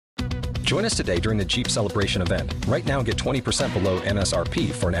Join us today during the Jeep Celebration event. Right now, get 20% below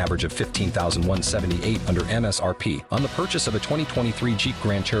MSRP for an average of $15,178 under MSRP on the purchase of a 2023 Jeep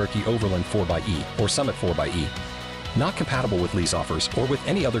Grand Cherokee Overland 4xE or Summit 4xE. Not compatible with lease offers or with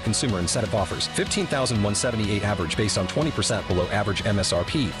any other consumer incentive offers. $15,178 average based on 20% below average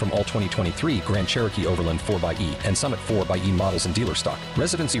MSRP from all 2023 Grand Cherokee Overland 4xE and Summit 4xE models in dealer stock.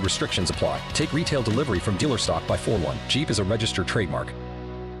 Residency restrictions apply. Take retail delivery from dealer stock by 4/1. Jeep is a registered trademark.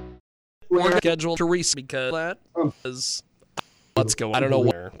 We're scheduled to reset because that is what's going. I don't know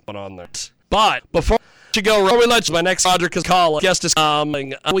what's going on there. But before you go, we let you. My next Roger call guest is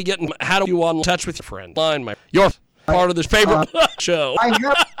coming. We getting how do you want in touch with your friend? Line your part of this favorite show. I have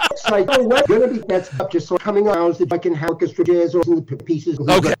a website. Going to be that's up just so coming out that I can have orchestra jazz or the pieces.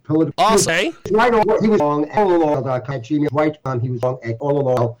 Okay. Awesome. Right on. He was wrong. Gmail. Right on. He was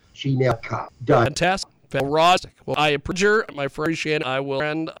wrong. Gmail.com. Done. Fantastic. Rod. Well, I appreciate my appreciate. I will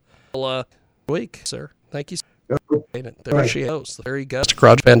end week, sir. Thank you. There she goes. There you go.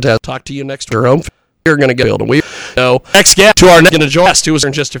 Crowd. Fantastic. Talk to you next week. Home. You're going to get build. We go next guest to our next guest who is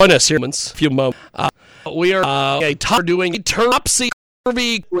in just a few moments. We are doing a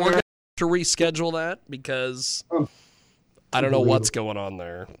topsy-turvy. We're going to reschedule that because I don't know what's going on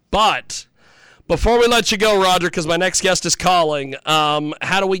there. But before we let you go, Roger, because my next guest is calling,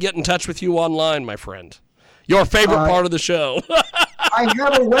 how do we get in touch with you online, my friend? Your favorite part of the show. I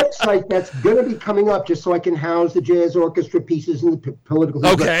have a website that's going to be coming up just so I can house the jazz orchestra pieces and the political.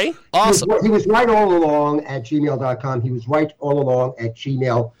 Okay, awesome. He was right all along at gmail.com. He was right all along at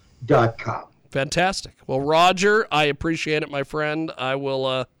gmail.com. Fantastic. Well, Roger, I appreciate it, my friend. I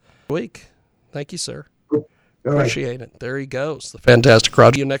will week. Thank you, sir. Appreciate it. There he goes. The fantastic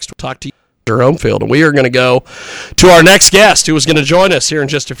Roger. You next. Talk to you your home field, and we are going to go to our next guest who is going to join us here in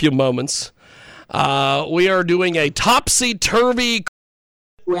just a few moments. We are doing a topsy-turvy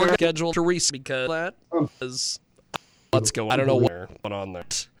schedule to reset because that is what's going. I don't know what's going on there.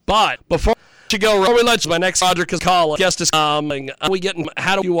 But before you go, we let you. My next Roger call guest is coming. We getting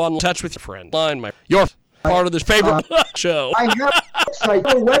how do you want in touch with your friend? Line your part of this favorite show. I have a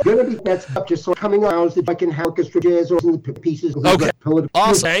website. Going to be that's up just so coming out that I can have orchestra jazz or the pieces. Okay.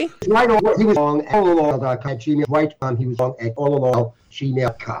 Awesome. Right on. He was wrong. All along. Gmail. Right on. He was wrong. All along.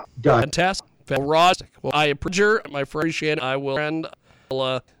 Gmail.com. Done. Fantastic. Well, I appreciate my appreciate. I will end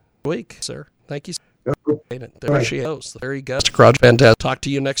week, sir. Thank you. There she goes. There you go. Crowd. Fantastic. Talk to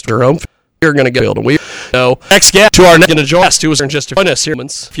you next week. Home. You're going to get build. We go next guest to our next guest who is in just a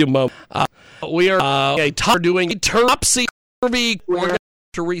few moments. We are doing a topsy-turvy. We're going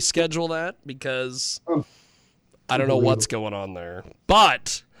to reschedule that because I don't know what's going on there.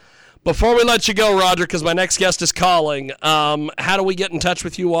 But before we let you go, Roger, because my next guest is calling, how do we get in touch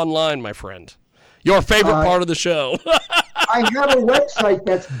with you online, my friend? Your favorite part of the show. I have a website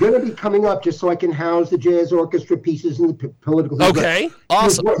that's going to be coming up just so I can house the jazz orchestra pieces and the political. Okay,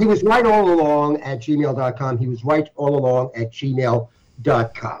 awesome. He was right all along at gmail.com. He was right all along at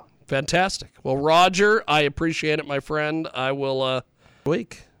gmail.com. Fantastic. Well, Roger, I appreciate it, my friend. I will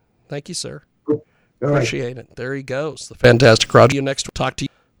week. Thank you, sir. Appreciate it. There he goes. The fantastic Roger. You next. Talk to you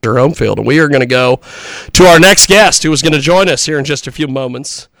your home field, and we are going to go to our next guest who is going to join us here in just a few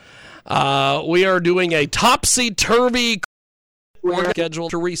moments. We are doing a topsy-turvy schedule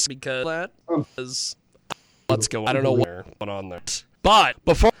to reset because that is what's going. I don't know what's going on there. But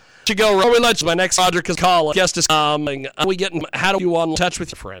before you go, we let you. My next Roger call guest is coming. We getting how do you want in touch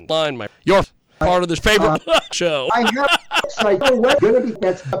with your friend? Line your part of this favorite show. I have a website. Going to be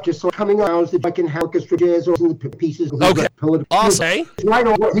that's up just so coming out that I can have orchestra jazz or the pieces. Okay. Awesome. Right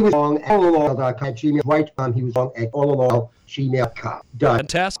on. He was wrong. All along. Gmail. Right on. He was wrong. All along. Gmail.com. Done.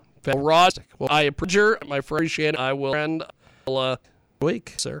 Fantastic. Roger. Well, I appreciate my appreciate. I will end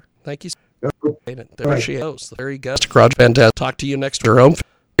week, sir. Thank you. There she goes. There you go. Crowd. Fantastic. Talk to you next week. Home.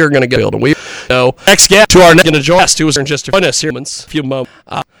 You're going to get build. We go next guest to our next guest who is in just a few moments.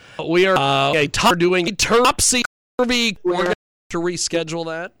 We are doing a topsy-turvy. We're going to reschedule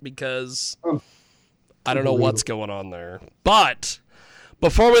that because I don't know what's going on there. But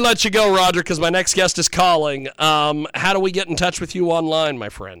before we let you go, Roger, because my next guest is calling, how do we get in touch with you online, my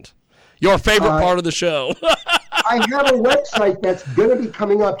friend? Your favorite part of the show. I have a website that's going to be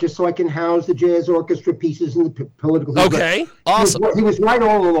coming up just so I can house the jazz orchestra pieces and the political. Okay, awesome. He was right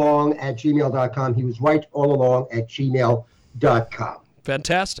all along at gmail.com. He was right all along at gmail.com.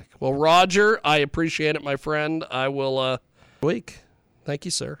 Fantastic. Well, Roger, I appreciate it, my friend. I will week. Thank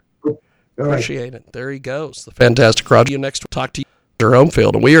you, sir. Appreciate it. There he goes. The fantastic Roger. You next. Talk to you your home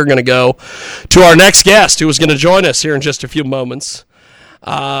field, and we are going to go to our next guest who is going to join us here in just a few moments.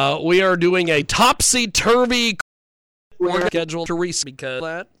 We are doing a topsy-turvy schedule to reset because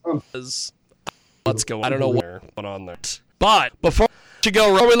that What's going? I don't know what's going on there. But before you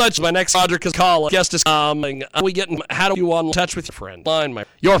go, we let you, my next Roger because call guest is coming. We getting how do you on touch with your friend? Line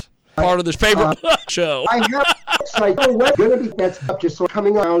your part of this favorite show. I have a website. Going to be that's up just so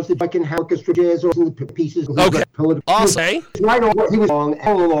coming out that I can have orchestra jazz or the pieces. Okay. Awesome. Right on. He was wrong.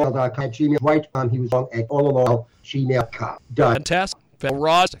 Gmail. Right on. He was wrong. Gmail.com. Done. Fantastic.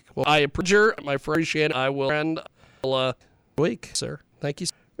 Rod. Well, I appreciate my appreciate it. I will end week, sir. Thank you.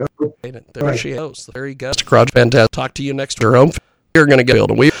 There she goes. There you go. Mr. Crudge, fantastic. Talk to you next to your home. You're going to get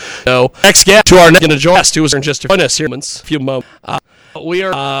build. We go next guest to our next going to join us who is in just a few moments. We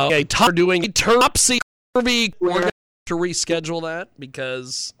are doing a topsy turvy. We're going to reschedule that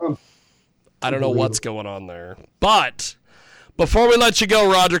because I don't know what's going on there. But before we let you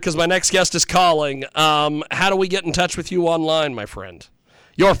go, Roger, because my next guest is calling, how do we get in touch with you online, my friend?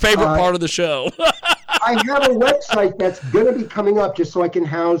 Your favorite part of the show. I have a website that's going to be coming up just so I can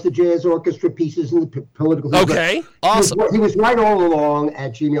house the jazz orchestra pieces and the political. Okay, awesome. He was right all along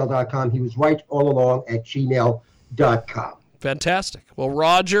at gmail.com. He was right all along at gmail.com. Fantastic. Well,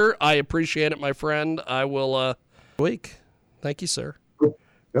 Roger, I appreciate it, my friend. I will week. Thank you, sir.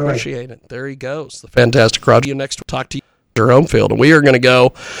 Appreciate it. There he goes. The fantastic Roger. You next. Talk to you at your home field. And we are going to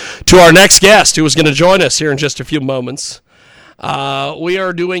go to our next guest who is going to join us here in just a few moments. We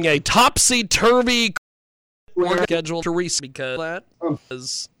are doing a topsy-turvy schedule to reset because that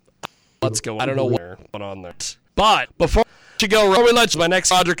is what's going on. I don't know what's going on there. But before you go, we let you, my next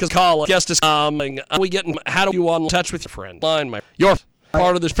Roger because call guest is coming. We getting how do you on touch with your friend? Line your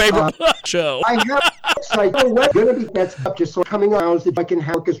part of this favorite show. I have a website. Going to be that's up just so coming out that I can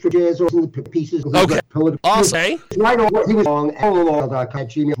have orchestra jazz or the pieces. Okay. Awesome. Right on. He was wrong. All along.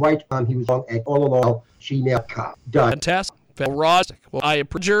 Gmail. Right on. He was wrong. All along. Gmail.com. Done. Fantastic. Well, I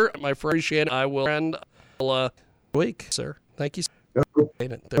appreciate my appreciate it. I will end week, sir. Thank you.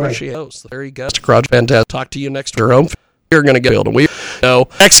 There she goes. There you go. Mr. Crudge, fantastic. Talk to you next to your home. You're going to get build. And we go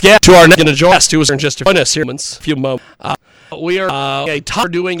next guest to our next going to join us who is in just a few moments. We are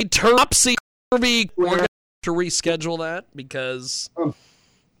doing a topsy turvy. We're going to reschedule that because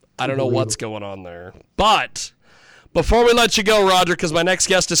I don't know what's going on there. But before we let you go, Roger, because my next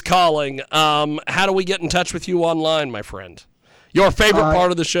guest is calling, how do we get in touch with you online, my friend? Your favorite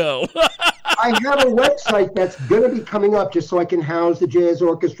part of the show. I have a website that's going to be coming up just so I can house the jazz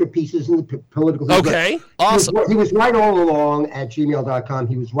orchestra pieces and the political. Okay, awesome. He was right all along at gmail.com.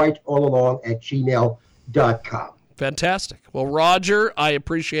 He was right all along at gmail.com. Fantastic. Well, Roger, I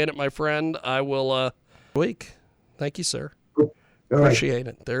appreciate it, my friend. I will week. Thank you, sir. Appreciate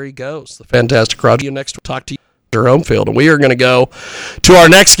it. There he goes. The fantastic Roger. You next. Talk to you at your home field. And we are going to go to our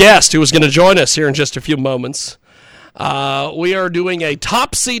next guest who is going to join us here in just a few moments. We are doing a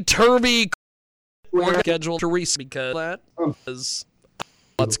topsy-turvy schedule to reset because that is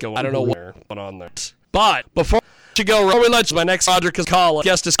what's going on. I don't know what's going on there. But before you go, we let you, my next Roger because call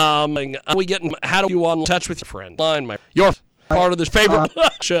guest is coming. We getting how do you on touch with your friend? Line your part of this favorite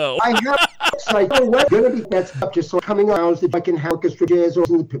show. I have a website. Going to be that's up just so coming out that I can have orchestra jazz or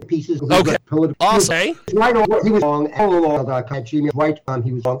the pieces. Okay. Awesome. Right on. He was wrong. All along. Gmail. Right on.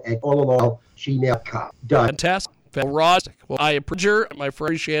 He was wrong. All along. Gmail.com. Done. Fantastic. Rod, well, I appreciate my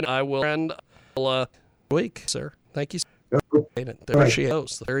appreciate it. I will end week, sir. Thank you. There she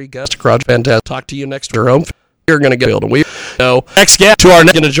goes. There you go. Mr. Crudge, fantastic. Talk to you next to your home. You're going to get build. And we go next guest to our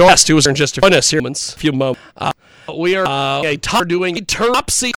next going to join us who is in just a few moments. We are doing a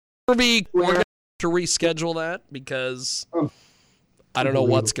topsy turvy. We're going to reschedule that because I don't know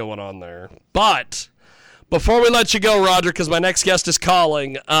what's going on there. But before we let you go, Roger, because my next guest is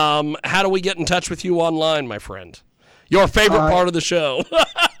calling, how do we get in touch with you online, my friend? Your favorite part of the show.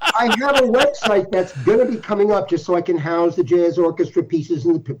 I have a website that's going to be coming up just so I can house the jazz orchestra pieces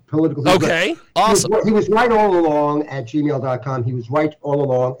and the political. Okay, awesome. He was right all along at gmail.com. He was right all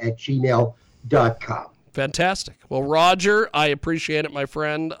along at gmail.com. Fantastic. Well, Roger, I appreciate it, my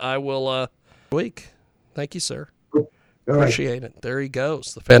friend. I will week. Thank you, sir. Appreciate it. There he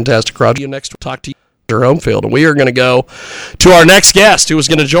goes. The fantastic Roger. You next. Talk to you at your home field. And we are going to go to our next guest who is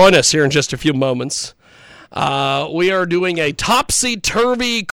going to join us here in just a few moments. We are doing a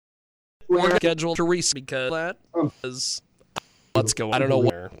topsy-turvy schedule to reset because that is what's going on. I don't know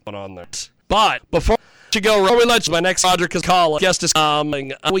what's going on there. But before you go, we let you, my next Roger because call guest is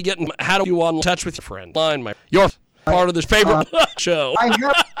coming. We getting how do you on touch with your friend? Line your part of this favorite show. I have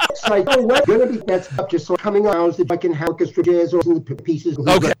a website. Going to be that's up just so coming out that I can have orchestra jazz or the pieces.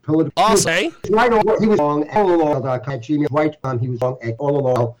 Okay. Awesome. Right on. He was wrong. All along. Gmail. Right on. He was wrong. All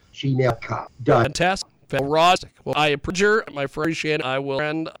along. Gmail.com. Done. Fantastic. Rod, well, I appreciate my appreciate it. I will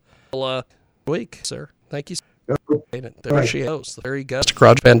end week, sir. Thank you. There she goes. There you go.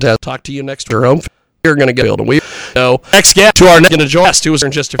 Fantastic. Talk to you next to your home. We're going to get and we go next guest to our next going to join us who is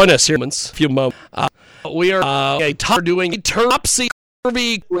in just a few moments. We are doing a topsy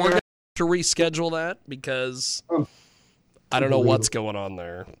turvy. We're going to reschedule that because I don't know what's going on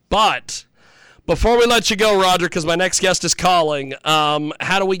there. But before we let you go, Roger, because my next guest is calling,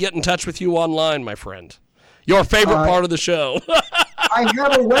 how do we get in touch with you online, my friend? Your favorite part of the show. I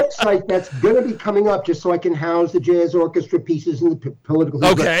have a website that's going to be coming up just so I can house the jazz orchestra pieces and the political.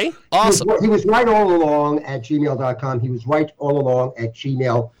 Okay, awesome. He was right all along at gmail.com. He was right all along at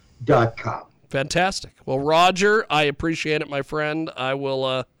gmail.com. Fantastic. Well, Roger, I appreciate it, my friend. I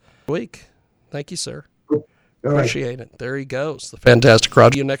will week. Thank you, sir. Appreciate it. There he goes. The fantastic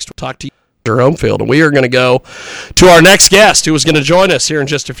crowd. You next. Talk to you at your home field. And we are going to go to our next guest who is going to join us here in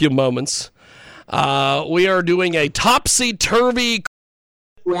just a few moments. We are doing a topsy-turvy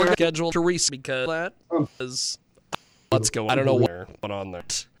schedule to reach because that is what's going on. I don't know what's going on there.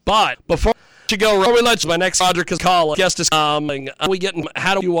 But before you go, we let you, my next Roger call guest is coming. We getting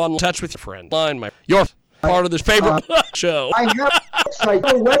how do you on touch with your friend? Your part of this favorite show. I have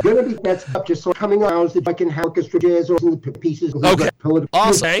a website going to be that's up just so coming out that I can have orchestra jazz or the pieces. Okay,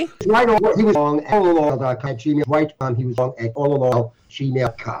 awesome. He was on all along at Gmail. Right on, he was on at all along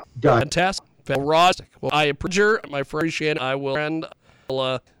gmail.com. Fantastic. Roger. Well, I appreciate my friend. Appreciate it. I will end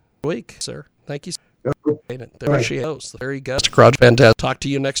week, sir. Thank you. There she goes. There you go. Fantastic. Talk to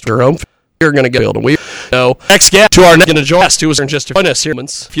you next to your home. We're going to get and we go next guest to our next going to join us who is in just a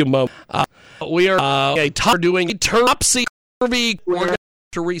few moments. We are doing a topsy turvy. We're going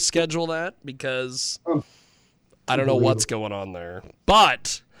to reschedule that because I don't know what's going on there.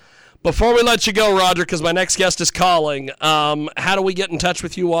 But before we let you go, Roger, because my next guest is calling, how do we get in touch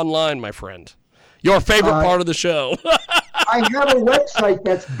with you online, my friend? Your favorite part of the show. I have a website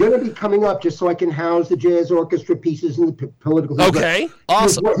that's going to be coming up just so I can house the jazz orchestra pieces and the political. Okay,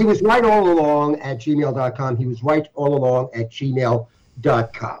 awesome. He was right all along at gmail.com. He was right all along at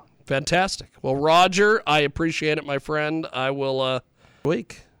gmail.com. Fantastic. Well, Roger, I appreciate it, my friend. I will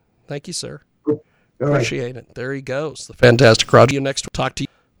week. Thank you, sir. Appreciate it. There he goes. The fantastic crowd. You next. Talk to you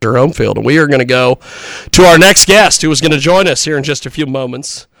at your home field. And we are going to go to our next guest who is going to join us here in just a few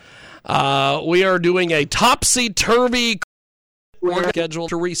moments. We are doing a topsy-turvy schedule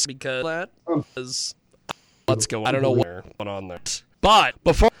to reach because that is what's going on. I don't know what's going on there. But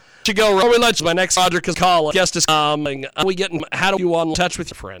before you go, we let you, my next Roger call guest is coming. We getting how do you on touch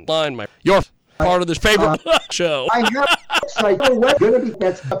with your friend? Your part of this favorite show. I have a website going to be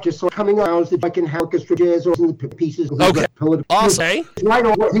that's up just so coming out that I can have orchestra jazz or the pieces. Okay, awesome.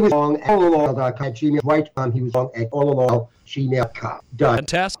 He was on all along at Gmail. Right on, he was on at all along gmail.com. Done.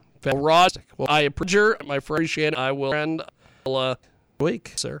 Fantastic. Roger. Well, I appreciate my friend. Appreciate it. I will end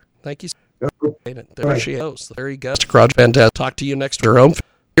week, sir. Thank you. There she goes. There you go. Fantastic. Talk to you next to your home.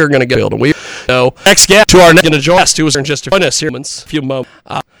 We're going to get and we go next guest to our next going to join us who is in just a few moments.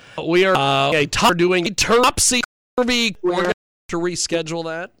 We are doing a topsy-turvy. We're going to reschedule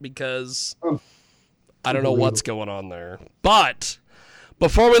that because I don't know what's going on there. But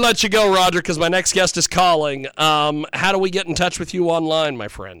before we let you go, Roger, because my next guest is calling, how do we get in touch with you online, my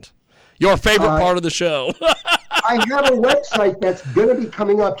friend? Your favorite part of the show. I have a website that's going to be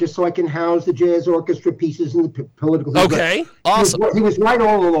coming up just so I can house the jazz orchestra pieces and the political. Okay, awesome. He was right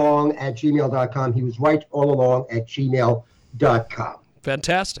all along at gmail.com. He was right all along at gmail.com.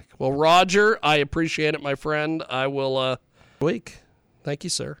 Fantastic. Well, Roger, I appreciate it, my friend. I will week. Thank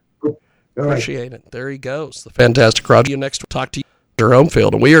you, sir. Appreciate it. There he goes. The fantastic crowd. You next. Talk to you at your home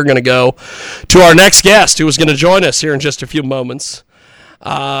field. And we are going to go to our next guest who is going to join us here in just a few moments.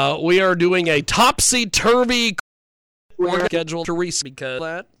 We are doing a topsy-turvy schedule to reach because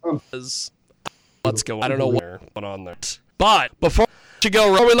that is what's going on. I don't know what's going on there. But before you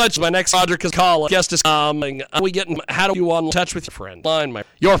go, we let you, my next Roger call guest is coming. We getting how do you on touch with your friend?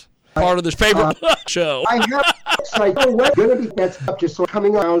 Your part of this favorite show. I have a website going to be that's up just so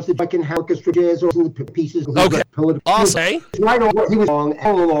coming out that I can have orchestra jazz or the pieces. Okay, awesome. He was on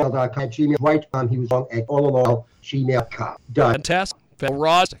all along at Gmail. Right on, he was on at all along gmail.com. Done. Fantastic.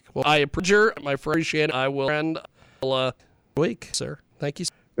 Roger. Well, I appreciate my friend. Appreciate it. I will end week, sir. Thank you.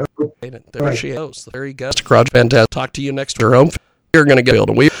 There she goes. There you go. Fantastic. Talk to you next to your home. We're going to get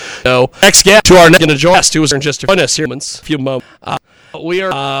and we go next guest to our next going to join us who is in just a few moments. We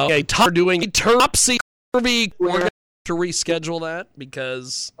are doing a topsy-turvy. We're going to reschedule that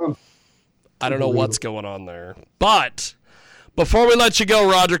because I don't know what's going on there. But before we let you go,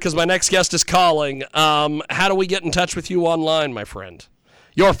 Roger, because my next guest is calling, how do we get in touch with you online, my friend?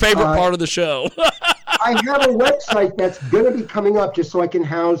 Your favorite part of the show. I have a website that's going to be coming up just so I can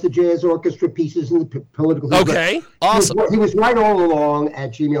house the jazz orchestra pieces and the political. Okay, awesome. He was right all along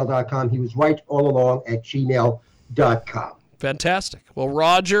at gmail.com. He was right all along at gmail.com. Fantastic. Well,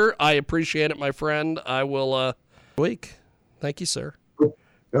 Roger, I appreciate it, my friend. I will week. Thank you, sir.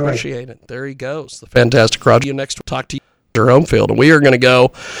 Appreciate it. There he goes. The fantastic Roger. You next. Talk to you at your home field. And we are going to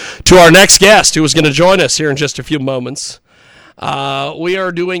go to our next guest who is going to join us here in just a few moments. We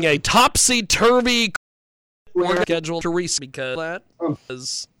are doing a topsy-turvy schedule to reach because that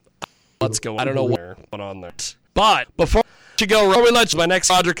is what's going on. I don't know what's going on there. But before you go, we let you, my next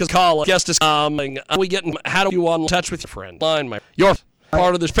Roger call guest is coming. We getting how do you on touch with your friend? Line your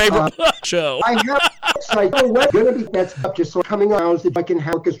part of this favorite show. I have a website going to be that's up just so coming out that I can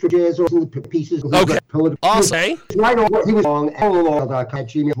have orchestra jazz or the pieces. Okay. Awesome. Right on. He was on all along at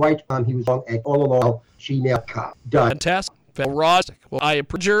Gmail. Right on. He was on at all along gmail.com. Fantastic. Roger. Well, I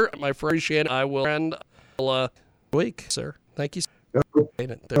appreciate my friend. Appreciate it. I will end week, sir. Thank you.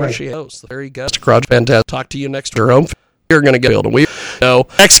 There she goes. There you go. Roger. Fantastic. Talk to you next to your home. We're going to go. We go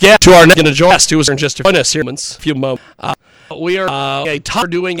next guest to our next going to join us who is in just a few moments. We are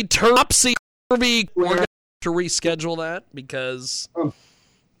doing a topsy-turvy. We're going to reschedule that because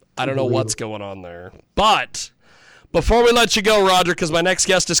I don't know what's going on there. But before we let you go, Roger, because my next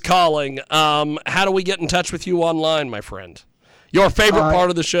guest is calling, how do we get in touch with you online, my friend? Your favorite part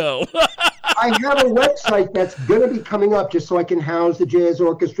of the show. I have a website that's going to be coming up just so I can house the jazz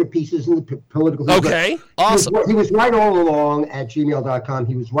orchestra pieces and the political. Okay, awesome. He was right all along at gmail.com.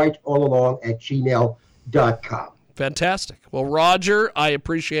 He was right all along at gmail.com. Fantastic. Well, Roger, I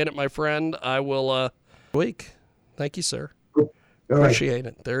appreciate it, my friend. I will week. Thank you, sir. Appreciate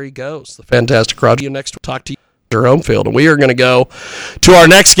it. There he goes. The fantastic Roger. You next. Talk to you at your home field. And we are going to go to our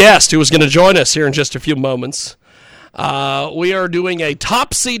next guest who is going to join us here in just a few moments. We are doing a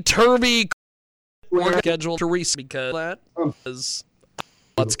topsy-turvy schedule to reach because that is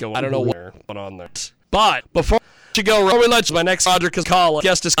what's going on. I don't know what's going on there. But before you go, we let you, my next Roger call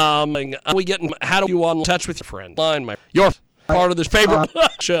guest is coming. We getting how do you on touch with your friend? Line your part of this favorite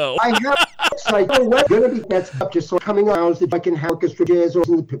show. I have a website going to be that's up just so coming out that I can have orchestra jazz or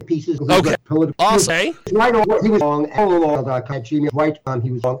the pieces. Okay. Awesome. Right on. He was on all along at Gmail. Right on.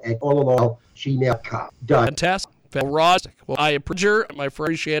 He was on at all along gmail.com. Done. Fantastic. Roger. Well, I appreciate my friend.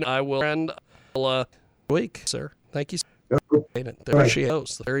 Appreciate it. I will end week, sir. Thank you. There she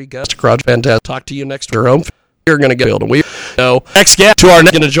goes. There you go. Roger. Fantastic. Talk to you next to your home. We're going to go. And we go next guest to our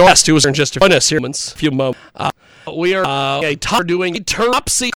next going to join us who is in just a few moments. We are doing a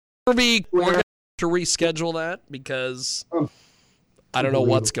topsy-turvy. We're going to reschedule that because I don't know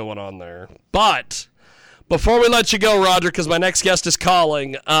what's going on there. But before we let you go, Roger, because my next guest is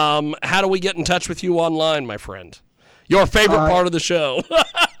calling, how do we get in touch with you online, my friend? Your favorite part of the show.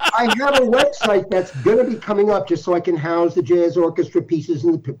 I have a website that's going to be coming up just so I can house the jazz orchestra pieces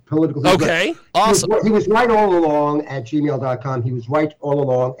and the political. Okay, awesome. He was right all along at gmail.com. He was right all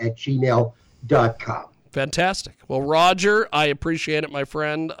along at gmail.com. Fantastic. Well, Roger, I appreciate it, my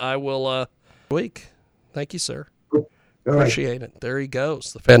friend. I will week. Thank you, sir. Appreciate it. There he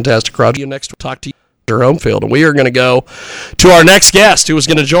goes. The fantastic Roger. You next. Talk to you at your home field. And we are going to go to our next guest who is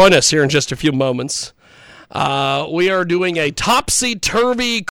going to join us here in just a few moments. We are doing a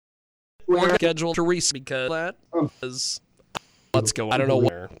topsy-turvy schedule to reach because that is what's going on. I don't know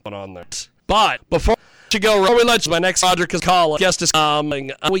what's going on there. But before you go, we let you, my next Roger call guest is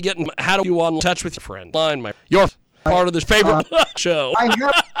coming. We getting how do you on touch with your friend? Line your part of this favorite show. I have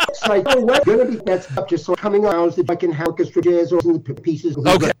a website going to be that's up just so coming out that I can have orchestra jazz or the pieces.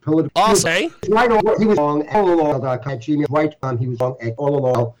 Okay. Awesome. Right on. He was on all along at Gmail. Right on. He was on at all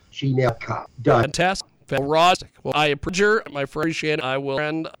along gmail.com. Done. Fantastic. Roger. Well, I appreciate my friend. Appreciate it. I will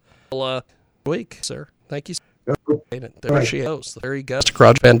end week, sir. Thank you. There she goes. There you go.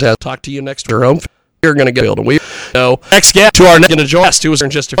 Roger. Fantastic. Talk to you next to your home. We're going to go. And we go next guest to our next going to join us who is in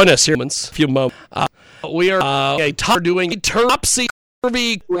just a few moments. We are doing a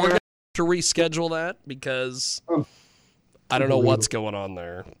topsy-turvy. We're going to reschedule that because I don't know what's going on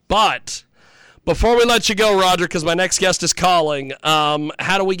there. But before we let you go, Roger, because my next guest is calling,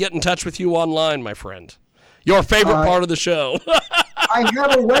 how do we get in touch with you online, my friend? Your favorite part of the show. I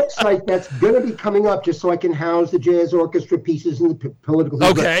have a website that's going to be coming up just so I can house the jazz orchestra pieces and the political.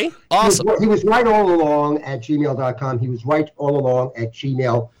 Okay, awesome. He was right all along at gmail.com. He was right all along at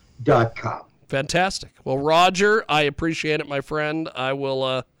gmail.com. Fantastic. Well, Roger, I appreciate it, my friend. I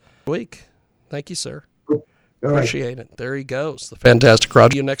will week. Thank you, sir. Appreciate it. There he goes. The fantastic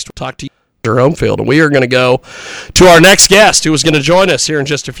Roger. You next. Talk to you at your home field. And we are going to go to our next guest who is going to join us here in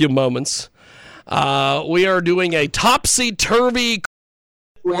just a few moments. We are doing a topsy-turvy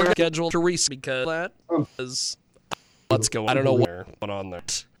we're scheduled to reset because that is what's going. I don't know what's going on there.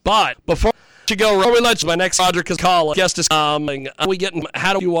 But before you go, we let you, my next Roger call guest is coming. We getting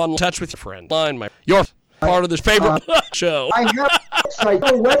how do you want in touch with your friend? Line my your part of this favorite show. I have a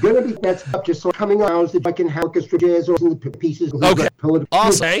website. What's going to be that's up just so coming out that I can have orchestra jazz or the pieces. Okay.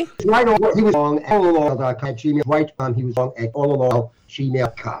 Awesome. Right on. He was on allalong.com. Gmail. Right on. He was on at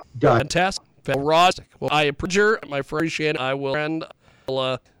allalong.gmail.com. Done. Fantastic. Roger. Well, I appreciate my appreciate it. I will end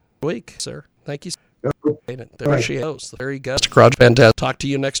week, sir. Thank you. There she goes. There you go. Mr. Crudge, fantastic. Talk to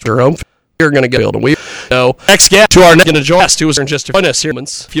you next to your home. We're going to get and we go next guest to our next going to join us who is in just a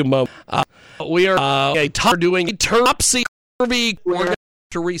few moments. We are doing a topsy-turvy. We're going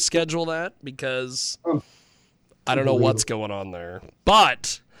to reschedule that because I don't know what's going on there.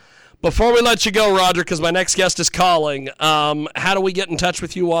 But before we let you go, Roger, because my next guest is calling, how do we get in touch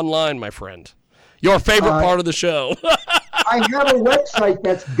with you online, my friend? Your favorite part of the show. I have a website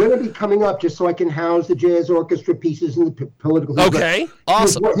that's going to be coming up just so I can house the jazz orchestra pieces and the political. Okay,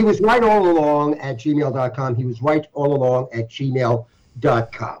 awesome. He was right all along at gmail.com. He was right all along at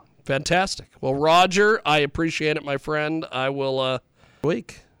gmail.com. Fantastic. Well, Roger, I appreciate it, my friend. I will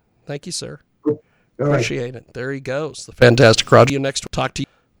week. Thank you, sir. Appreciate it. There he goes. The fantastic Roger. You next talk to you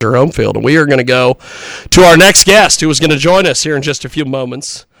your home field. And we are going to go to our next guest who is going to join us here in just a few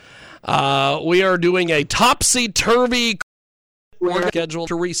moments. We are doing a topsy-turvy schedule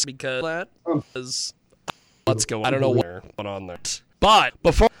to reset because that is what's going. I don't know what's going on there. But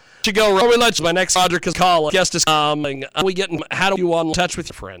before you go, we let you, my next Roger call guest is coming. We getting how do you want in touch with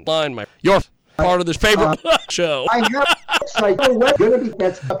your friend? Line my your part of this favorite show. I have a website. What's going to be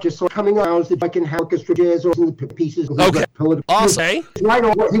that's up just so coming out that I can have orchestra jazz or the pieces. Okay. Awesome. Right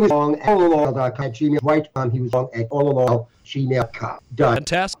on. He was on allalong.com. Gmail. Right on. He was on at allalong.gmail.com. Done.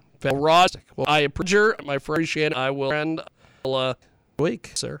 Fantastic. Roger. Well, I appreciate my appreciate it. I will end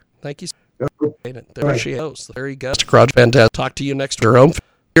week, sir. Thank you. There she goes. There you go. Mr. Crudge, fantastic. Talk to you next to your home.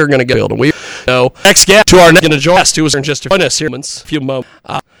 We're going to get and we go next guest to our next going to join us who is in just a few moments.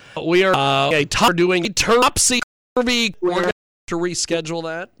 We are doing a topsy-turvy. We're going to reschedule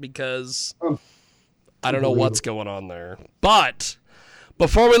that because I don't know what's going on there. But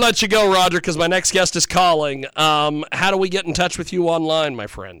before we let you go, Roger, because my next guest is calling, how do we get in touch with you online, my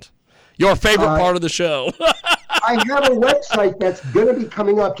friend? Your favorite part of the show. I have a website that's going to be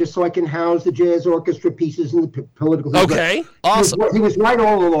coming up just so I can house the jazz orchestra pieces and the political. Okay, awesome. He was right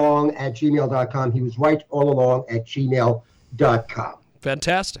all along at gmail.com. He was right all along at gmail.com.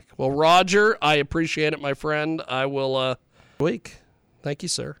 Fantastic. Well, Roger, I appreciate it, my friend. I will week. Thank you,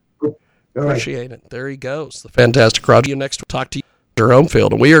 sir. Appreciate it. There he goes. The fantastic Roger. You next talk to you your home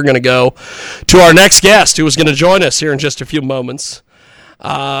field. And we are going to go to our next guest who is going to join us here in just a few moments.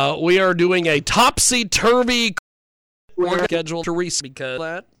 We are doing a topsy-turvy schedule to reset because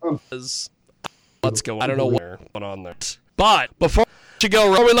that is what's going. I don't know what's going on there. But before you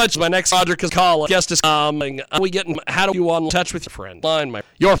go, we let you, my next Roger call guest is coming. We getting how do you want in touch with your friend? Line my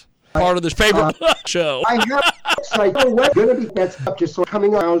your part of this favorite show. I have a website. What's going to be that's up just so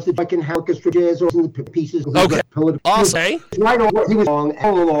coming out that I can have orchestra jazz or the pieces. Okay. Awesome. Right on. He was on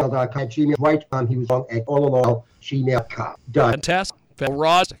allalong.com. Gmail. Right on. He was on at allalong.gmail.com. Done. Fantastic.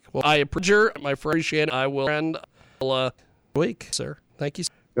 Roger. Well, I appreciate my appreciate it. I will end week, sir. Thank you.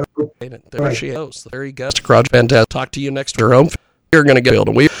 There she goes. There you go. Mr. Crudge, fantastic. Talk to you next to your home. We're going to get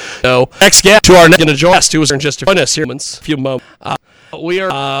and we go next guest to our next going to join us who is in just a few moments. We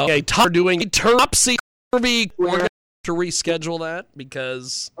are doing a topsy-turvy. We're going to reschedule that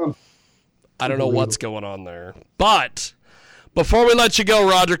because I don't know what's going on there. But before we let you go,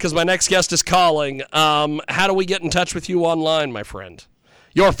 Roger, because my next guest is calling, how do we get in touch with you online, my friend?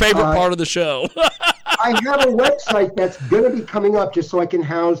 Your favorite part of the show. I have a website that's going to be coming up just so I can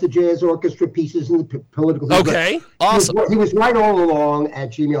house the jazz orchestra pieces and the political. Okay, awesome. He was right all along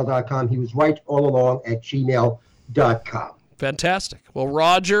at gmail.com. He was right all along at gmail.com. Fantastic. Well,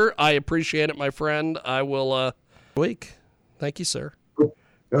 Roger, I appreciate it, my friend. I will week. Thank you, sir.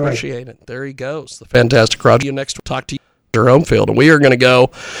 Appreciate it. There he goes. The fantastic Roger. You next talk to you your home field. And we are going to go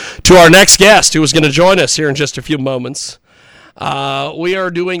to our next guest who is going to join us here in just a few moments. We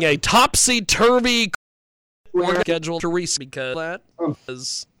are doing a topsy-turvy schedule to reset because that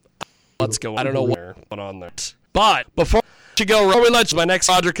is what's going. I don't know what's going on there. But before you go, we let you, my next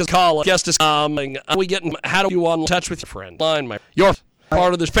Roger call guest is coming. We getting how do you want in touch with your friend? Line my your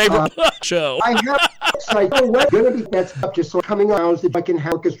part of this favorite show. I have a website. What's going to be that's up just so coming out that I can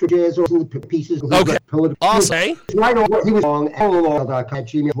have orchestra jazz or the pieces. Okay. Awesome. Right on. He was on allalong.com.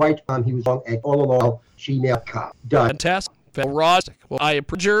 Gmail. Right on. He was on at allalong.gmail.com. Done. Fantastic. Roger. Well, I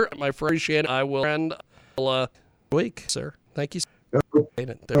appreciate my appreciate it. I will end week, sir. Thank you.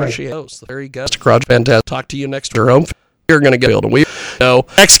 There she goes. There you go. Fantastic. Talk to you next to your home. You're going to get build. We go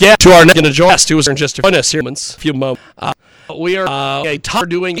next guest to our next guest who is in just a few moments. We are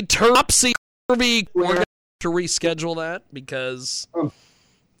doing a topsy-turvy. We're going to reschedule that because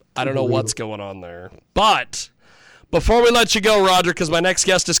I don't know what's going on there. But before we let you go, Roger, because my next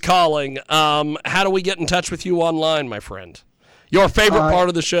guest is calling, how do we get in touch with you online, my friend? Your favorite part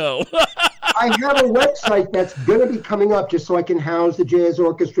of the show. I have a website that's going to be coming up just so I can house the jazz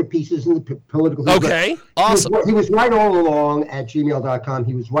orchestra pieces and the political. Okay, awesome. He was right all along at gmail.com.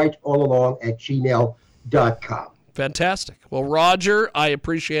 He was right all along at gmail.com. Fantastic. Well, Roger, I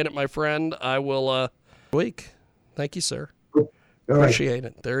appreciate it, my friend. I will Thank you, sir. Appreciate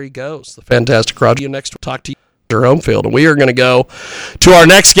it. There he goes. The fantastic Roger. You next talk to you your home field. And we are going to go to our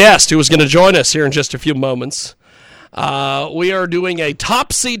next guest who is going to join us here in just a few moments. We are doing a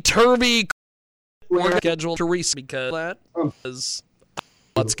topsy-turvy schedule to reset because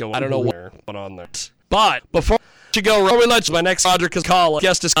what's going on. I don't know what's going on there. But before you go, we let you, my next Roger call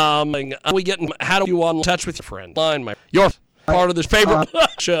guest is coming. We get how do you on touch with your friend? Line your part of this favorite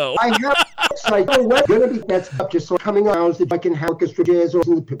show. I have a website going to be that's up just so coming out that I can have orchestra jazz or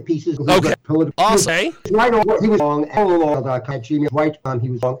the pieces. Okay, awesome. He was on all right on. He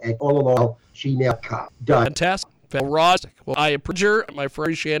was on all along gmail.com. Done. Fantastic. Roger, well, I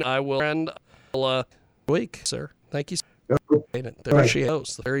appreciate it. I will sir. Thank you. There she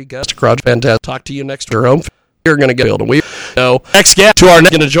goes. There you go. Fantastic. Talk to you next to your home. You're going to get build. We go next guest to our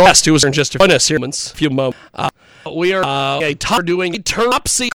next guest who is in just a few moments. We are doing a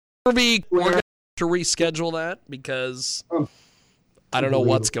topsy-turvy. We're going to reschedule that because I don't know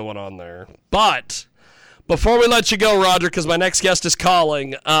what's going on there. But before we let you go, Roger, because my next guest is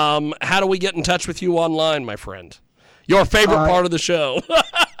calling, how do we get in touch with you online, my friend? Your favorite part of the show.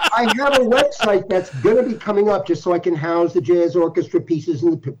 I have a website that's going to be coming up just so I can house the jazz orchestra pieces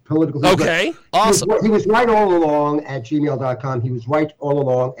and the political. Okay, awesome. He was right all along at gmail.com. He was right all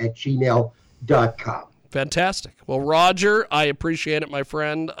along at gmail.com. Fantastic. Well, Roger, I appreciate it, my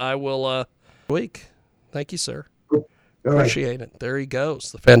friend. I will Thank you, sir. Appreciate it. There he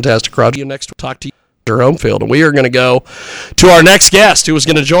goes. The fantastic Roger. You next talk to you your home field. And we are going to go to our next guest who is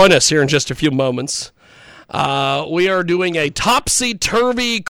going to join us here in just a few moments. We are doing a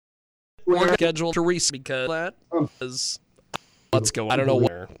topsy-turvy schedule to reset because what's going on. I don't know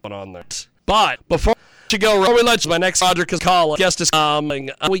what's going on there. But before you go, we let you, my next Roger call guest is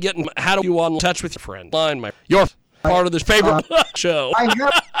coming. We get how do you on touch with your friend? Line your part of this favorite show. I have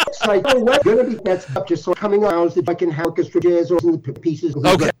a website going to be that's up just so coming out that I can have orchestra jazz or the pieces.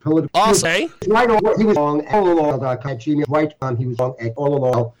 Okay, awesome. He was on all along at gmail. Right on. He was on all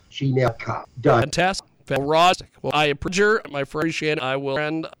along gmail.com. Done. Fantastic. Roger, well, I appreciate it. I will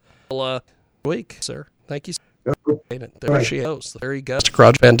sir. Thank you. There she goes. There you go.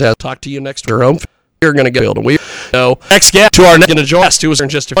 Fantastic. Talk to you next to your home. You're going to get build. And we go next guest to our next guest who is in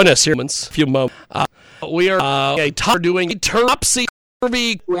just a few moments. We are doing a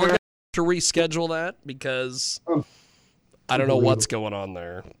topsy-turvy. We're going to reschedule that because I don't know what's going on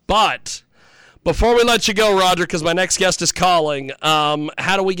there. But before we let you go, Roger, because my next guest is calling,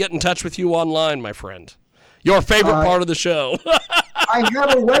 how do we get in touch with you online, my friend? Your favorite part of the show. I have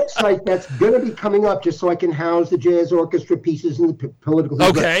a website that's going to be coming up just so I can house the jazz orchestra pieces and the political.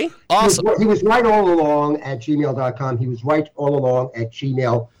 Okay, awesome. He was right all along at gmail.com. He was right all along at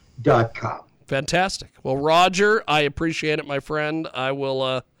gmail.com. Fantastic. Well, Roger, I appreciate it, my friend. I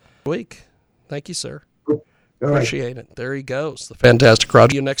will Thank you, sir. Appreciate it. There he goes. The fantastic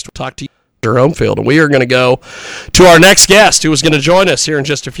Roger. You next talk to you your home field. And we are going to go to our next guest who is going to join us here in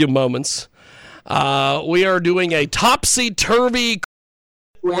just a few moments. We are doing a topsy-turvy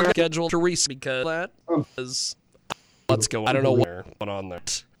schedule to reset because what's going on. I don't know what's going on there.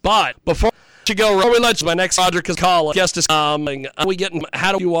 But before you go, we let you, my next Roger call guest is coming. We get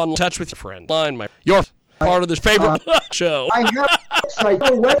how do you on touch with your friend? Line your part of this favorite show. I have a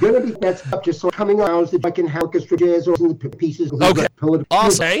website going to be that's up just so coming out that I can have orchestra jazz or the pieces. Okay,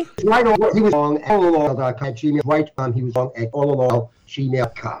 awesome. He was on all along at gmail. Right on. He was on all along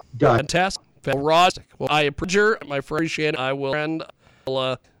gmail.com. Done. Fantastic. Roger, well, I appreciate it. I will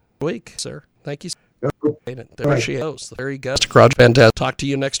sir. Thank you. There she goes. There you go. Fantastic. Talk to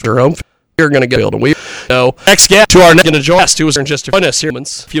you next to your home. You're going to get build. And we go next guest to our next guest who is in just a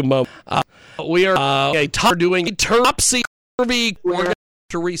few moments. We are doing a topsy-turvy. We're going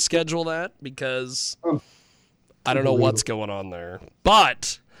to reschedule that because I don't know what's going on there.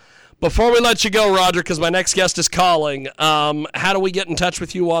 But before we let you go, Roger, because my next guest is calling, how do we get in touch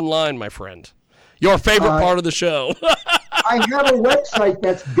with you online, my friend? Your favorite part of the show. I I have a website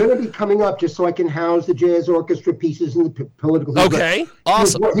that's going to be coming up just so I can house the jazz orchestra pieces and the political. Okay,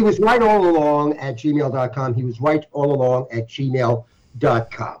 awesome. He was right all along at gmail.com. He was right all along at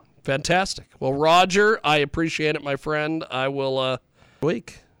gmail.com. Fantastic. Well, Roger, I appreciate it, my friend. I will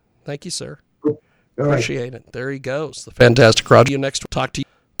week. Thank you, sir. Appreciate it. There he goes. The fantastic Roger. Next, we'll talk to you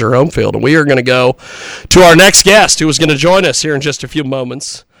at your home field. And we are going to go to our next guest who is going to join us here in just a few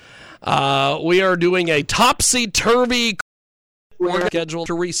moments. We are doing a topsy-turvy schedule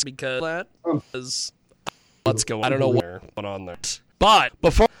to reset because that is what's going on. I don't know what's going on there. But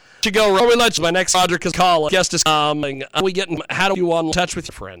before you go, we let you, my next Roger call guest is coming. We getting how do you want in touch with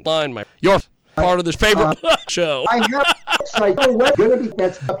your friend? Line your part of this favorite show. I have a website going to be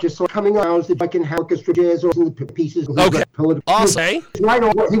that's up just so coming out so I can have orchestra jazz or the pieces. Okay, awesome. Right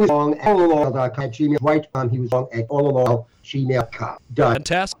on. He was on all along at Gmail. Right on. He was on at all along gmail.com. Done.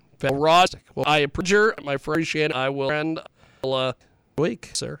 Fantastic. Roger. Well, I appreciate my friend. Appreciate it. I will end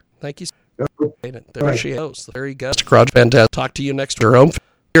week, sir. Thank you. There she goes. There you go. Roger, fantastic. Talk to you next to your home.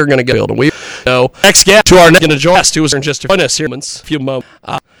 You're going to go and we go next guest to our next going to join us who is in just a few moments.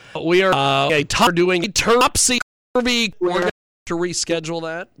 We are doing a topsy-turvy. We're going to reschedule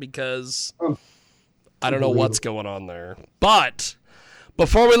that because I don't know what's going on there. But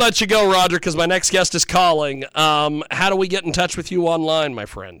before we let you go, Roger, because my next guest is calling, how do we get in touch with you online, my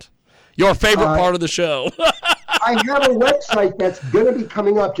friend? Your favorite part of the show. I have a website that's going to be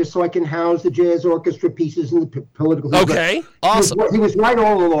coming up just so I can house the jazz orchestra pieces and the political. Okay, awesome. He was right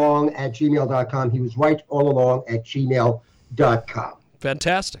all along at gmail.com. He was right all along at gmail.com.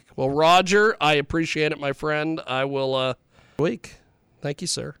 Fantastic. Well, Roger, I appreciate it, my friend. I will week. Thank you,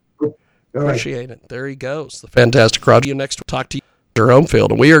 sir. Appreciate it. There he goes. The fantastic Roger. Next, we'll talk to you at your home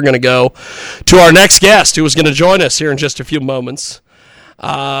field. And we are going to go to our next guest who is going to join us here in just a few moments.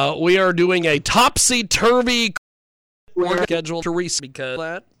 We are doing a topsy-turvy schedule to reset because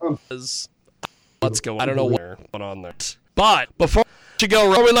that is what's going on. I don't know what's going on there. But before you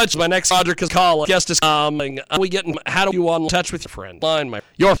go, we let you, my next Roger call guest is coming. We getting how do you want in touch with your friend? Line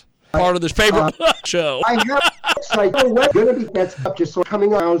your part of this favorite show. I have a website going to be that's up just so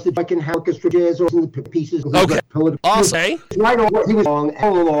coming out so I can have orchestra jazz or the pieces. Okay, awesome. Right on. He was on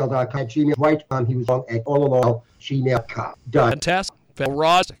all along at Gmail. Right on. He was on at all along gmail.com. Done. Fantastic.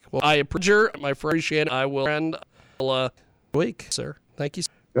 Roger. Well, I appreciate my friend. Appreciate it. I will end week, sir. Thank you.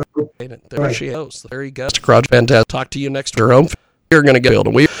 There she goes. There you go. Roger, fantastic. Talk to you next to your home. You're going to go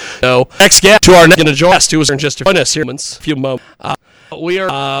and we go next guest to our next going to join us who is in just a few moments. We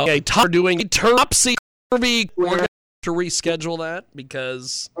are doing a topsy-turvy. We're going to reschedule that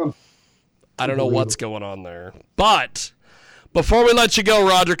because I don't know what's going on there. But before we let you go,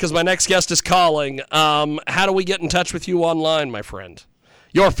 Roger, because my next guest is calling, how do we get in touch with you online, my friend?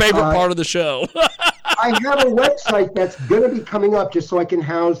 Your favorite part of the show. I have a website that's going to be coming up just so I can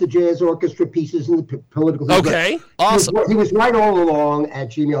house the jazz orchestra pieces and the political. Okay, awesome. He was right all along at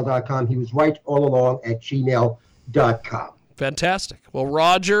gmail.com. He was right all along at gmail.com. Fantastic. Well,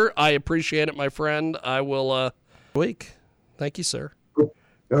 Roger, I appreciate it, my friend. I will week. Thank you, sir.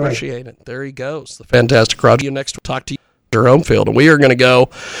 Appreciate it. There he goes. The fantastic Roger. Next, we'll talk to you at your home field. And we are going to go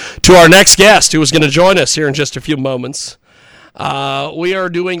to our next guest who is going to join us here in just a few moments. We are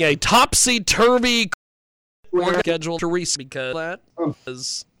doing a topsy-turvy schedule to reset because that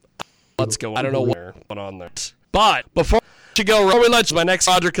is what's going on. I don't know what's going on there. But before you go, we let you, my next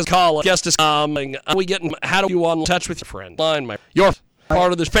Roger call guest is coming. We getting how do you want in touch with your friend? Line your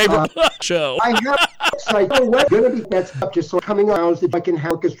part of this favorite show. I have a website going to be that's up just so coming out so I can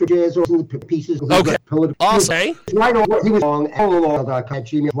have orchestra jazz or the pieces. Okay, awesome. Right on. He was on all along at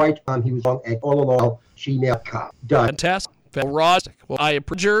Gmail. Right on. He was on at all along gmail.com. Done. Fantastic. Roger. Well, I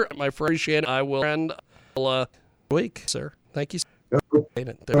appreciate my friend. Appreciate it. I will end week, sir. Thank you.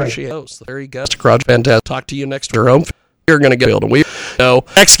 There she goes. There you go. Roger, fantastic. Talk to you next to your home. You're going to go and we go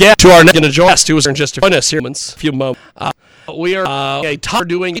next guest to our next going to join us who is in just a few moments. We are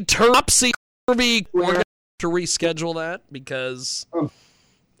doing a topsy-turvy. We're going to reschedule that because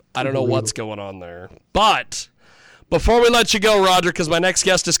I don't know what's going on there. But before we let you go, Roger, because my next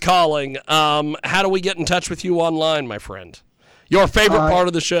guest is calling, how do we get in touch with you online, my friend? Your favorite part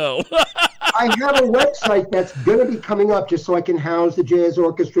of the show. I have a website that's going to be coming up just so I can house the jazz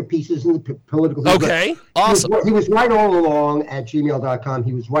orchestra pieces and the political. Okay, awesome. He was right all along at gmail.com.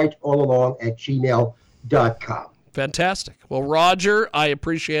 He was right all along at gmail.com. Fantastic. Well, Roger, I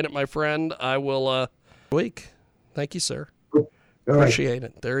appreciate it, my friend. I will week. Thank you, sir. Appreciate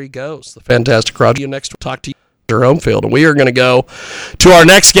it. There he goes. The fantastic Roger. Next, we'll talk to you at your home field. And we are going to go to our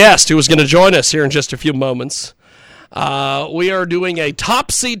next guest who is going to join us here in just a few moments. We are doing a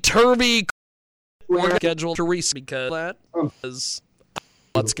topsy-turvy we're scheduled to reset because that is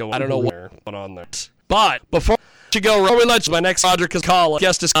what's going. I don't know what's going on there. But before you go, we let you, my next Roger because call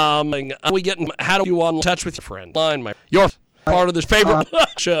guest is coming. We getting how do you on touch with your friend? Line your part of this favorite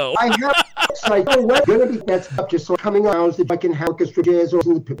show. I have a website. Going to be that's up just so coming out that I can have orchestra jazz or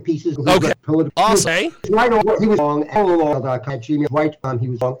the pieces. Okay. Awesome. Right on. He was wrong. Gmail. Right on. He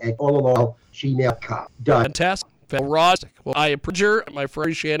was wrong. Gmail.com. Done. Fantastic. Rod, well, I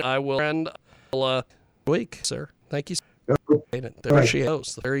appreciate it. I will friend week, sir. Thank you. There she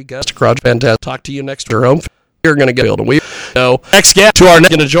goes. There you go. Fantastic. Talk to you next to your home. You're going to get build. We know next guest to our next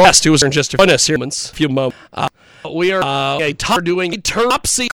going to join us who is in just a few moments. We are doing a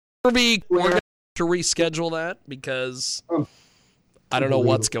topsy-turvy. We're going to reschedule that because I don't know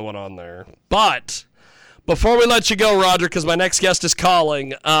what's going on there. But before we let you go, Roger, because my next guest is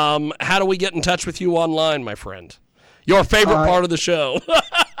calling, how do we get in touch with you online, my friend? Your favorite part of the show.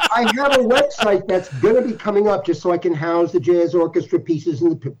 I have a website that's going to be coming up just so I can house the jazz orchestra pieces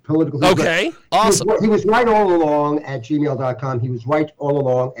and the political. Okay, awesome. He was right all along at gmail.com. He was right all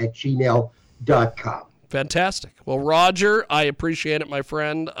along at gmail.com. Fantastic. Well, Roger, I appreciate it, my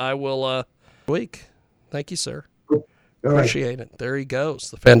friend. I will week. Thank you, sir. Appreciate it. There he goes.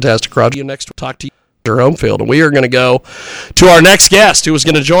 The fantastic Roger. You next. Talk to you. Your home field, and we are going to go to our next guest who is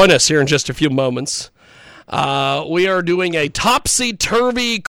going to join us here in just a few moments. We are doing a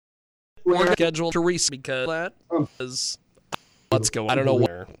topsy-turvy schedule to reset because that is what's going. I don't know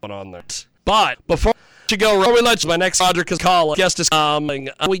what's going on there. But before you go, we let you, my next Roger because call guest is coming.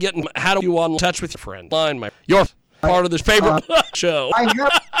 We getting how do you on touch with your friend? Line your part of this favorite show. I have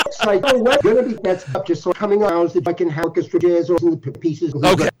a website. Going to be that's up just so coming out that I can have orchestra jazz or the pieces.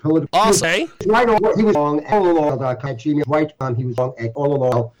 Okay. Awesome. Right on. He was wrong. Gmail. Right on. He was wrong.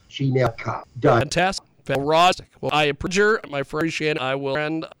 Gmail.com. Done. Fantastic. Rod, well, I appreciate my appreciate it. I will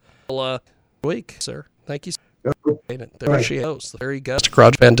friend week, sir. Thank you. There she goes. There you go.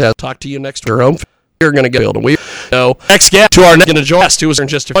 Fantastic. Talk to you next to your home. You're going to get build. We know next guest to our next going to join us who is in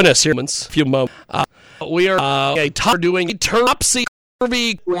just a few moments. We are doing a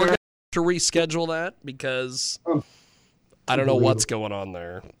topsy-turvy. We're going to reschedule that because I don't know what's going on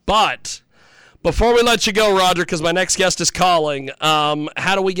there. But before we let you go, Roger, because my next guest is calling,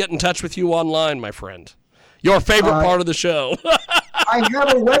 how do we get in touch with you online, my friend? Your favorite part of the show. I have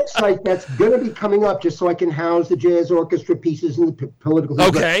a website that's going to be coming up just so I can house the jazz orchestra pieces and the political.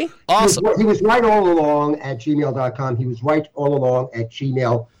 Okay, awesome. He was right all along at gmail.com. He was right all along at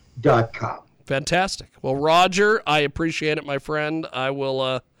gmail.com. Fantastic. Well, Roger, I appreciate it, my friend. I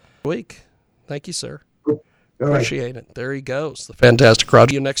will week. Thank you, sir. Appreciate it. There he goes. The fantastic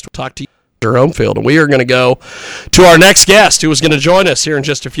Roger. You next. Talk to you. Your home field, and we are going to go to our next guest who is going to join us here in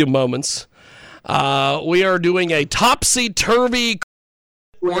just a few moments. We are doing a topsy-turvy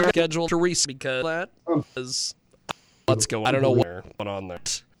schedule to reset because that is what's going. I don't know what's going on there.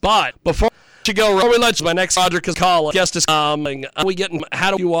 But before you go, we let you, my next Roger because call guest is coming. We getting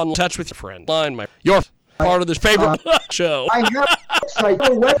how do you on touch with your friend? Line your part of this favorite show. I have a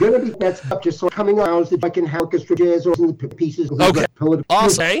website. Going to be that's up just so coming out that I can have orchestra jazz or the pieces. Okay.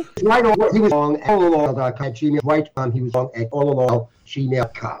 Awesome. Right on. He was wrong. Gmail. Right on. He was wrong.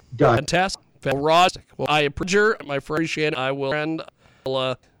 Gmail.com. Done. Fantastic. Rod, well, I appreciate my appreciate it. I will friend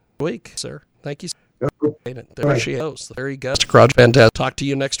week, sir. Thank you. There she goes. There you go. Fantastic. Talk to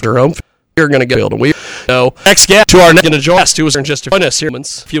you next to your home. You're going to get build. And we know next guest to our next going to join us who is in just a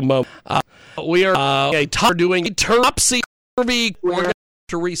few moments. We are doing a topsy-turvy. We're going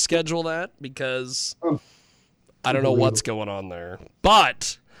to reschedule that because I don't know what's going on there.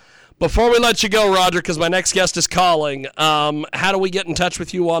 But before we let you go, Roger, because my next guest is calling, how do we get in touch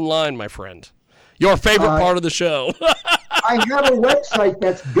with you online, my friend? Your favorite part of the show. I have a website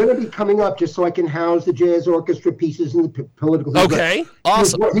that's going to be coming up just so I can house the jazz orchestra pieces and the political. Okay,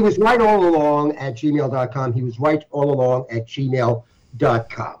 awesome. He was right all along at gmail.com. He was right all along at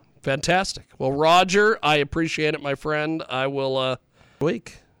gmail.com. Fantastic. Well, Roger, I appreciate it, my friend. I will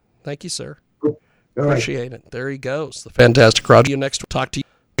week. Thank you, sir. Appreciate it. There he goes. The fantastic Roger. You next. Talk to you.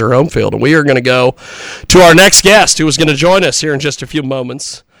 Your home field, and we are going to go to our next guest who is going to join us here in just a few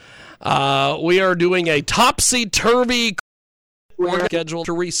moments. We are doing a topsy-turvy schedule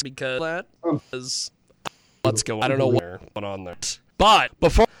to reset because that is what's going. I don't know what's going on there. But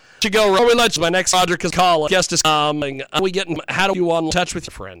before you go, we let you, my next Roger because call guest is coming. We getting how do you on touch with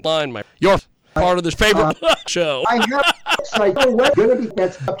your friend? Line your part of this favorite show. I have a website. Going to be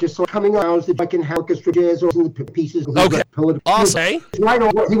that's up just so coming out that I can have orchestra jazz or the pieces. Okay. Awesome. Right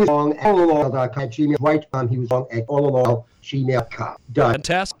on. He was wrong. Gmail. Right on. He was wrong. Gmail.com. Done.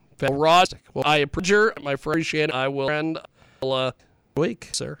 Fantastic. Rod, well, I appreciate my appreciate it. I will friend week,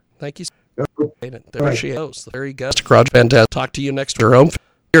 sir. Thank you. There she goes. There you go. Fantastic. Talk to you next to your home.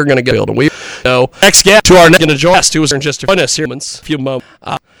 You're going to get and we know next guest to our next going to join us who is in just a here in a few moments.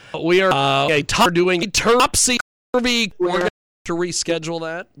 We are doing a topsy turvy. We're going to reschedule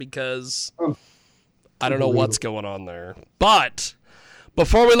that because I don't know what's going on there. But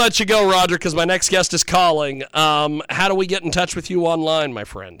before we let you go, Roger, because my next guest is calling, how do we get in touch with you online, my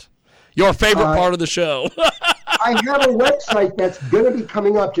friend? Your favorite part of the show. I have a website that's going to be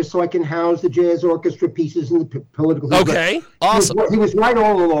coming up just so I can house the jazz orchestra pieces and the political. Okay, awesome. He was right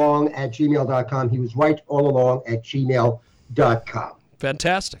all along at gmail.com. He was right all along at gmail.com.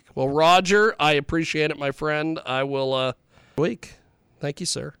 Fantastic. Well, Roger, I appreciate it, my friend. I will week. Thank you,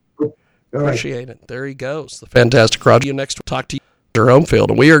 sir. Appreciate it. There he goes. The fantastic Roger. You next. Talk to you at your home field.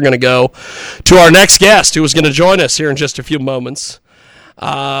 And we are going to go to our next guest who is going to join us here in just a few moments.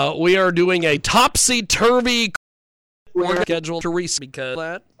 We are doing a topsy-turvy schedule to reach because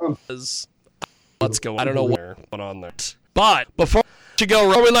that is what's going on. I don't know what's going on there. But before you go,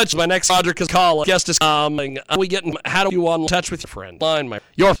 we let you, my next Roger call guest is coming. We getting how do you on touch with your friend? Line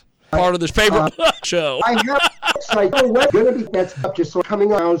your part of this favorite show. I have a website going to be that's up just so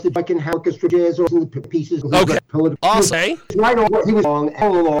coming out that I can have orchestra jazz or the pieces. Okay, awesome. Right on. He was on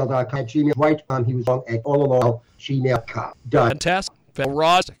all along at Gmail. Right on. He was on at all along gmail.com. Fantastic.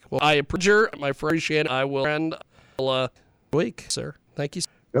 Roger. Well, I appreciate my friend. Appreciate it. I will end week, sir. Thank you.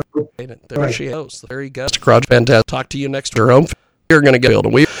 There she goes. There you go. Fantastic. Talk to you next to your home. You're going to get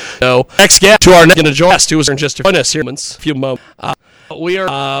and we know next guest to our next going to join us who is in just a few moments. We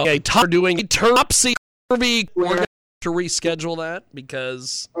are doing a topsy turvy. We're going to reschedule that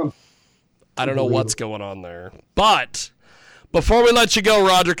because I don't know what's going on there. But before we let you go,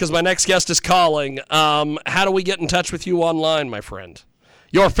 Roger, because my next guest is calling, how do we get in touch with you online, my friend?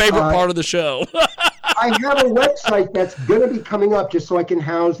 Your favorite part of the show. I have a website that's going to be coming up just so I can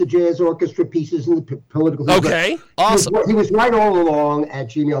house the jazz orchestra pieces and the political. Okay, awesome. He was right all along at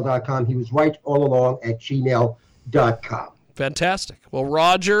gmail.com. He was right all along at gmail.com. Fantastic. Well,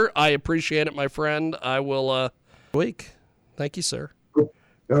 Roger, I appreciate it, my friend. I will week. Thank you, sir.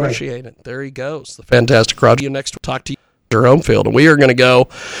 Appreciate it. There he goes. The fantastic Roger. You next. Talk to you at your home field. And we are going to go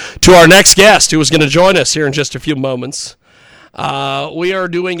to our next guest who is going to join us here in just a few moments. We are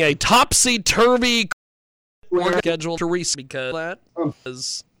doing a topsy-turvy schedule to reach because that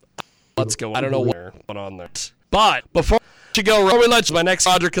is what's going on. I don't know what's going on there. But before you go, we let you, my next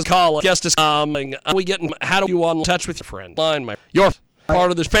Roger call guest is coming. We getting how do you on touch with your friend? Line your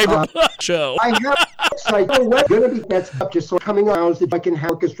part of this favorite show. I have a website going to be that's up just so coming out that I can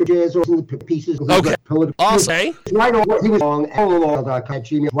have orchestra jazz or the pieces. Okay, awesome. Right on. He was on all along at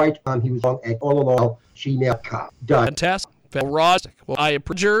Gmail. Right on. He was on at all along gmail.com. Fantastic. Roger. Well, I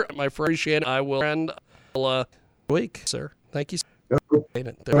appreciate my friend. Appreciate it. I will end week, sir. Thank you.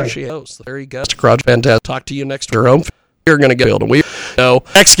 There she goes. There you go. Fantastic. Talk to you next to your home. You're going to get and we know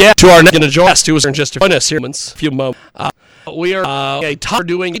next guest to our next going to join us who is in just a few moments. We are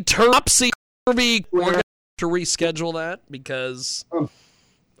doing a topsy-turvy. We're going to reschedule that because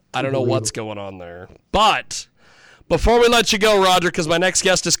I don't know what's going on there. But before we let you go, Roger, because my next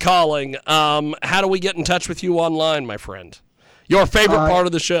guest is calling, how do we get in touch with you online, my friend? Your favorite part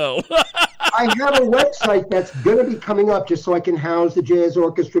of the show. I have a website that's going to be coming up just so I can house the jazz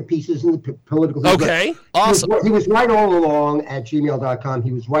orchestra pieces and the political. Okay, awesome. He was right all along at gmail.com.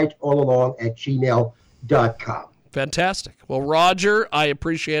 He was right all along at gmail.com. Fantastic. Well, Roger, I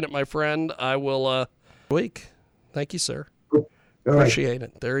appreciate it, my friend. I will week. Thank you, sir. Appreciate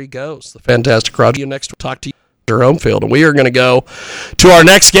it. There he goes. The fantastic Roger. You next. Talk to you at your home field. And we are going to go to our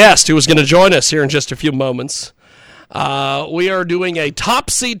next guest who is going to join us here in just a few moments. We are doing a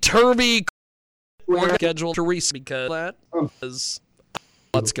topsy-turvy schedule to reach because that is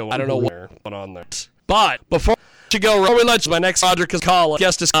what's going on. I don't know what's going on there. But before you go, we let you, my next Roger call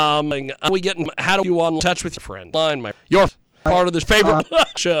guest is coming. We getting how do you on touch with your friend? Line your part of this favorite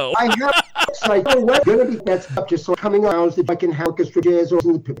show. I have a website going to be that's up just so coming out that I can have orchestra jazz or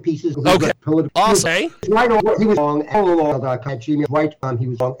the pieces. Okay, awesome. Right on. He was on all along at Gmail. Right on. He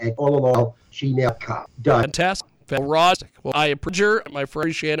was on at all along gmail.com. Fantastic. Roger. Well, I appreciate my friend.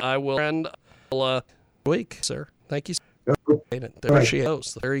 Appreciate it. I will end week, sir. Thank you. There she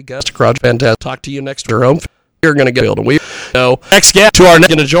goes. There you go. Fantastic. Talk to you next to your home. You're going to get and we know next guest to our next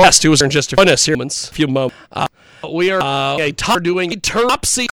going to join us who is in just a few moments. We are doing a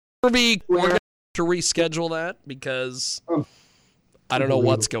topsy-turvy. We're going to reschedule that because I don't know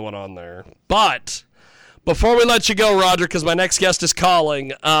what's going on there. But before we let you go, Roger, because my next guest is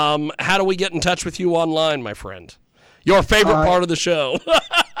calling, how do we get in touch with you online, my friend? Your favorite part of the show.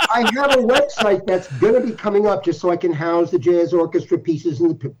 I have a website that's going to be coming up just so I can house the jazz orchestra pieces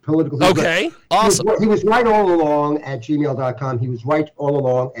and the political. Okay, awesome. He was right all along at gmail.com. He was right all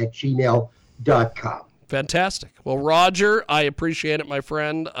along at gmail.com. Fantastic. Well, Roger, I appreciate it, my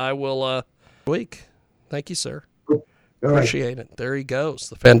friend. I will week. Thank you, sir. Appreciate it. There he goes.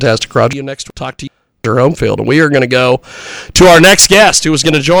 The fantastic Roger. You next. Talk to you at your home field. And we are going to go to our next guest who is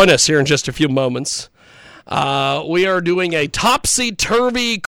going to join us here in just a few moments. We are doing a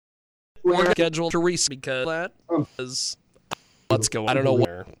topsy-turvy schedule to reach because that is what's going on. I don't know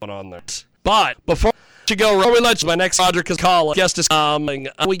what's going on there. But before you go, we let you, my next Roger call guest is coming.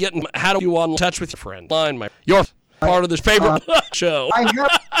 We getting how do you want in touch with your friend? Line your part of this favorite show. I have a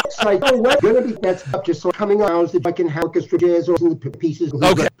website going to be that's up just so coming out that I can have orchestra jazz or the pieces.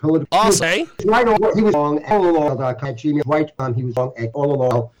 Okay. Awesome. He was all along at gmail. Right on. He was on at all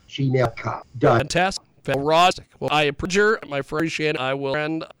along gmail.com. Fantastic. Roger. Well, I appreciate it. I will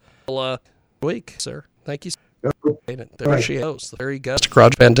end week, sir. Thank you. There she goes. There you go.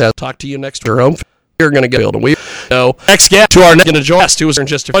 Roger, fantastic. Talk to you next to your home. We're going to go. We go next guest to our going to join us. Who is in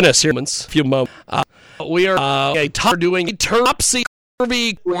just a few moments. We are doing a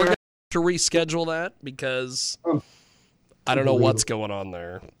topsy-turvy. We're going to reschedule that because I don't know what's going on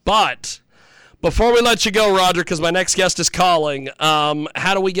there. But before we let you go, Roger, because my next guest is calling,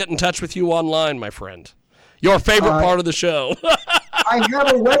 how do we get in touch with you online, my friend? Your favorite part of the show. I have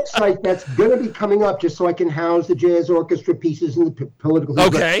a website that's going to be coming up just so I can house the jazz orchestra pieces and the political.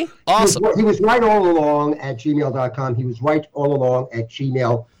 Okay, awesome. He was right all along at gmail.com. He was right all along at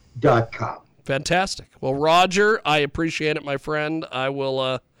gmail.com. Fantastic. Well, Roger, I appreciate it, my friend. I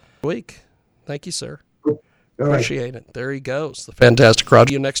will week. Thank you, sir. Appreciate it. There he goes. The fantastic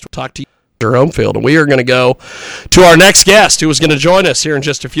Roger. You next. Talk to you at your home field. And we are going to go to our next guest who is going to join us here in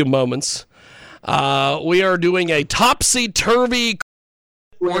just a few moments. We are doing a topsy-turvy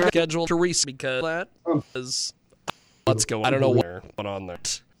schedule to reach because that is what's going on. I don't know what's going on there.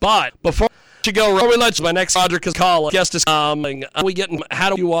 But before you go, we let you, my next Roger call guest is coming. We getting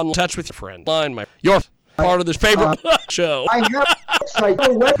how do you want in touch with your friend? Line your part of this favorite show. I have a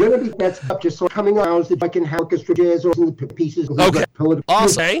website going to be that's up just so coming out that I can have orchestra jazz or the pieces. Okay.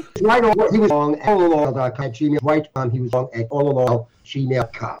 Awesome. He was on all along at gmail. Right on. He was on at all along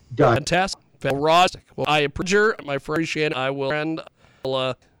gmail.com. Done. Fantastic. Roger. Well, I appreciate my appreciate it. I will end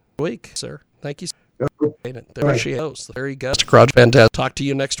week, sir. Thank you. There she goes. There you go. Roger, fantastic. Talk to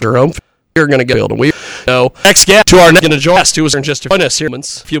you next to your home. We're going to go. And we go next guest to our going to join us who is in just a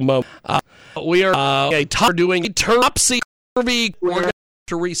few moments. We are doing a topsy-turvy. We're going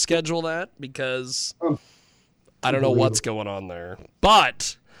to reschedule that because I don't know what's going on there.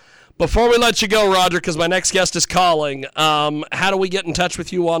 But before we let you go, Roger, because my next guest is calling, how do we get in touch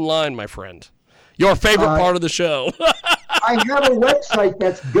with you online, my friend? Your favorite part of the show. I have a website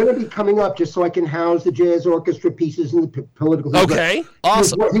that's going to be coming up just so I can house the jazz orchestra pieces and the political. Okay,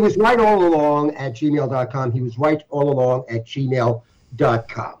 awesome. He was right all along at gmail.com. He was right all along at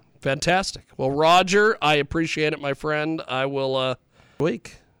gmail.com. Fantastic. Well, Roger, I appreciate it, my friend. I will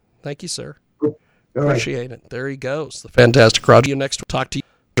week. Thank you, sir. Appreciate it. There he goes. The fantastic Roger. You next. Talk to you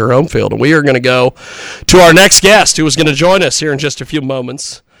at your home field. And we are going to go to our next guest who is going to join us here in just a few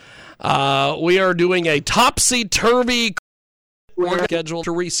moments. We are doing a topsy-turvy schedule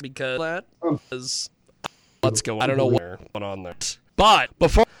to reach because that is what's going on. I don't know what's going on there. But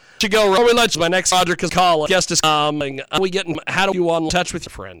before you go, we let you, my next Roger call guest is coming. We getting how do you want in touch with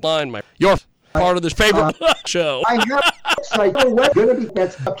your friend? Line your part of this favorite show. I have a website going to be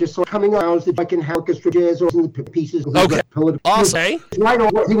that's up just so coming out that I can have orchestra jazz or the pieces. Okay. Awesome.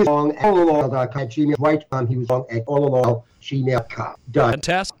 He was on all along at gmail. Right on. He was on at all along gmail.com. Done.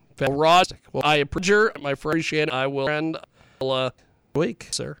 Fantastic. Roger. Well, I appreciate my appreciate it. I will end week,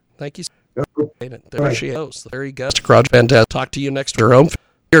 sir. Thank you. There she goes. There you go. Roger, fantastic. Talk to you next to your home.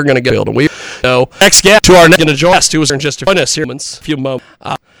 We're going to go. And we go next guest to our going to join us who is in just a few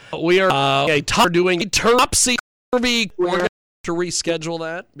moments. We are doing a topsy-turvy. We're going to reschedule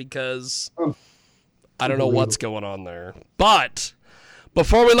that because I don't know what's going on there. But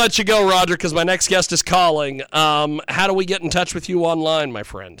before we let you go, Roger, because my next guest is calling, how do we get in touch with you online, my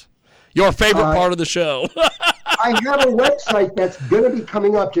friend? Your favorite part of the show. I have a website that's going to be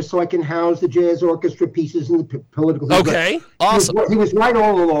coming up just so I can house the jazz orchestra pieces and the political. Okay, awesome. He was right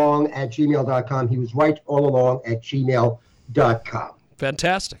all along at gmail.com. He was right all along at gmail.com.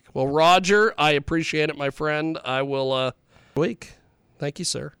 Fantastic. Well, Roger, I appreciate it, my friend. I will week. Thank you,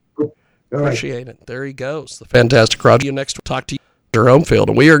 sir. Appreciate it. There he goes. The fantastic Roger. You next. Talk to you at your home field.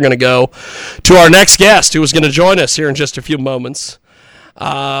 And we are going to go to our next guest who is going to join us here in just a few moments.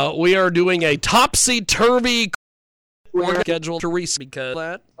 We are doing a topsy-turvy schedule to reach because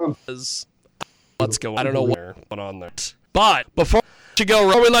that What's going? I don't know what's going on there. But before you go,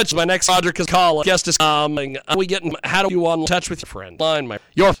 we let you, my next Roger call guest is coming. We getting? How do you want in touch with your friend? Line my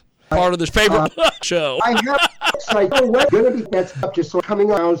your part of this favorite show. I have a website. What's going to be that's up just so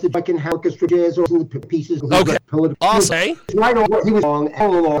coming out that I can have orchestra jazz or the pieces. Okay. Awesome. Right on. He was on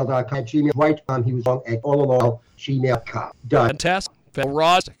allalong.com. Gmail. Right on. He was on at allalong.gmail.com. Done. Fantastic.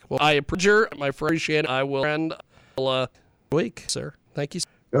 Roger. Well, I appreciate my appreciate it. I will end week, sir. Thank you.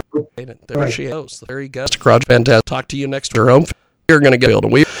 There she goes. There you go. Mr. Crudge, fantastic. Talk to you next to your home. We're going to get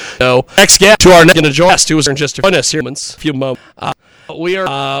and we go next guest to our next guest who is in just a few moments. We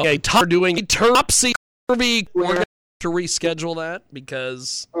are doing a topsy-turvy. We're going to reschedule that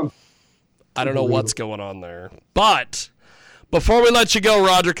because I don't know what's going on there. But before we let you go,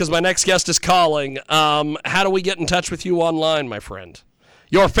 Roger, because my next guest is calling, how do we get in touch with you online, my friend?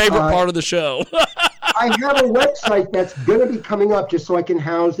 Your favorite part of the show. I have a website that's going to be coming up just so I can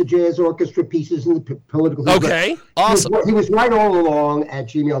house the jazz orchestra pieces and the political. Okay, awesome. He was right all along at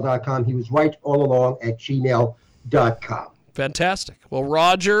gmail.com. He was right all along at gmail.com. Fantastic. Well,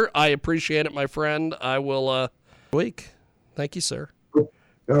 Roger, I appreciate it, my friend. I will week. Thank you, sir.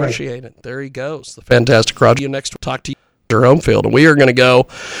 Appreciate it. There he goes. The fantastic Roger. You next talk to you your home field. And we are going to go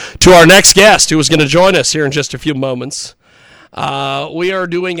to our next guest who is going to join us here in just a few moments. We are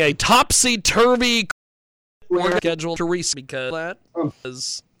doing a topsy-turvy schedule to reset because that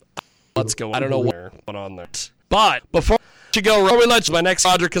is what's going. I don't know what's going on there. But before you go, we let you, my next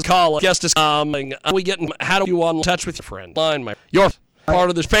Roger call guest is coming. We getting? How do you want in touch with your friend? Line my your part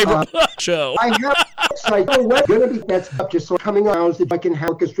of this favorite show. I have a website. What's going to be that's up just so coming out that I can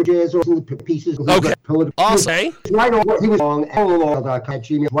have orchestra jazz or the pieces. Okay. Awesome. Right on. He was on allalong.com.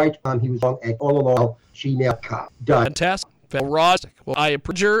 Gmail. Right on. He was on at allalong.gmail.com. Done. Fantastic. Roger. Well, I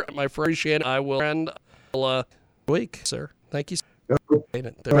appreciate my appreciate it. I will end week, sir. Thank you.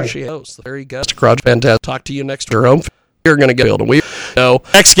 There she goes. There you go. Mr. Crudge, fantastic. Talk to you next to your home. We're going to get and we go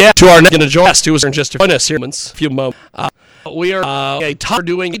next guest to our next guest who is in just a few moments. We are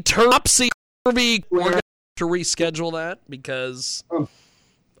doing a topsy-turvy. We're going to reschedule that because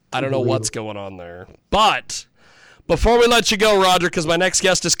I don't know what's going on there. But before we let you go, Roger, because my next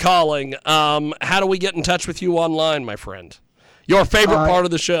guest is calling, how do we get in touch with you online, my friend? Your favorite part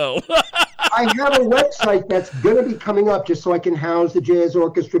of the show. I have a website that's going to be coming up just so I can house the jazz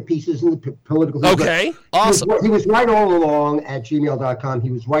orchestra pieces and the political. Okay, awesome. He was right all along at gmail.com. He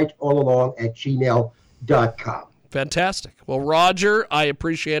was right all along at gmail.com. Fantastic. Well, Roger, I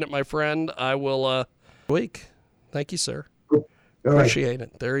appreciate it, my friend. I will week. Thank you, sir. Appreciate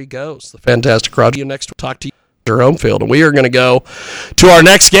it. There he goes. The fantastic Roger. You next talk to you your home field. And we are going to go to our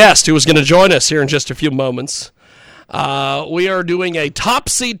next guest who is going to join us here in just a few moments. We are doing a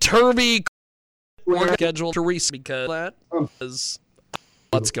topsy-turvy schedule to reset because that is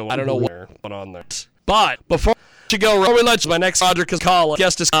what's going. I don't know what's going on there. But before you go, we let you, my next Roger call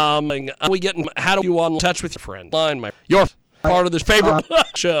guest is coming. We getting? How do you want in touch with your friend? Line my your part of this favorite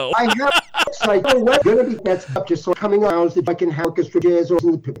show. I have a website. What's going to be that's up just so coming out that I can have orchestra jazz or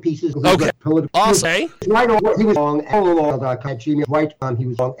the pieces. Okay. Awesome. Right on. He was on allalong.com. Gmail. Right on. He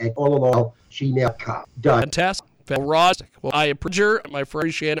was on at allalong.gmail.com. Done. Fantastic. Roger. Well, I appreciate my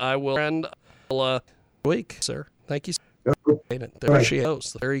appreciate it. I will end week, sir. Thank you. There she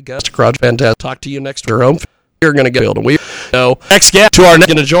goes. There you go. Mr. Crudge, fantastic. Talk to you next to your home. We're going to get and we go next guest to our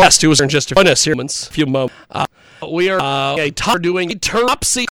next guest who is in just a few moments. We are doing a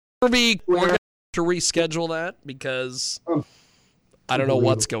topsy-turvy. We're going to reschedule that because I don't know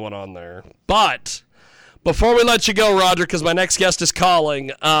what's going on there. But before we let you go, Roger, because my next guest is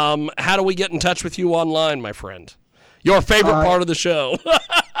calling, how do we get in touch with you online, my friend? Your favorite part of the show.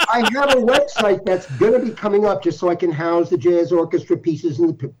 I have a website that's going to be coming up just so I can house the jazz orchestra pieces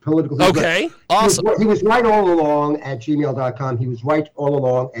and the political. Okay, awesome. He was right all along at gmail.com. He was right all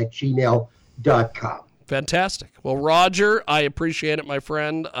along at gmail.com. Fantastic. Well, Roger, I appreciate it, my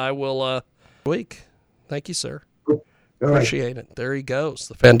friend. I will week. Thank you, sir. Appreciate it. There he goes.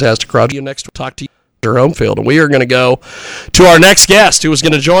 The fantastic Roger. You next talk to you your home field. And we are going to go to our next guest who is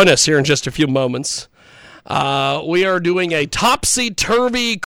going to join us here in just a few moments. We are doing a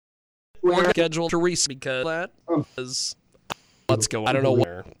topsy-turvy schedule to reset because that is what's going. I don't know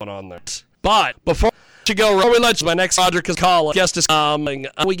what's going on there. But before you go, we let you, my next Roger call guest is coming.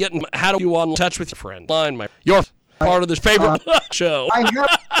 We getting? How do you want in touch with your friend? Line my your part of this favorite show. I have a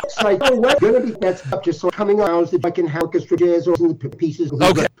website. What's going to be that's up just so coming out that I can have orchestra jazz or the pieces.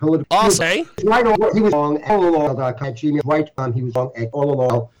 Okay. Awesome. Right on. He was on allalong.com. Gmail. Right on. He was on at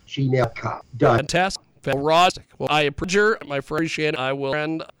allalong.gmail.com. Done. Fantastic. Roger. Well, I appreciate my appreciate it. I will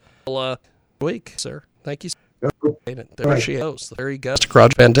end week, sir. Thank you. There she goes. There you go. Mr.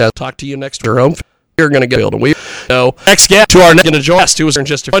 Crowd, fantastic. Talk to you next to your home. We're going to get build. We go next guest to our next join us who is in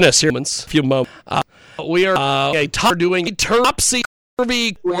just a few moments. We are doing a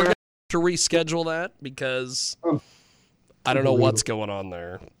topsy-turvy. We're going to reschedule that because I don't know what's going on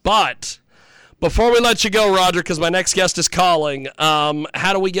there. But before we let you go, Roger, because my next guest is calling,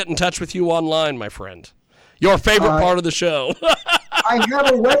 how do we get in touch with you online, my friend? Your favorite part of the show. I have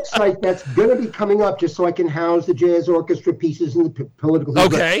a website that's going to be coming up just so I can house the jazz orchestra pieces and the political.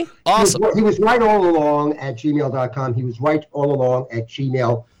 Okay, awesome. He was right all along at gmail.com. He was right all along at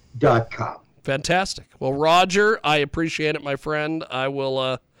gmail.com. Fantastic. Well, Roger, I appreciate it, my friend. I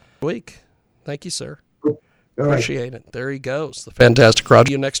will week. Thank you, sir. Appreciate it. There he goes. The fantastic crowd.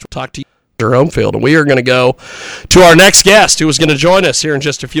 You next. Talk to you your home field, and we are going to go to our next guest who is going to join us here in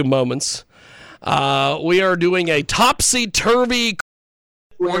just a few moments. We are doing a topsy-turvy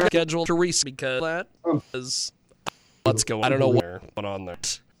schedule to reset because that is what's going. I don't know what's going on there.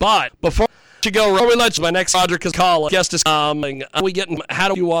 But before you go, we let you, my next Roger call guest is coming. We get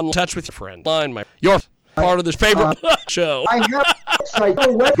how do you in touch with your friend? Line my your part of this favorite show. I have a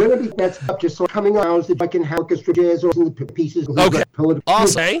website going to be that's up just so coming out that I can have orchestra jazz or the pieces. Okay,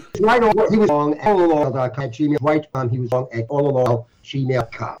 awesome. Right on. He was on all along at Gmail. Right on. He was on at all along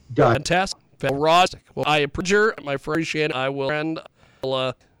gmail.com. Fantastic. Roger, well, I appreciate my friend. Appreciate it. I will end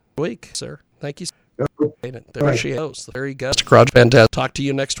week, sir. Thank you. There she goes. There you go. Mr. Crowd, fantastic. Talk to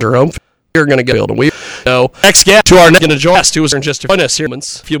you next to your home. We're going to get build. We go next guest to our next guest who is in just a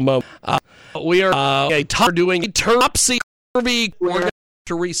few moments. We are doing a topsy-turvy. We're going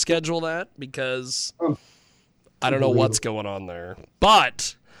to reschedule that because I don't know what's going on there.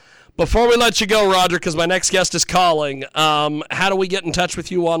 But before we let you go, Roger, because my next guest is calling, how do we get in touch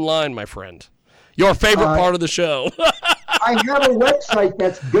with you online, my friend? Your favorite part of the show. I have a website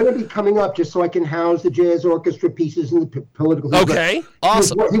that's going to be coming up just so I can house the jazz orchestra pieces and the political. Okay,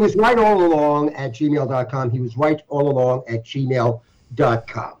 awesome. He was right all along at gmail.com. He was right all along at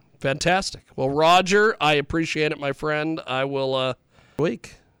gmail.com. Fantastic. Well, Roger, I appreciate it, my friend. I will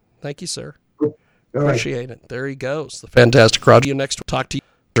week. Thank you, sir. Appreciate it. There he goes. The fantastic crowd. You next. Talk to you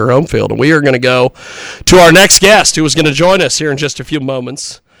your home field, and we are going to go to our next guest who is going to join us here in just a few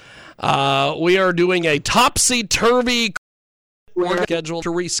moments. We are doing a topsy-turvy schedule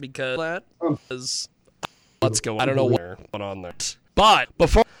to reset because that is what's going. I don't know what's going on there. But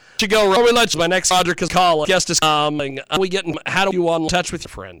before you go, we let you, my next Roger call guest is coming. We get how do you in touch with your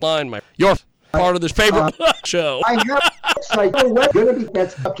friend? Line my your part of this favorite show. I have a website going to be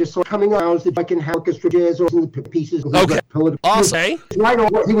that's up just so coming out that I can have orchestra jazz or the pieces. Okay, awesome. Right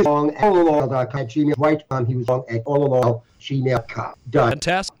on. He was on all along at Gmail. Right on. He was on at all along gmail.com.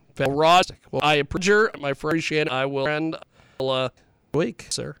 Fantastic. Roger, well, I appreciate my friend. Appreciate it. I will end week,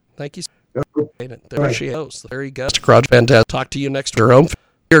 sir. Thank you. There she goes. There you go. Mr. Crowd, fantastic. Talk to you next to your home.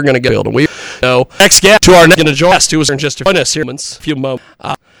 We're going to get build. We go next guest to our next guest who is in just a few moments.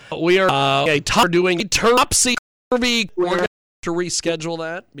 We are doing a topsy-turvy. We're going to reschedule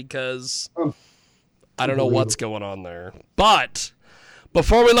that because I don't know what's going on there. But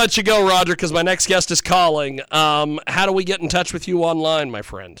before we let you go, Roger, because my next guest is calling, how do we get in touch with you online, my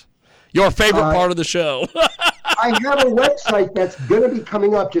friend? Your favorite part of the show. I have a website that's going to be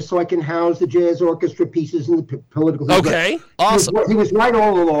coming up just so I can house the jazz orchestra pieces and the political. Okay, awesome. He was right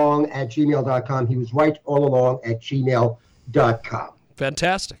all along at gmail.com. He was right all along at gmail.com.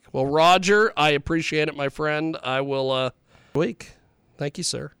 Fantastic. Well, Roger, I appreciate it, my friend. I will week. Thank you,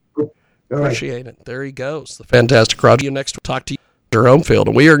 sir. Appreciate it. There he goes. The fantastic crowd. You next. Talk to you your home field,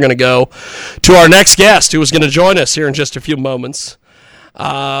 and we are going to go to our next guest who is going to join us here in just a few moments.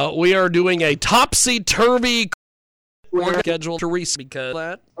 We are doing a topsy-turvy schedule to reset because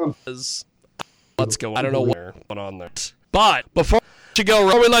that is what's going. I don't know what's going on there. But before you go,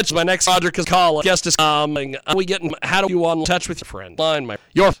 we let you, my next Roger call guest is coming. We get how do you in touch with your friend? Line my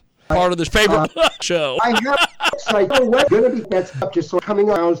your part of this favorite show. I have a website going to be that's up just so coming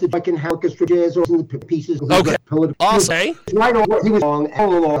out that I can have orchestra jazz or the pieces. Okay, awesome. Right on. He was on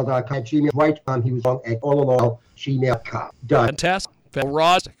all along at Gmail. Right on. He was on at all along gmail.com. Fantastic.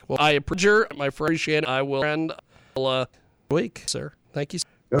 Roger, well, I appreciate my friend. Appreciate it. I will end week, sir. Thank you.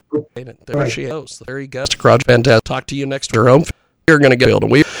 There she goes. There you go. Mr. Crowd, fantastic. Talk to you next to your home. We're going to get build.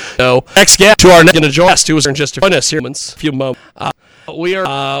 We go next guest to our next guest who is in just a few moments. We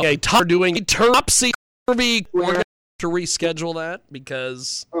are doing a topsy-turvy. We're going to reschedule that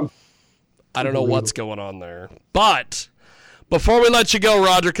because I don't know what's going on there. But before we let you go,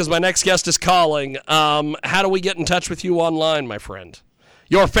 Roger, because my next guest is calling, how do we get in touch with you online, my friend?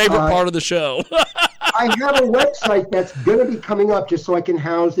 Your favorite part of the show. I I have a website that's going to be coming up just so I can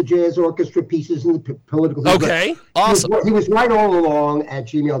house the jazz orchestra pieces and the political. Okay, awesome. He was right all along at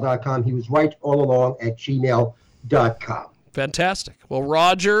gmail.com. He was right all along at gmail.com. Fantastic. Well,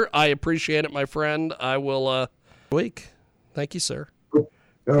 Roger, I appreciate it, my friend. I will week. Thank you, sir.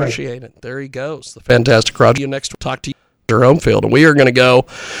 Appreciate it. There he goes. The fantastic Roger. Next, we'll talk to you at your home field. And we are going to go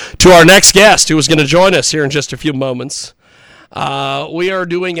to our next guest who is going to join us here in just a few moments. We are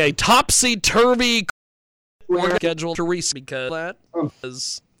doing a topsy-turvy schedule to reset because that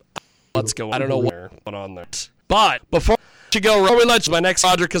is what's going on. I don't know what's going on there. But before you go, we let you, my next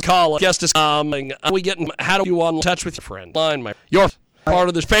Roger call guest is coming. We getting how do you in touch with your friend? Line my your part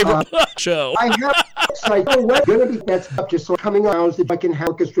of this favorite show. I have a website going to be that's up just so coming out so I can have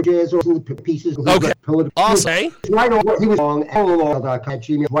orchestra jazz or the pieces. Okay, awesome. Right on. He was on all along at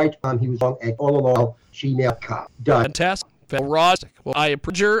Gmail. Right on. He was on at all along gmail.com. Done. Fantastic. Roger. Well, I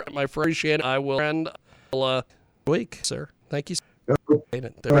appreciate my friend. Appreciate it. I will end week, sir. Thank you.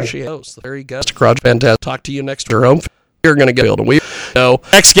 There she goes. There he goes. Fantastic. Talk to you next to your home. You're going to get and we go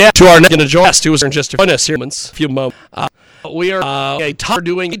next guest to our next going to join us who is in just a few moments. We are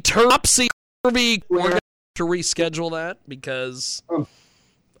doing a topsy-turvy. We're going to reschedule that because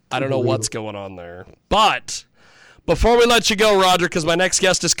I don't know what's going on there. But before we let you go, Roger, because my next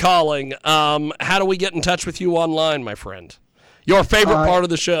guest is calling, how do we get in touch with you online, my friend? Your favorite part of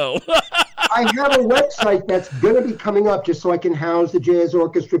the show. I have a website that's going to be coming up just so I can house the jazz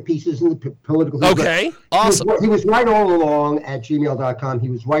orchestra pieces and the political. Okay, awesome. He was right all along at gmail.com. He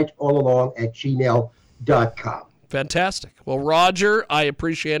was right all along at gmail.com. Fantastic. Well, Roger, I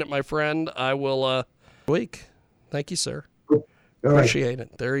appreciate it, my friend. I will week. Thank you, sir. Appreciate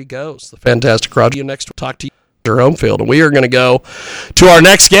it. There he goes. The fantastic Roger. Next, we'll talk to you at your home field. And we are going to go to our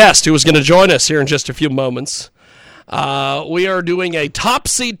next guest who is going to join us here in just a few moments. We are doing a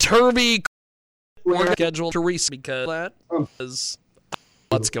topsy-turvy schedule to reset because that is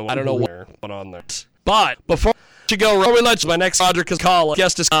what's going on. I don't know what's going on there. But before you go, we let you, my next Roger call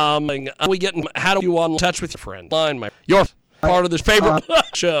guest is coming. We getting how do you in touch with your friend? Line my your part of this favorite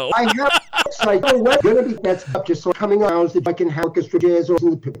show. I have a website going to be that's up just so coming out so I can have orchestra jazz or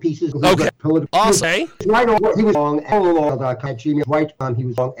the pieces. Okay, awesome. Right on. He was on all along at Gmail. Right on. He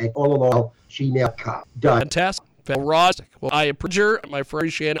was on at all along gmail.com. Done. Fantastic. Roger. Well, I appreciate my friend.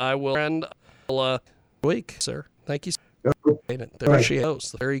 Appreciate it. I will end week, sir. Thank you. There she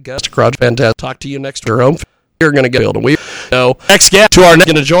goes. There he goes. Fantastic. Talk to you next to your home. You're going to get and we go next guest to our next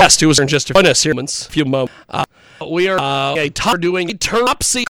going to join us who is in just a few moments. We are doing a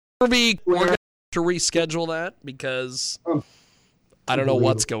topsy-turvy. We're going to reschedule that because I don't know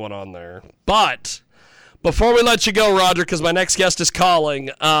what's going on there. But before we let you go, Roger, because my next guest is calling,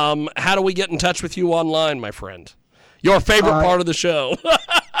 how do we get in touch with you online, my friend? Your favorite part of the show.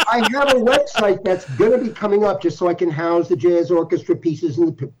 I have a website that's going to be coming up just so I can house the jazz orchestra pieces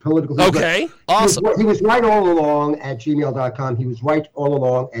and the political. Okay, awesome. He was right all along at gmail.com. He was right all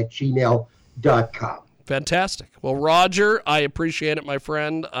along at gmail.com. Fantastic. Well, Roger, I appreciate it, my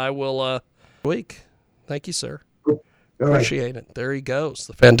friend. I will week. Thank you, sir. Appreciate it. There he goes.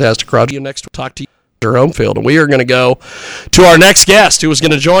 The fantastic Roger. Next, we'll talk to you at your home field. And we are going to go to our next guest who is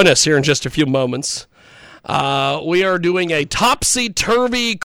going to join us here in just a few moments. We are doing a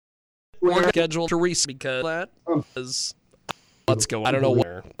topsy-turvy schedule to reset because that is what's going on. I don't know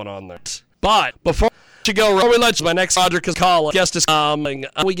what's going on there. But before you go, we let you, my next Roger call guest is coming.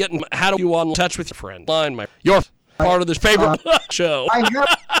 We getting how do you in touch with your friend? Line my your part of this favorite show. I have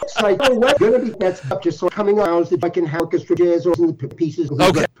a website going to be that's up just so coming out so I can have orchestra jazz or the pieces.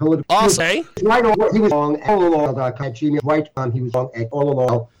 Okay, awesome. Right on. He was on all along at Gmail. Right on. He was on at all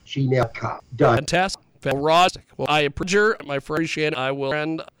along gmail.com. Done. Fantastic. Roger. Well, I appreciate my friend. Appreciate it. I will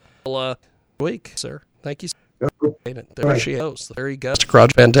end week, sir. Thank you. There she goes. There he goes.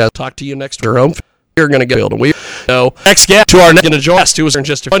 Fantastic. Talk to you next to your home. You're going to get and we go next guest to our next going to join us who is in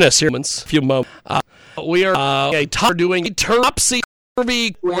just a few moments. We are doing a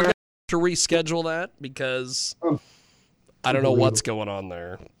topsy-turvy. We're going to reschedule that because I don't know what's going on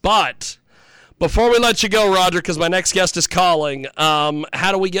there. But before we let you go, Roger, because my next guest is calling,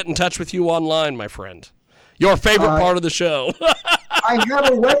 how do we get in touch with you online, my friend? Your favorite part of the show. I have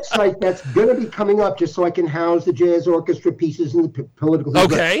a website that's going to be coming up just so I can house the jazz orchestra pieces and the political.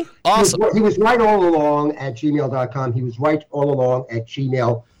 Okay, awesome. He was right all along at gmail.com. He was right all along at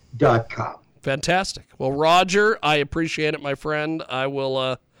gmail.com. Fantastic. Well, Roger, I appreciate it, my friend. I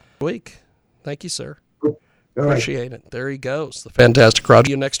will week. Thank you, sir. Appreciate it. There he goes. The fantastic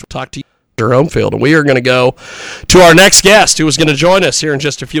Roger. Next, we'll talk to you at your home field. And we are going to go to our next guest who is going to join us here in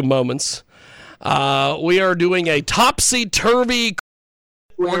just a few moments. We are doing a topsy-turvy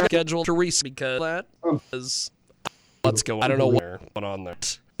we're scheduled to reset because that is what's going. I don't know what's going on there.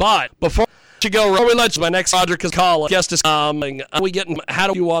 But before you go, Rory, let's my next Roger because call guest is coming. We getting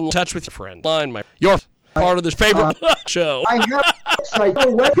how do you on touch with your friend? Line your part of this favorite show. I have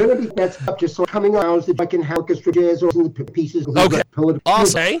a website. Going to be that's up just so coming out that I can have orchestra jazz or some pieces. Okay.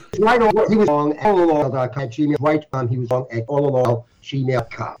 Awesome. Right on. He was wrong. Allalong.com. Gmail. Right on. He was wrong. At allalong.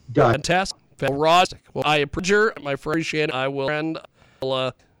 Gmail.com. Done. Fantastic. Rod. Well, I appreciate my appreciate. I will end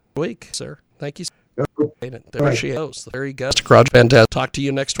week, sir. Thank you. There she goes. There you go. Fantastic. Talk to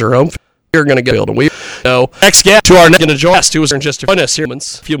you next to your home. You're going to get build. We know next guest to our next going to join us who is in just a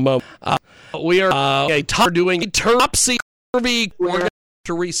few moments. We are doing a topsy-turvy. We're going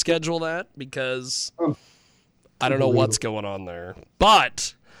to reschedule that because I don't know what's going on there.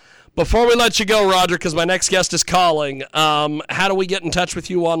 But before we let you go, Roger, because my next guest is calling, how do we get in touch with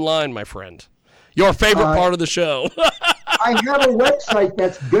you online, my friend? Your favorite part of the show. I have a website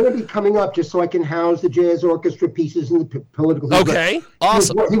that's going to be coming up just so I can house the jazz orchestra pieces and the political. Okay,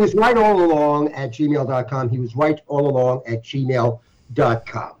 awesome. He was right all along at gmail.com. He was right all along at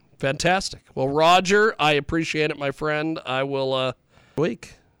gmail.com. Fantastic. Well, Roger, I appreciate it, my friend. I will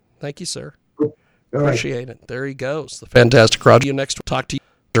week. Thank you, sir. Appreciate it. There he goes. The fantastic Roger. You next. Talk to you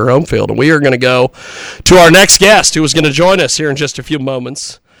at your home field. And we are going to go to our next guest who is going to join us here in just a few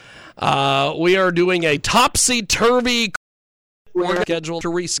moments. We are doing a topsy-turvy schedule to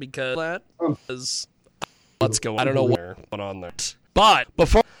reset because that is what's going. I don't know what's going on there. But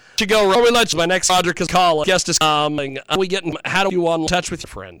before you go, Rory, let's my next Roger because call guest is coming. We getting how do you on touch with your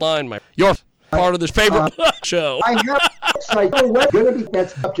friend? Line your part of this favorite show. I have a website. Going to be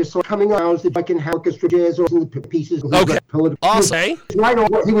that's up just so coming out that I can have orchestra jazz or some pieces. Okay. Awesome. Right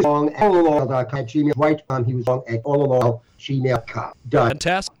on. He was wrong. Allalong.com. Gmail. Right on. He was wrong at allalong. Gmail.com. Done.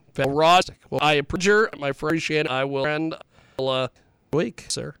 Fantastic. Rod. Well, I appreciate my appreciate. I will end week,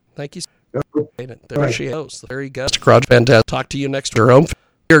 sir. Thank you. There she goes. There you go. Fantastic. Talk to you next to your home.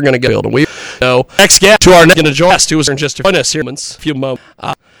 You're going to get build. We know next guest to our next going to join us who is in just a few moments.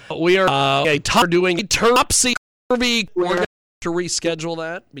 We are doing a topsy-turvy. We're going to reschedule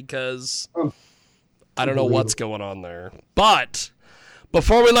that because I don't know what's going on there. But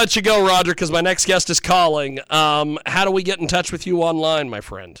before we let you go, Roger, because my next guest is calling, how do we get in touch with you online, my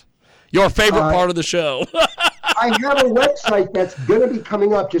friend? Your favorite part of the show. I have a website that's going to be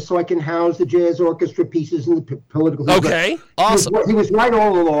coming up just so I can house the jazz orchestra pieces and the political. Okay, awesome. He was right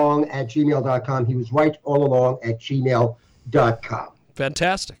all along at gmail.com. He was right all along at gmail.com.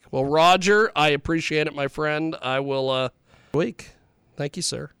 Fantastic. Well, Roger, I appreciate it, my friend. I will week. Thank you,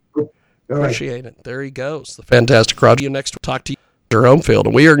 sir. Appreciate it. There he goes. The fantastic Roger. You next. Talk to you at your home field.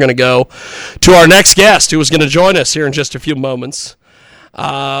 And we are going to go to our next guest who is going to join us here in just a few moments.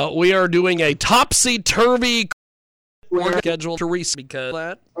 We are doing a topsy-turvy schedule to reset because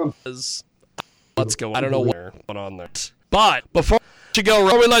that is what's going. I don't know what's going on there. But before you go,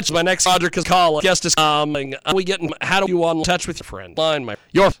 Rory, let's my next Roger because call guest is coming. We getting how do you on touch with your friend? Line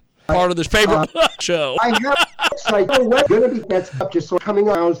your part of this favorite show. I have a website. Going to be that's up just so coming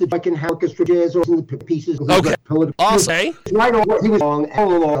out that I can have orchestra jazz or some pieces. Okay. Awesome. Right on. He was wrong.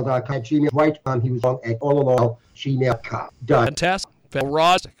 Allalong.com. Gmail. Right on. He was wrong at allalong. Gmail.com. Done. Fantastic.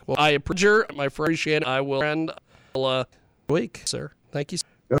 Rod. Well, I appreciate my appreciate. I will end week, sir. Thank you.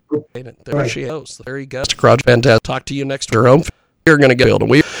 There she goes. There you go. Fantastic. Talk to you next to your home. You're going to get build.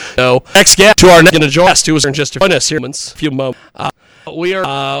 And we know next guest to our next going to join us who is in just a few moments. We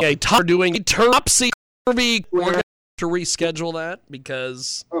are doing a topsy-turvy. We're going to reschedule that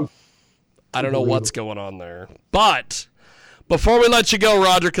because I don't know what's going on there. But before we let you go,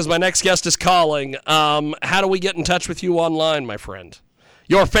 Roger, because my next guest is calling, how do we get in touch with you online, my friend?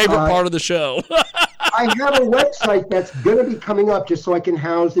 Your favorite part of the show. I have a website that's going to be coming up just so I can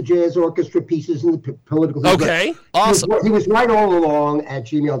house the jazz orchestra pieces and the political. Okay, awesome. He was right all along at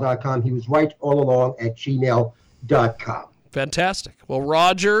gmail.com. He was right all along at gmail.com. Fantastic. Well,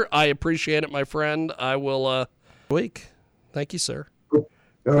 Roger, I appreciate it, my friend. I will week. Thank you, sir.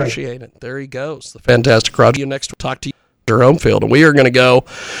 Appreciate it. There he goes. The fantastic Roger. You next. Talk to you at your home field. And we are going to go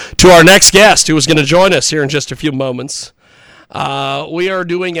to our next guest who is going to join us here in just a few moments. We are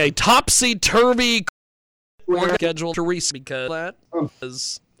doing a topsy-turvy schedule to reset because that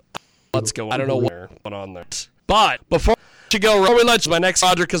is what's going. I don't know what's going on there. But before you go, Rory, let's my next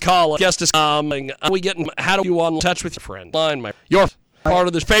Roger because call guest is coming. We getting how do you on touch with your friend? Line your part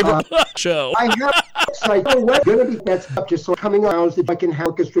of this favorite show. I have a website. Going to be that's up just so coming out that I can have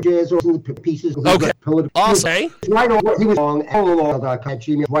orchestra jazz or some pieces. Okay. Awesome. Right on. He was wrong. Allalong.com.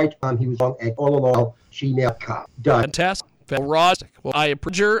 Gmail. Right on. He was wrong at allalong. Gmail.com. Done. Fantastic. Rod. Well, I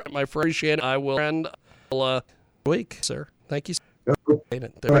appreciate my appreciate. I will end week, sir. Thank you.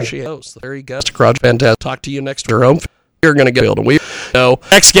 There she goes. There he goes. Fantastic. Talk to you next to your home. We're going to go to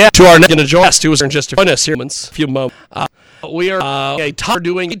next guest to our next going to join us who is in just join us here in a few moments. We are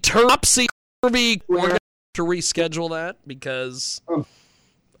doing a topsy turvy. We're going to reschedule that because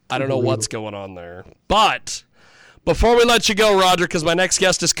I don't know what's going on there. But before we let you go, Roger, because my next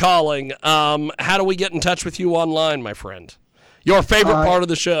guest is calling, how do we get in touch with you online, my friend? Your favorite part of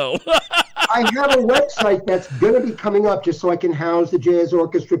the show. I have a website that's going to be coming up just so I can house the jazz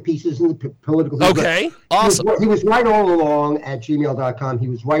orchestra pieces and the political. Okay, awesome. He was right all along at gmail.com. He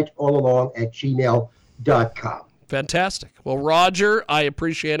was right all along at gmail.com. Fantastic. Well, Roger, I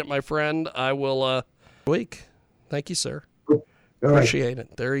appreciate it, my friend. I will week. Thank you, sir. Appreciate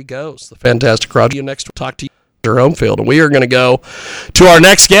it. There he goes. The fantastic Roger. You next talk to you at your home field. And we are going to go to our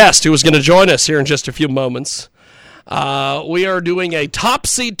next guest who is going to join us here in just a few moments. We are doing a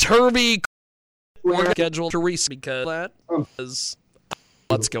topsy-turvy schedule to reach because that is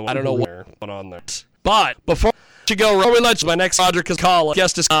what's going on. I don't know what's going on there. But before you go, we let you, my next Roger call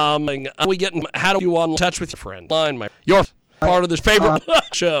guest is coming. We getting how do you want in touch with your friend? Line my your part of this favorite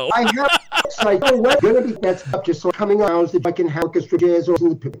show. I have a website going to be that's up just so coming out so I can have orchestra jazz or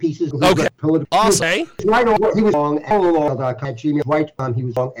the pieces. Okay, awesome. He was on all along at gmail. Right on, he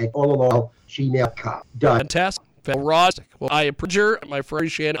was on at all along gmail.com. Fantastic. Roger. Well, I appreciate my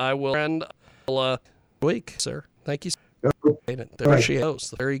appreciate it. I will end week, sir. Thank you. There she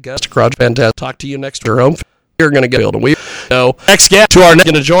goes. There he goes. Fantastic. Talk to you next to your home. We're going to go to next guest to our next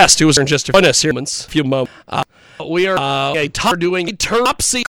going to join us who is in just a few moments. We are doing a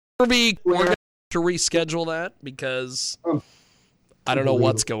topsy turvy. We're going to reschedule that because I don't know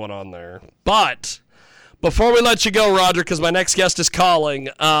what's going on there. But before we let you go, Roger, because my next guest is calling,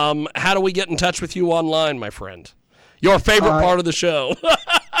 how do we get in touch with you online, my friend? Your favorite part of the show.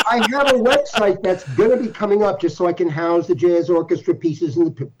 I have a website that's going to be coming up just so I can house the jazz orchestra pieces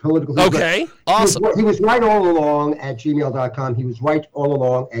and the political. Okay, awesome. He was right all along at gmail.com. He was right all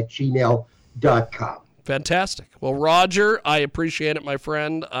along at gmail.com. Fantastic. Well, Roger, I appreciate it, my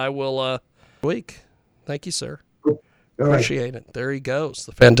friend. I will week. Thank you, sir. Appreciate it. There he goes.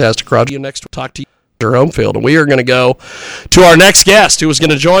 The fantastic Roger. You next talk to you at your home field. And we are going to go to our next guest who is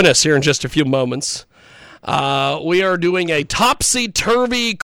going to join us here in just a few moments. We are doing a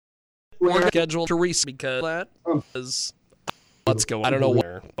topsy-turvy schedule to reach because that is what's going on. I don't know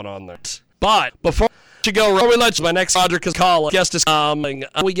what's going on there. But before you go, we let you, my next Roger call guest is coming.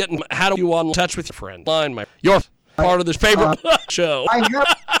 We getting how do you want in touch with your friend? Line my your part of this favorite show. I have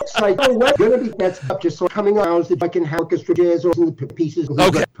a website going to be that's up just so coming out so I can have orchestra jazz or the pieces.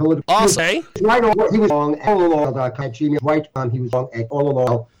 Okay, awesome. He was on all along at gmail. Right on, he was on at all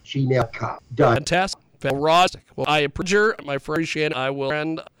along gmail.com. Fantastic. Roger. Well, I appreciate my appreciate it. I will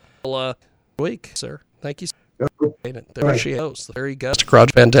end week, sir. Thank you. There she goes. There he goes.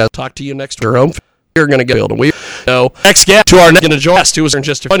 Fantastic. Talk to you next to your home. We're going to go to next guest to our next going to join us who is in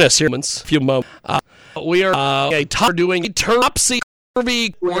just join us here in a few moments. We are doing a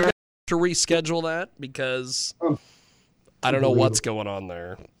topsy-turvy. We're going to reschedule that because I don't know what's going on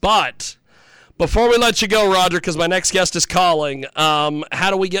there. But before we let you go, Roger, because my next guest is calling,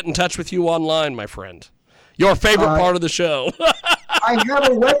 how do we get in touch with you online, my friend? Your favorite part of the show. I have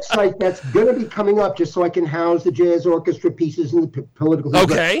a website that's going to be coming up just so I can house the jazz orchestra pieces and the political.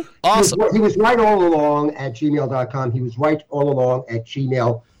 Okay, awesome. He was right all along at gmail.com. He was right all along at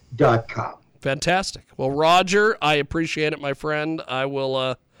gmail.com. Fantastic. Well, Roger, I appreciate it, my friend. I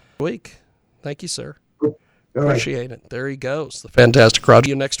will week. Thank you, sir. Appreciate it. There he goes. The fantastic Roger.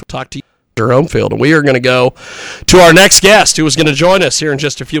 You next talk to you at your home field. And we are going to go to our next guest who is going to join us here in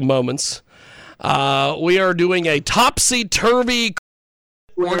just a few moments. We are doing a topsy-turvy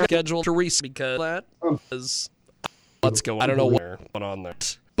schedule to reach because that is what's going on. I don't know what's going on there.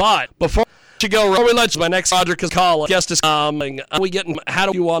 But before you go, we let you, my next Roger call guest is coming. We getting how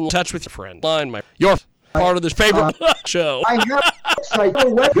do you want in touch with your friend? Line my your part of this favorite show. I have a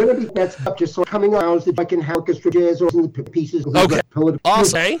website going to be that's up just so coming out so I can have orchestra jazz or the pieces. Okay,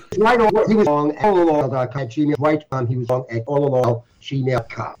 awesome. He was on all along at gmail. Right on, he was on at all along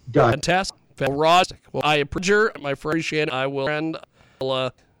gmail.com. Fantastic. Roger. Well, I appreciate my appreciate it. I will end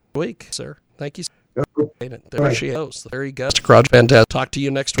week, sir. Thank you. There she goes. There he goes. Fantastic. Talk to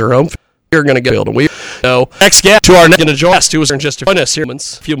you next to your home. We're going to go to next guest to our next going to join us who is in just join us here in a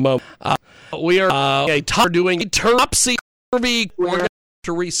few moments. We are doing a topsy-turvy. We're going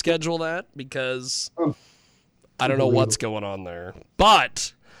to reschedule that because I don't know what's going on there.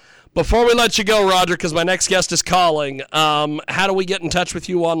 But before we let you go, Roger, because my next guest is calling, how do we get in touch with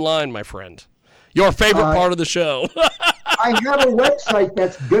you online, my friend? Your favorite part of the show. I have a website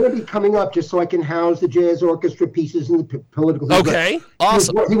that's going to be coming up just so I can house the jazz orchestra pieces and the political. Okay,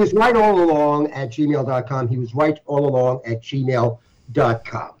 awesome. He was right all along at gmail.com. He was right all along at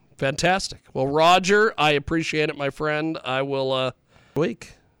gmail.com. Fantastic. Well, Roger, I appreciate it, my friend. I will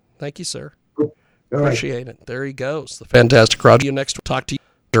week. Thank you, sir. Appreciate it. There he goes. The fantastic Roger. You next. Talk to you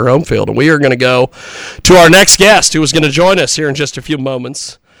at your home field, and we are going to go to our next guest, who is going to join us here in just a few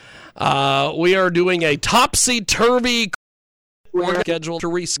moments. We are doing a topsy-turvy schedule to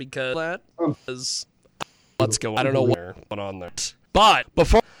reset because that is let's go. I don't know what's going on there, but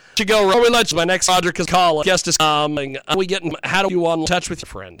before you go, we let you, my next Roger call guest is coming. We getting how do you want in touch with your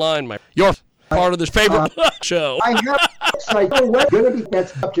friend? Line my your part of this favorite show. I have a website going to be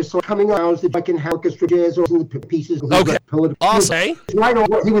that's up just so coming out that I can have orchestra jazz or the pieces. Okay, awesome. Right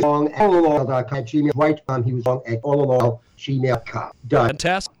on. He was on all along at Gmail. Right on. He was on at all along gmail.com. Done.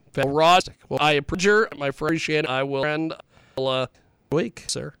 Fantastic. Roger. Well, I appreciate my appreciate it. I will end week,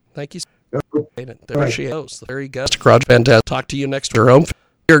 sir. Thank you. There you go. Fantastic. Talk to you next to your home.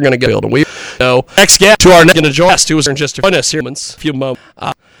 You're going to get and we go next guest to our next guest who is in just join us here in a few moments.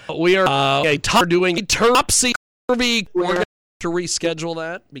 We are doing a topsy-turvy. We're going to reschedule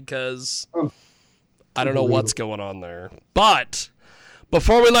that because I don't know what's going on there. But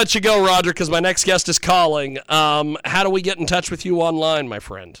before we let you go, Roger, because my next guest is calling, how do we get in touch with you online, my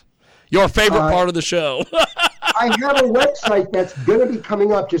friend? Your favorite part of the show. I have a website that's going to be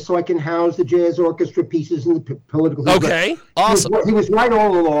coming up just so I can house the jazz orchestra pieces and the political. Okay, awesome. He was right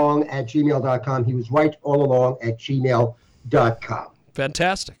all along at gmail.com. He was right all along at gmail.com.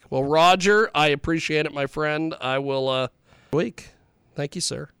 Fantastic. Well, Roger, I appreciate it, my friend. I will week. Thank you,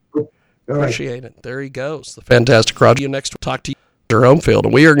 sir. Appreciate it. There he goes. The fantastic Roger. You next. Talk to you at your home field,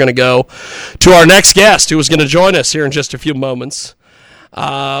 and we are going to go to our next guest who is going to join us here in just a few moments.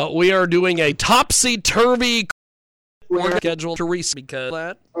 We are doing a topsy-turvy schedule to reset because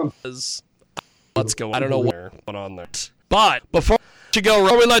that is let's go. I don't know what's going on there. But before you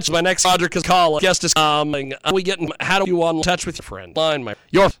go, we let you, my next Roger call guest is coming. We getting how do you want in touch with your friend? Line my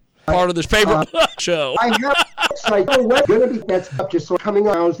your part of this favorite show. I have a website going to be that's up just so coming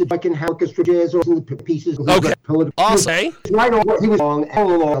out that I can have orchestra jazz or the pieces. Okay, awesome. Right on. He was on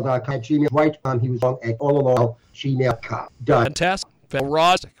all along at Gmail. Right on. He was on at all along gmail.com. Done. Fantastic.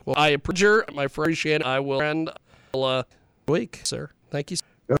 Roger. Well, I appreciate my appreciate it. I will end week, sir. Thank you.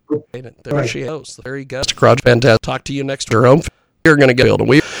 There she goes. There you go. Fantastic. Talk to you next to your home. You're going to get and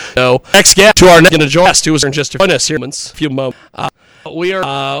we go next guest to our next guest who is in just join us here in a few moments. We are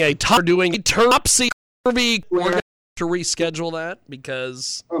doing a topsy-turvy. We're going to reschedule that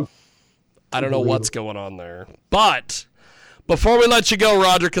because I don't know what's going on there. But before we let you go,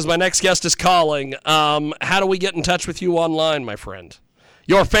 Roger, because my next guest is calling, how do we get in touch with you online, my friend?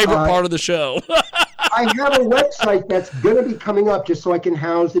 Your favorite part of the show. I have a website that's going to be coming up just so I can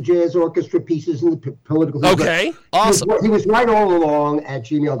house the jazz orchestra pieces and the political. Okay, awesome. He was right all along at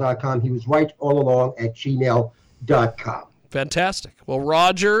gmail.com. He was right all along at gmail.com. Fantastic. Well,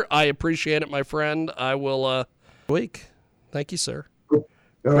 Roger, I appreciate it, my friend. I will week. Thank you, sir.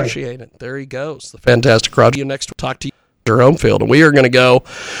 Appreciate it. There he goes. The fantastic Roger. You next. Talk to you at your home field, and we are going to go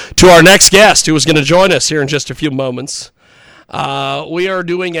to our next guest who is going to join us here in just a few moments. We are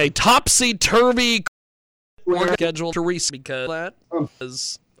doing a topsy-turvy schedule to reset because that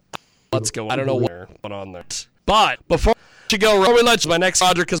is let's go. I don't know what's going on there. But before you go, we let you, my next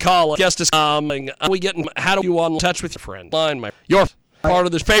Roger call guest is coming. We getting how do you want in touch with your friend? Line my your part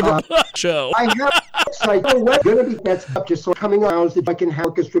of this favorite show. I have a website going to be that's up just so coming out that I can have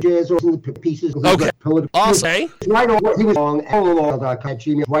orchestra jazz or the pieces. Okay, awesome. Right on. He was on all along at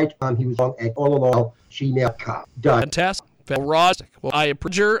Gmail. Right on. He was on at all along gmail.com. Done. Fantastic. Roger. Well, I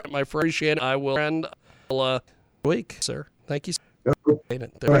appreciate my appreciate it. I will end week, sir. Thank you.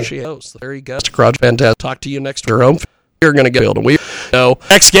 There she goes. There you go. Fantastic. Talk to you next to your home. You're going to get and we go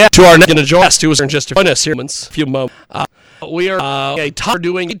next guest to our next guest who is in just join us here in a few moments. We are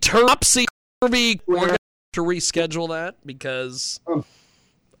doing a topsy-turvy. We're going to reschedule that because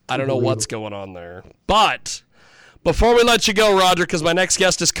I don't know what's going on there. But before we let you go, Roger, because my next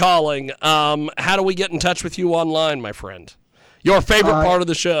guest is calling, how do we get in touch with you online, my friend? Your favorite part of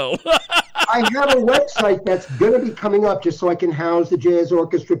the show. I have a website that's going to be coming up just so I can house the jazz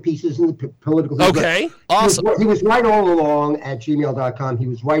orchestra pieces and the political. Okay, awesome. He was right all along at gmail.com. He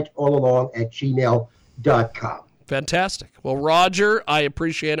was right all along at gmail.com. Fantastic. Well, Roger, I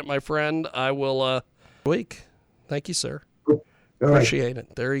appreciate it, my friend. I will week. Thank you, sir. Appreciate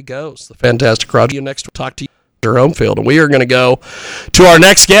it. There he goes. The fantastic Roger. You next. Talk to you at your home field, and we are going to go to our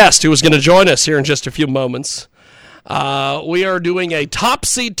next guest who is going to join us here in just a few moments. We are doing a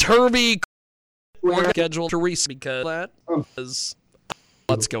topsy-turvy we're scheduled to reset because that is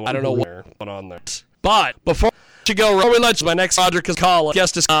what's going. I don't know what's going on there. But before you go, we let you, my next Roger call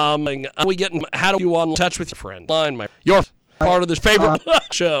guest is coming. We getting how do you want in touch with your friend? Line my your part of this favorite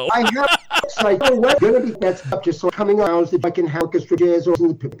show. I have a website going to be that's up just so coming out that I can have orchestra jazz or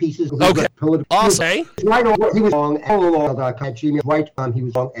the pieces. Okay. Awesome. Right on. He was on allalong.com. Gmail. Right on. He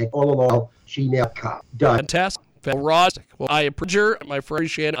was on at allalong.gmail.com. Done. Fantastic. Roger. Well, I appreciate my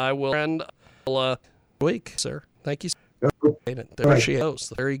appreciate it. I will end week, sir. Thank you. Appreciate it. There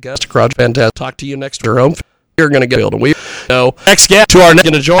you go. Mr. Crudge, fantastic. Talk to you next to your home. You're going to get build. We go next guest to our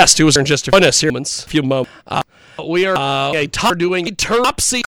next guest who is in just a few moments. We are doing a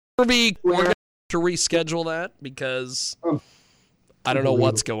topsy turvy. We're going to reschedule that because I don't know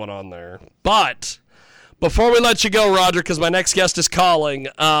what's going on there. But before we let you go, Roger, because my next guest is calling,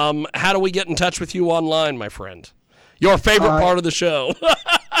 how do we get in touch with you online, my friend? Your favorite part of the show.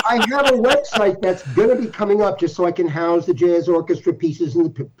 I have a website that's going to be coming up just so I can house the jazz orchestra pieces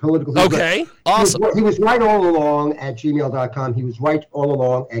and the political. Okay, awesome. He was right all along at gmail.com. He was right all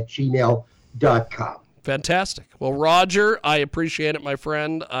along at gmail.com. Fantastic. Well, Roger, I appreciate it, my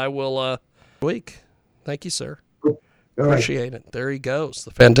friend. I will week. Thank you, sir. Appreciate it. There he goes.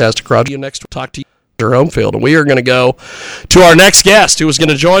 The fantastic Roger. You next talk to you your home field. And we are going to go to our next guest who is going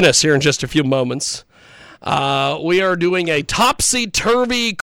to join us here in just a few moments. We are doing a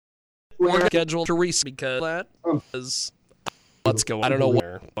topsy-turvy schedule to reset because that is what's going. I don't know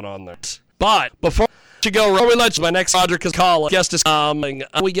what's going on there. But before you go, we let you, my next Roger call guest is coming.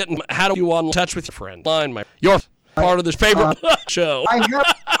 We getting how do you want in touch with your friend? Line my your part of this favorite show. I have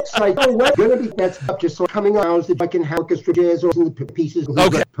a website going to be that's up just so coming out that I can have orchestra jazz or the pieces.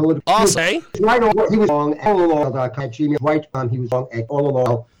 Okay. Awesome. Right on. He was on allalong.com. Gmail. Right on. He was on at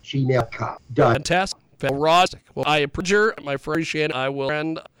allalong.gmail.com. Done. Fantastic. Roger. Well, I appreciate my appreciate it. I will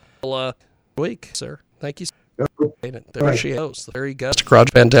end week, sir. Thank you. There she goes. There you go. Mr.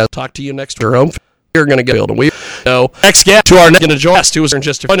 Crudge, fantastic. Talk to you next to your home. You're going to get build. We go next guest to our next guest who is in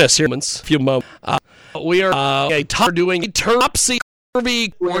just a few moments. We are doing a topsy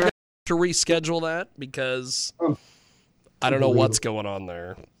turvy. We're going to reschedule that because I don't know what's going on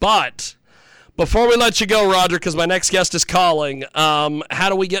there. But before we let you go, Roger, because my next guest is calling, how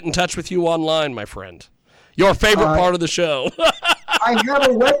do we get in touch with you online, my friend? Your favorite part of the show. I have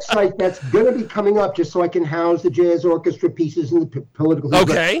a website that's going to be coming up just so I can house the jazz orchestra pieces and the political.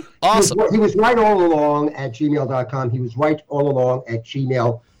 Okay, awesome. He was right all along at gmail.com. He was right all along at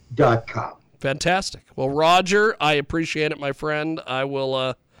gmail.com. Fantastic. Well, Roger, I appreciate it, my friend. I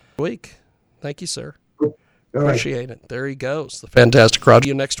will week. Thank you, sir. Appreciate it. There he goes. The fantastic Roger.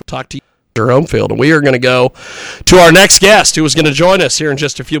 You next talk to you your home field. And we are going to go to our next guest who is going to join us here in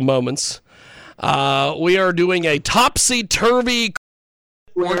just a few moments. We are doing a topsy-turvy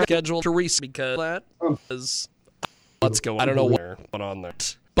schedule to reset because that is what's going. I don't know what's going on there.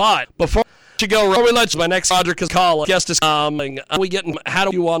 But before you go, we let you, my next Roger call guest is coming. We getting how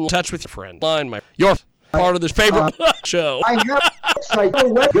do you want in touch with your friend? Line my your part of this favorite show. I have a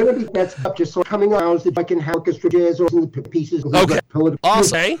website going to be that's up just so coming out that I can have orchestra jazz or the pieces. Okay.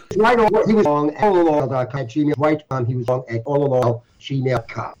 Awesome. Right on. He was on allalong.com. Gmail. Right on. He was on at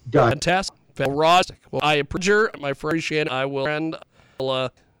allalong.gmail.com. Done. Fantastic. Roger. Well, I appreciate my appreciate it. I will end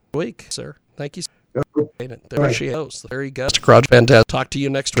week, sir. Thank you. There she goes. There you go. Mr. Crudge, fantastic. Talk to you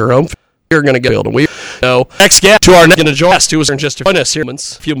next to your home. You're going to get build. We go next guest to our next guest who is in just a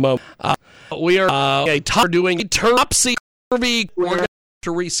few moments. We are doing a topsy-turvy. We're going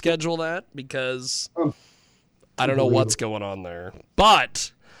to reschedule that because I don't know what's going on there.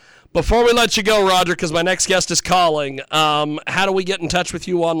 But before we let you go, Roger, because my next guest is calling, how do we get in touch with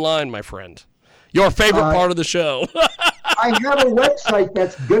you online, my friend? Your favorite part of the show. I have a website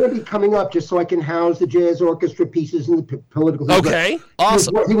that's going to be coming up just so I can house the jazz orchestra pieces and the political. Okay,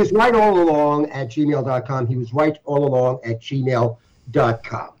 awesome. He was right all along at gmail.com. He was right all along at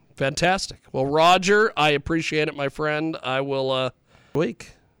gmail.com. Fantastic. Well, Roger, I appreciate it, my friend. I will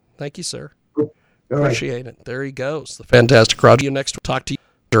week. Thank you, sir. Appreciate it. There he goes. The fantastic Roger. You next talk to you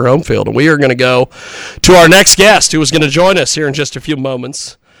your home field. And we are going to go to our next guest who is going to join us here in just a few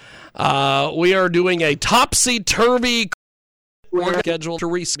moments. We are doing a topsy-turvy schedule to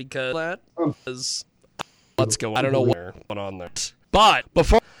reset because that is what's going. I don't know what's going on there. But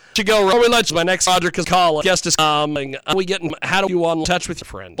before you go, we let you, my next Roger call guest is coming. We getting how do you want in touch with your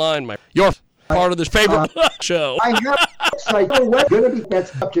friend? Line my your part of this favorite show. I have a website going to be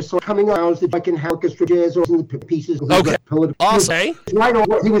that's up just so coming out that I can have orchestra jazz or the pieces. Okay. Awesome. Right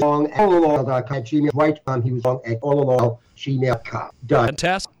on. He was on allalong.com. Gmail. Right on. He was on at allalong.gmail.com. Done.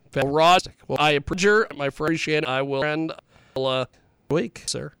 Fantastic. Roger. Well, I appreciate my appreciate it. I will end week,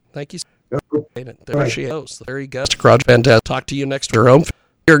 sir. Thank you. There she goes. There you go. Crowd, fantastic. Talk to you next your home.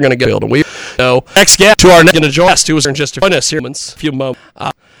 You're going to get build. We go next guest to our going to join us who is just to join us here in a few moments.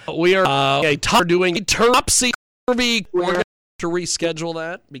 We are doing a topsy turvy. We're going to reschedule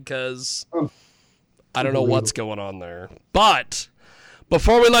that because I don't know what's going on there. But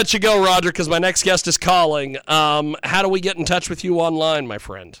before we let you go, Roger, because my next guest is calling, how do we get in touch with you online, my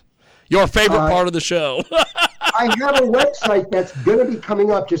friend? Your favorite part of the show. I have a website that's going to be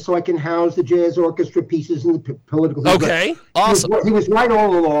coming up just so I can house the jazz orchestra pieces and the political. Okay, awesome. He was right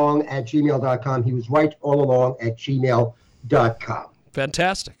all along at gmail.com. He was right all along at gmail.com.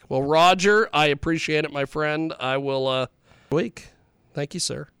 Fantastic. Well, Roger, I appreciate it, my friend. I will week. Thank you,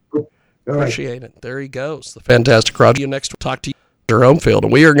 sir. Appreciate it. There he goes. The fantastic crowd. You next. Talk to you your home field,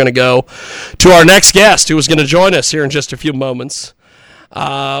 and we are going to go to our next guest who is going to join us here in just a few moments.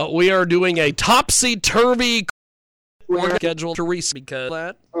 We are doing a topsy-turvy schedule to reset because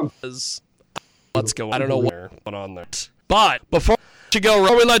that is what's going on. I don't know what's going on there. But before you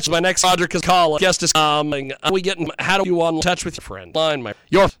go, we let you, my next Roger because call guest is coming. We getting how do you on touch with your friend? Line my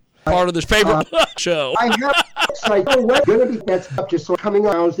your part of this favorite show. I have a website going to be that's up just so coming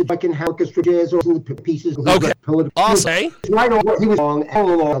out that I can have orchestra jazz or the pieces. Okay, awesome. Right on. He was on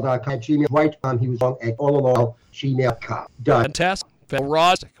all along at Gmail. Right on. He was on at all along gmail.com. Fantastic.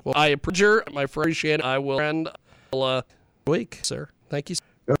 Roger. Well, I appreciate my appreciate it. I will end week, sir. Thank you.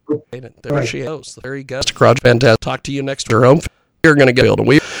 There she goes. There you go. Crowd, fantastic. Talk to you next your home. You're going to get build.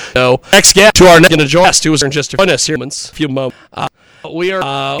 We go next guest to our going to join us who is just to join us here in a few moments. We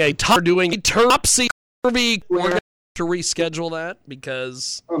are doing a topsy turvy. We're going to reschedule that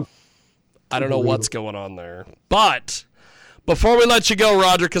because I don't know what's going on there. But before we let you go,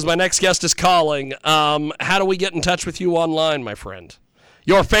 Roger, because my next guest is calling, how do we get in touch with you online, my friend?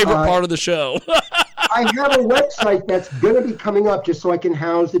 Your favorite part of the show. I have a website that's going to be coming up just so I can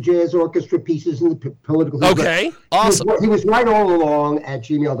house the jazz orchestra pieces and the political. Okay, awesome. He was right all along at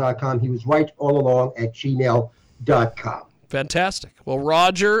gmail.com. He was right all along at gmail.com. Fantastic. Well,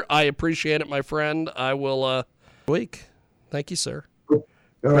 Roger, I appreciate it, my friend. I will week. Thank you, sir.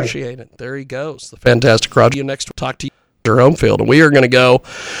 Appreciate it. There he goes. The fantastic crowd. You next. Talk to you your home field, and we are going to go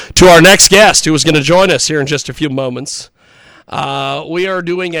to our next guest who is going to join us here in just a few moments. We are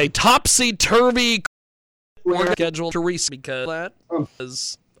doing a topsy-turvy schedule to reset because that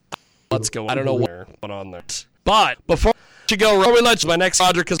is what's going on. I don't know what's going on there. But before you go, we let you, my next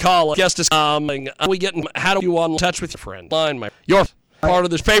Roger because call guest is coming. We getting how do you on touch with your friend? Line my your part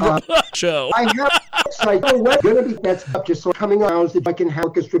of this favorite show. I have a website going to be that's up just so coming out that I can have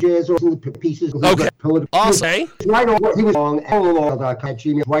orchestra jazz or the pieces. Okay, awesome. Right on. He was on all along at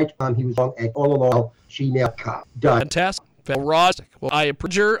Gmail. Right on. He was on at all along gmail.com. Fantastic. Roger. Well, I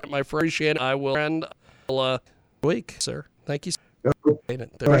appreciate my appreciate it. I will end week, sir. Thank you.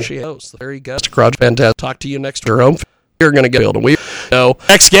 There she goes. There you go. Crowd, fantastic. Talk to you next your home. You're going to get build. We go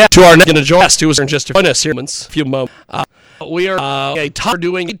next guest to our going to join us who is just to join us here in a few moments. We are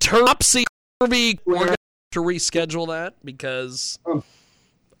doing a topsy turvy. We're going to reschedule that because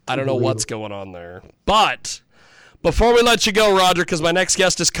I don't know what's going on there. But before we let you go, Roger, because my next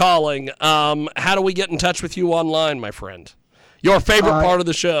guest is calling, how do we get in touch with you online, my friend? Your favorite part of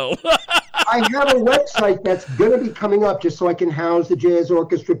the show. I have a website that's going to be coming up just so I can house the jazz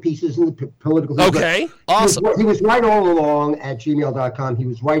orchestra pieces and the political. Okay, awesome. He was right all along at gmail.com. He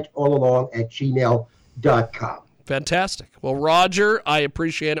was right all along at gmail.com. Fantastic. Well, Roger, I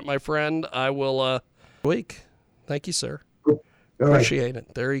appreciate it, my friend. I will week. Thank you, sir. Appreciate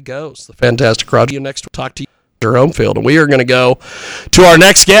it. There he goes. The fantastic crowd. You next. Talk to you your home field, and we are going to go to our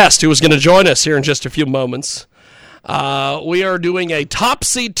next guest who is going to join us here in just a few moments. We are doing a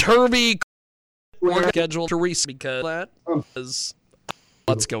topsy-turvy schedule to reset because that is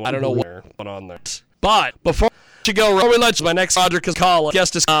what's going on. I don't know what's going on there. But before you go, we let you, my next Roger because call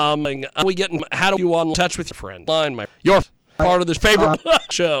guest is coming. We getting how do you on touch with your friend? Line my your part of this favorite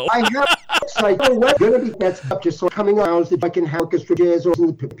show. I have a website going to be that's up just so coming out that I can have orchestra jazz or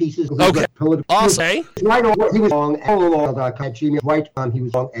the pieces. Okay, awesome. Right on. He was on all along at Gmail. Right on. He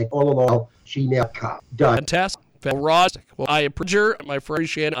was on at all along gmail.com. Fantastic. Roger. Well, I appreciate my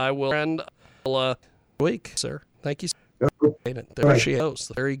appreciate it. I will end week, sir. Thank you. There she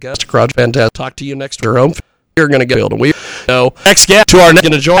goes. There you go. Crowd, fantastic. Talk to you next your home. You're going to get build. We go next guest to our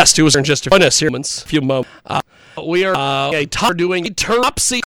going to join us who is just to join us here in a few moments. We are doing a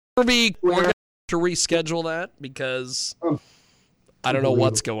topsy-turvy. We're going to reschedule that because I don't know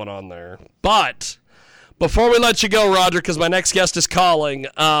what's going on there. But before we let you go, Roger, because my next guest is calling,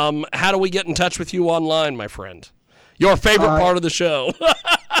 how do we get in touch with you online, my friend? Your favorite part of the show.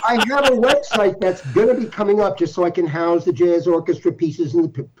 I have a website that's going to be coming up just so I can house the jazz orchestra pieces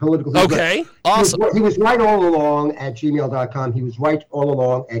and the political. Okay, awesome. He was right all along at gmail.com. He was right all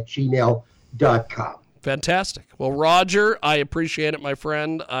along at gmail.com. Fantastic. Well, Roger, I appreciate it, my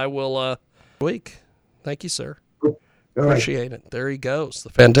friend. I will week. Thank you, sir. Appreciate it. There he goes. The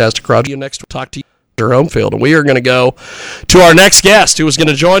fantastic Roger. You next. We'll talk to you at your home field. And we are going to go to our next guest who is going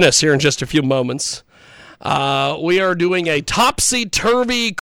to join us here in just a few moments. We are doing a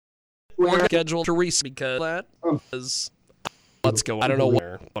topsy-turvy schedule to reset because that is what's going on. I don't know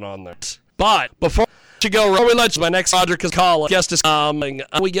what's going on there. But before you go, we let you my next Roger because call guest is coming.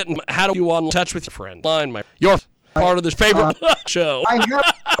 How do you on touch with your friend? Line your part of this favorite show. I have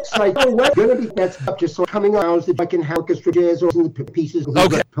a website going to be that's up just so coming out that I can have orchestra jazz or the pieces.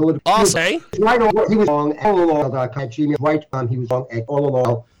 Okay. Awesome. Right on. He was on all along at Gmail. Right on. He was on at all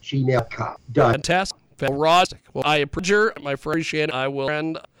along gmail.com. Fantastic. Roger. Well, I appreciate my appreciate it. I will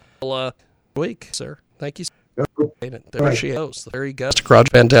friend week, sir. Thank you. There she goes. There he goes. Roger.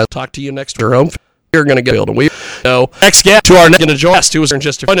 Fantastic. Talk to you next to your home. We're going to go and we go next guest to our next going to join us who is in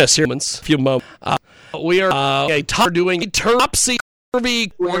just a few moments. We are doing a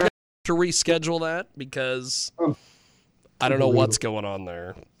topsy-turvy. We're going to reschedule that because I don't know what's going on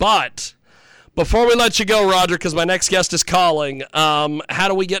there. But before we let you go, Roger, because my next guest is calling, how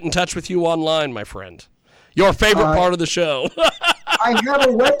do we get in touch with you online, my friend? Your favorite part of the show. I have a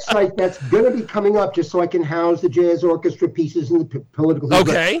website that's going to be coming up just so I can house the jazz orchestra pieces and the political.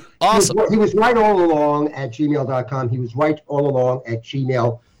 Okay, awesome. He was right all along at gmail.com. He was right all along at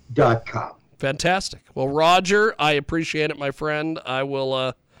gmail.com. Fantastic. Well, Roger, I appreciate it, my friend. I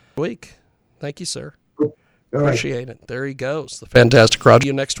will week. Thank you, sir. Appreciate it. There he goes. The fantastic Roger.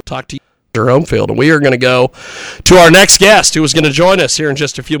 You next. We'll talk to you at your home field. And we are going to go to our next guest who is going to join us here in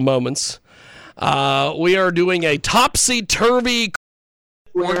just a few moments. We are doing a topsy-turvy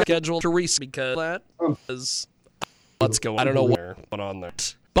schedule to reset because that is what's going on. I don't know what's going on there.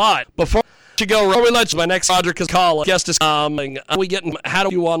 But before you go, we let you my next Roger because call guest is coming. How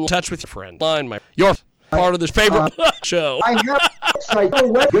do you on touch with your friend? Line your part of this favorite show. I have a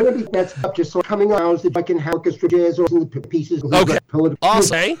website going to be that's up just so coming out that I can have orchestra jazz or the pieces. Okay.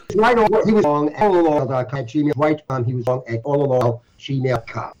 Awesome. Right on. He was on all along at Gmail. Right on. He was on at all along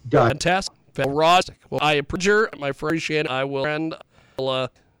gmail.com. Fantastic. Roger. Well, I appreciate my appreciate it. I will friend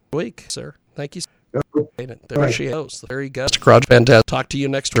week, sir. Thank you. There she goes. There he goes. Roger. Fantastic. Talk to you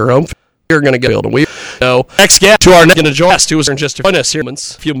next to your home. We're going to go and we go next guest to our next going to join us who is in just a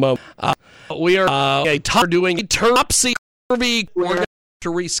few moments. We are doing a topsy-turvy. We're going to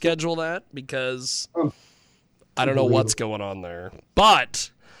reschedule that because I don't know what's going on there.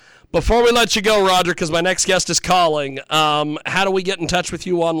 But before we let you go, Roger, because my next guest is calling, how do we get in touch with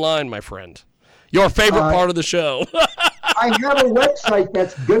you online, my friend? Your favorite part of the show. I have a website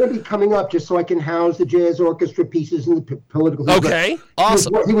that's going to be coming up just so I can house the jazz orchestra pieces and the political. Okay,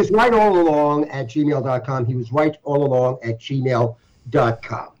 awesome. He was right all along at gmail.com. He was right all along at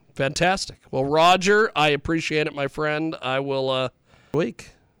gmail.com. Fantastic. Well, Roger, I appreciate it, my friend. I will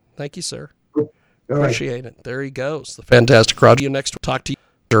week. Thank you, sir. Appreciate it. There he goes. The fantastic Roger. You next. We'll talk to you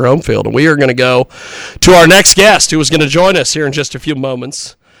at your home field. And we are going to go to our next guest who is going to join us here in just a few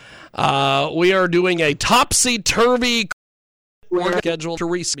moments. We are doing a topsy-turvy schedule to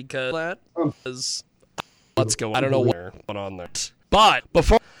reset because that is what's going on. I don't know what's going on there. But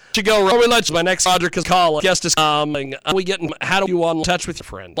before you go, we let you my next Roger because call guest is coming. How do you on touch with your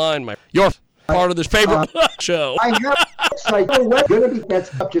friend? Line your part of this favorite show. I have a website going to be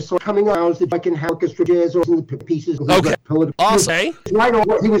that's up just so coming out that I can have orchestra jazz or the pieces. Okay. Awesome. Right on.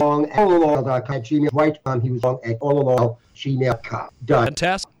 He was on all along at Gmail. Right on. He was on at all along gmail.com.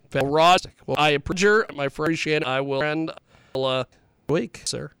 Fantastic. Roger. Well, I appreciate my appreciate it. I will friend week,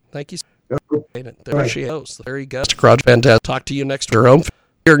 sir. Thank you. There she goes. There he goes. Roger. Fantastic. Talk to you next to your home.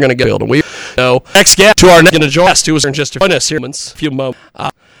 We're going to go and we go next guest to our next going to join us who is in just a few moments.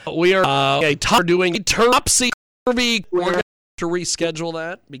 We are doing a topsy-turvy. We're going to reschedule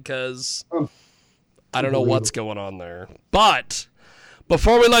that because I don't know what's going on there. But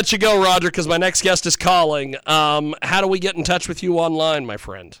before we let you go, Roger, because my next guest is calling, how do we get in touch with you online, my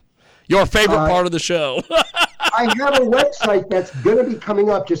friend? Your favorite part of the show. I have a website that's going to be coming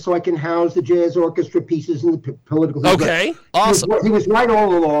up just so I can house the jazz orchestra pieces and the political. Okay, awesome. He was right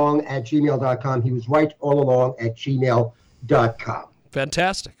all along at gmail.com. He was right all along at gmail.com.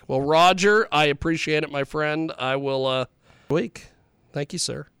 Fantastic. Well, Roger, I appreciate it, my friend. I will week. Thank you,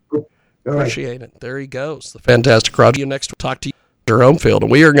 sir. Appreciate it. There he goes. The fantastic Roger. You next. We'll talk to you at your home field.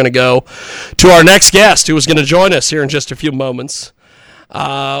 And we are going to go to our next guest who is going to join us here in just a few moments.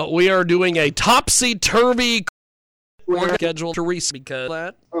 We are doing a topsy-turvy we're scheduled to reset because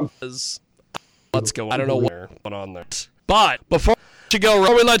that is what's going. I don't know what's going on there. But before you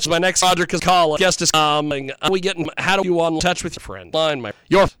go, we let you, my next Roger because call guest is coming. We getting how do you on touch with your friend? Line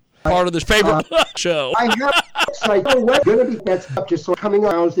your part of this favorite show. I have a website. What's going to be that's up just so coming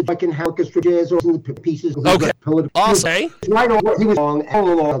out that I can have orchestra jazz or the pieces. Okay. Awesome. Right on. He was on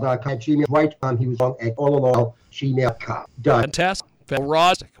allalong.com. Gmail. Right on. He was on allalong.gmail.com. Done. Fantastic.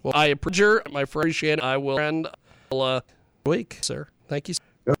 Well, I appreciate my appreciate it. I will end week, sir. Thank you.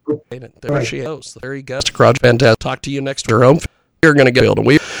 There she goes. There you go. Fantastic. Talk to you next week. We're going to go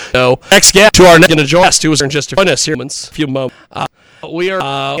to next guest to our next going to join us who is in just a few moments. We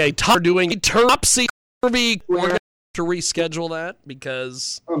are doing a topsy-turvy. We're going to reschedule that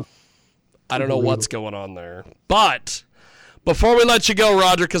because I don't know what's going on there. But before we let you go,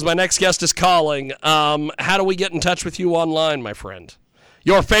 Roger, because my next guest is calling, how do we get in touch with you online, my friend?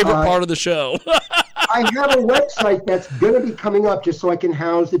 Your favorite part of the show. I have a website that's going to be coming up just so I can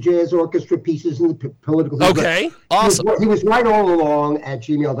house the jazz orchestra pieces and the political. Okay, awesome. He was right all along at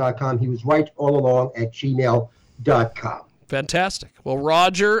gmail.com. He was right all along at gmail.com. Fantastic. Well,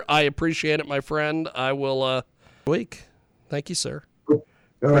 Roger, I appreciate it, my friend. I will week. Thank you, sir.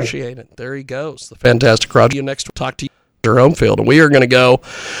 Appreciate it. There he goes. The fantastic Roger. You next talk to you your home field. And we are going to go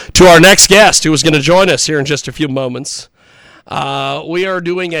to our next guest who is going to join us here in just a few moments. We are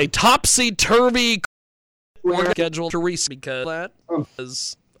doing a topsy-turvy schedule to reset because that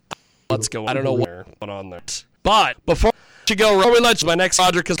is what's going. I don't know what's going on there. But before you go, we let you, my next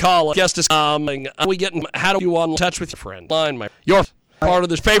Roger because call guest is coming. We getting how do you on touch with your friend? Line your part of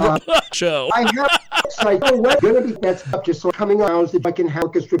this favorite show. I have a website. What's going to be that's up just so coming out that I can have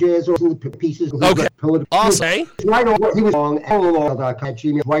orchestra jazz or the pieces. Okay. Awesome. Right on. He was on allalong.com.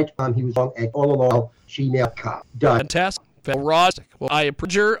 Gmail. Right on. He was on allalong.gmail.com. Done. Fantastic. Roger. Well, I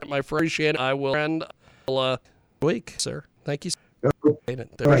appreciate my appreciate it. I will end week, sir. Thank you.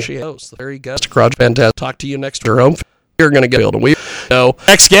 There she goes. There you go. Fantastic. Talk to you next week. We're going to go to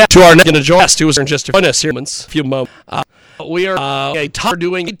next guest to our next going to join us who is in just a few moments. We are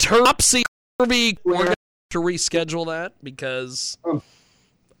doing a topsy-turvy. We're going to reschedule that because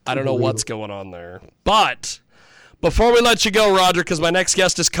I don't know what's going on there. But before we let you go, Roger, because my next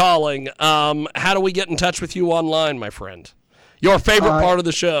guest is calling, how do we get in touch with you online, my friend? Your favorite part of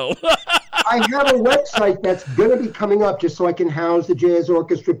the show. I have a website that's going to be coming up just so I can house the jazz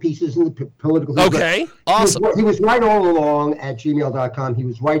orchestra pieces and the political. Okay, awesome. He was right all along at gmail.com. He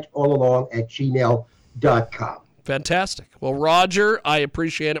was right all along at gmail.com. Fantastic. Well, Roger, I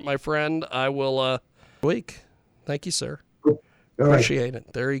appreciate it, my friend. I will week. Thank you, sir. Appreciate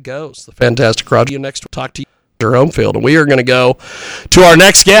it. There he goes. The fantastic Roger. You next talk to you your home field. And we are going to go to our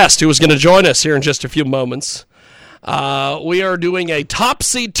next guest who is going to join us here in just a few moments. We are doing a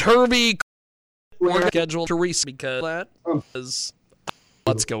topsy-turvy schedule to reset because that is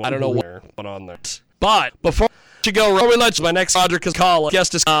what's going. I don't know what's going on there. But before you go, we let you, my next Roger because call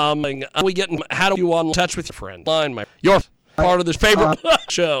guest is coming. We getting how do you on touch with your friend? Line your part of this favorite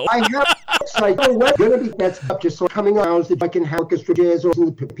show. I have a website. What's going to be that's up just so coming out that I can have orchestra jazz or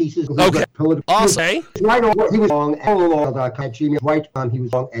the pieces. Okay. Awesome. Right on. He was on allalong.com. Gmail. Right on. He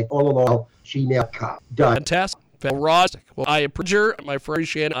was on allalong.gmail.com. Done. Fantastic. Roger. Well, I appreciate my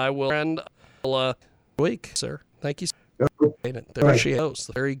appreciate it. I will end week, sir. Thank you. There she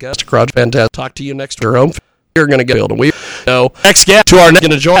goes. There you go. Fantastic. Talk to you next week. We're going to go to next guest to our next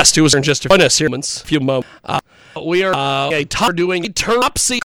going to join us who is in just a few moments. We are doing a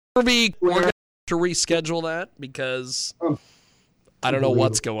topsy-turvy. We're going to reschedule that because I don't know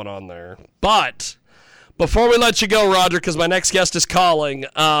what's going on there. But before we let you go, Roger, because my next guest is calling,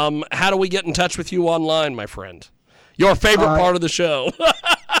 how do we get in touch with you online, my friend? Your favorite part of the show.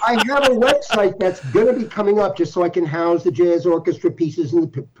 I have a website that's going to be coming up just so I can house the jazz orchestra pieces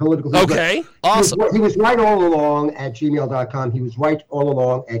and the political. Okay, awesome. He was right all along at gmail.com. He was right all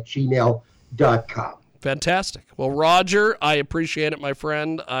along at gmail.com. Fantastic. Well, Roger, I appreciate it, my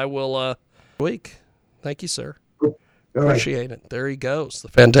friend. I will week. Thank you, sir. Appreciate it. There he goes. The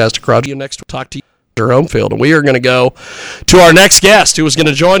fantastic Roger. You next talk to you your home field. And we are going to go to our next guest who is going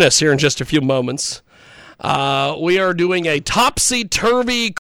to join us here in just a few moments. We are doing a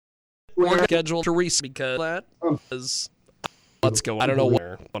topsy-turvy schedule to reset because that is what's going. I don't know what's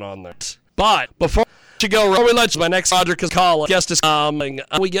going on there. But before you go, we let you, my next Roger because call guest is coming.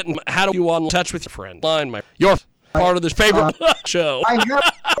 We getting how do you on touch with your friend? Line your part of this favorite show. I have a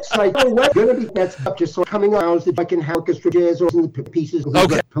website. What's going to be that's up just so coming out that I can have orchestra jazz or the pieces.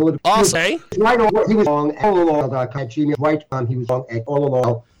 Okay. Awesome. Right on. He was on allalong.com. Gmail. Right on. He was on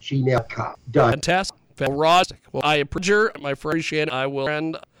allalong.gmail.com. Done. Fantastic. Roger. Well, I appreciate my appreciate it. I will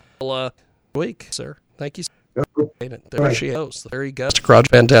end week, sir. Thank you. There she goes. There you go.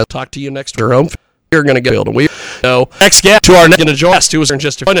 Fantastic. Talk to you next week. We're going to go. We know next guest to our next going to join us. Who is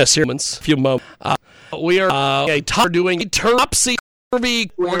just to join us here in a few moments. We are doing a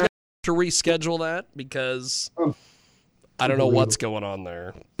topsy-turvy. We're going to reschedule that because I don't know what's going on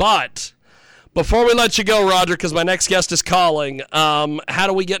there. But before we let you go, Roger, because my next guest is calling, how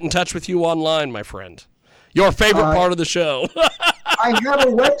do we get in touch with you online, my friend? Your favorite part of the show. I have a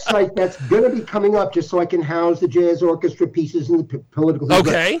website that's going to be coming up just so I can house the jazz orchestra pieces and the political.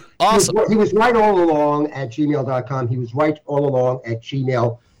 Okay, awesome. He was right all along at gmail.com. He was right all along at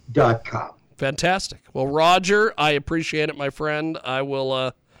gmail.com. Fantastic. Well, Roger, I appreciate it, my friend. I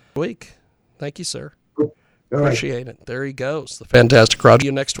will week. Thank you, sir. Appreciate it. There he goes. The fantastic Roger.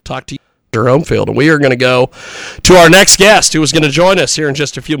 You next. Talk to you your home field, and we are going to go to our next guest, who is going to join us here in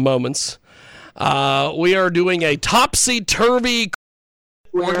just a few moments. We are doing a topsy-turvy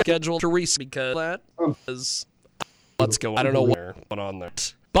schedule to reset because that is what's going. I don't know what's going on there.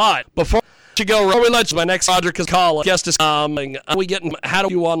 But before you go, we let you, my next Roger call guest is coming. We getting how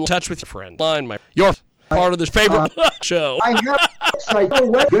do you want in touch with your friend? Line my your part of this favorite show. I have a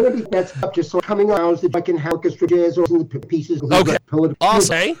website going to be that's up just so coming out that I can have orchestra jazz or the pieces. Okay,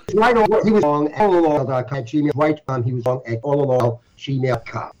 awesome. Right on. He was on all along at gmail. Right on. He was on at all along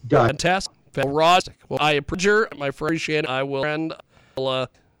gmail.com. Done. Fantastic. Roger. Well, I appreciate my appreciate it. I will end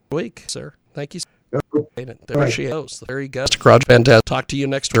week, sir. Thank you. There she goes. There you go. Fantastic. Talk to you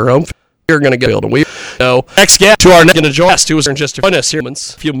next week. We're going to go. We know next guest to our next going to join us. Who is just to join us here in a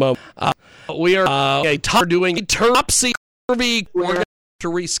few moments. We are doing a topsy-turvy. We're going to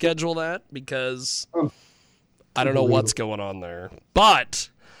reschedule that because I don't know what's going on there. But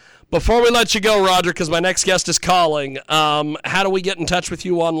before we let you go, Roger, because my next guest is calling, how do we get in touch with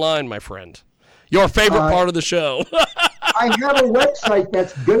you online, my friend? Your favorite part of the show. I have a website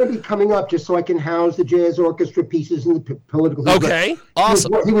that's going to be coming up just so I can house the jazz orchestra pieces and the political. Okay,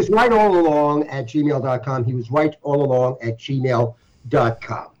 awesome. He was right all along at gmail.com. He was right all along at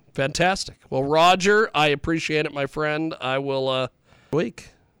gmail.com. Fantastic. Well, Roger, I appreciate it, my friend. I will week.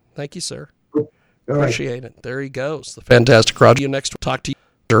 Thank you, sir. Appreciate it. There he goes. The fantastic Roger. You next. Talk to you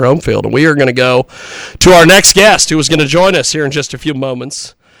your home field, and we are going to go to our next guest, who is going to join us here in just a few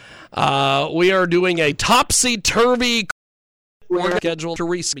moments. We are doing a topsy-turvy schedule to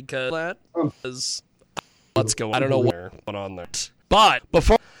reset because that is what's going. I don't know what's going on there. But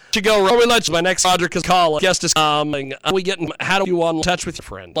before you go, we let you, my next Roger call guest is coming. We getting how do you want in touch with your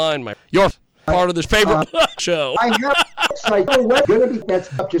friend? Line my your part of this favorite show. I have a website going to be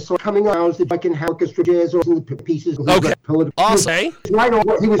that's up just so coming out that I can have orchestra jazz or the pieces. Okay, awesome. Right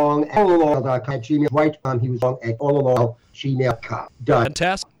on. He was on all along at gmail. Right on. He was on at all along gmail.com. Done.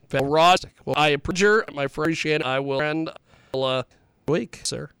 Fantastic. Roger. Well, I appreciate my appreciate it. I will end week,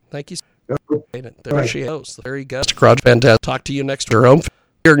 sir. Thank you. There she goes. There you go. Fantastic. Talk to you next week.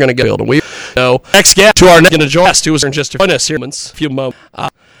 We're going to go. We know next guest to our next going to join us. Who is just to join us here in a few moments.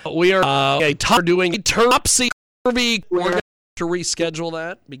 We are doing a topsy-turvy. We're going to reschedule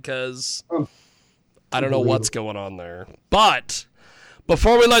that because I don't know what's going on there. But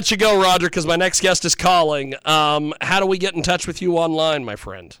before we let you go, Roger, because my next guest is calling, how do we get in touch with you online, my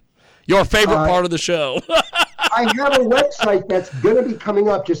friend? Your favorite part of the show. I have a website that's going to be coming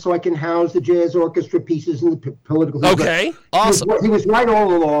up just so I can house the jazz orchestra pieces and the political. Okay, awesome. He was right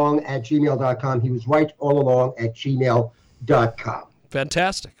all along at gmail.com. He was right all along at gmail.com.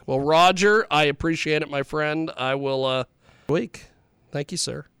 Fantastic. Well, Roger, I appreciate it, my friend. I will week. Thank you,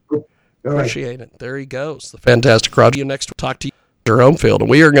 sir. Appreciate it. There he goes. The fantastic Roger. You next. Talk to you your home field, and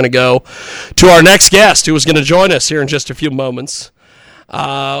we are going to go to our next guest, who is going to join us here in just a few moments.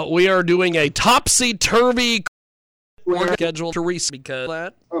 We are doing a topsy-turvy schedule to reset because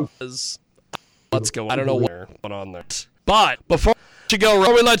that is what's going. I don't know what's going on there. But before you go,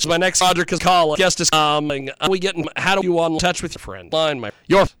 we let you, my next Roger call guest is coming. We getting how do you want in touch with your friend? Line my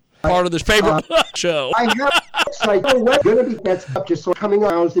your part of this favorite show. I have a website going to be that's up just so coming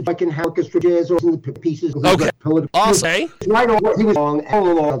out that I can have orchestra jazz or the pieces. Okay, awesome. Right on. He was on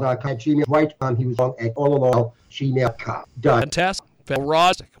all along at gmail. Right on. He was on at all along gmail.com. Done. Fantastic.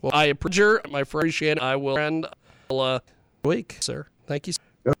 Roger. Well, I appreciate my appreciate it. I will end week, sir. Thank you.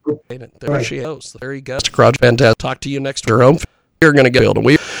 There she goes. There you go. Fantastic. Talk to you next week. We're going to go.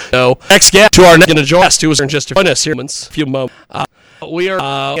 We know next guest to our next going to join us. Who is just to join us here in a few moments. We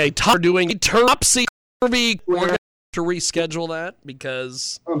are doing a topsy-turvy. We're going to reschedule that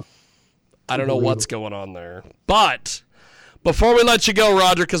because I don't know what's going on there. But before we let you go,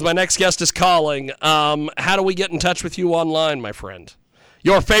 Roger, because my next guest is calling, how do we get in touch with you online, my friend?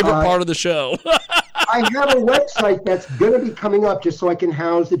 Your favorite part of the show. I have a website that's going to be coming up just so I can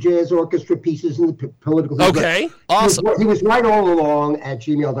house the jazz orchestra pieces and the political. Okay, awesome. He was right all along at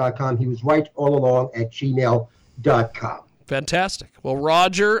gmail.com. He was right all along at gmail.com. Fantastic. Well,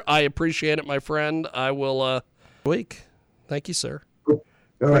 Roger, I appreciate it, my friend. I will week. Thank you, sir.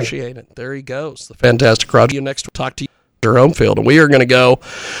 Appreciate it. There he goes. The fantastic Roger. You next. Talk to you your home field, and we are going to go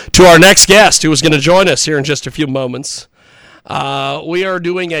to our next guest, who is going to join us here in just a few moments. We are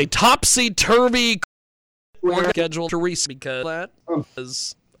doing a topsy-turvy schedule to reset because that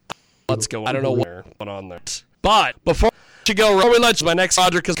is what's going. I don't know what's going on there, but before you go, we let you, my next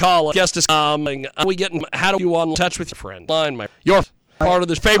Roger call guest is coming. We getting how do you want in touch with your friend? Line my your part of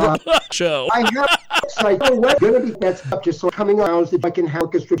this favorite show. I have a website going to be that's up just so coming out that I can have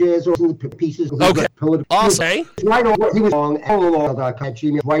orchestra jazz or the pieces. Okay, awesome. Right on. He was on all along at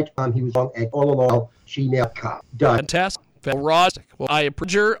Gmail. Right on. He was on at all along gmail.com. Done. Fantastic. Roger. Well, I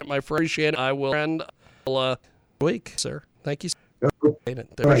appreciate my appreciate it. I will end week, sir. Thank you.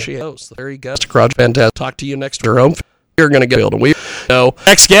 There you go. Fantastic. Talk to you next your home. You're going to get build. We know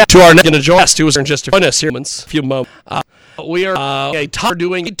next guest to our going to join us, who is in just a few moments. We are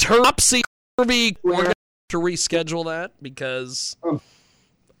doing a topsy-turvy. We're going to reschedule that because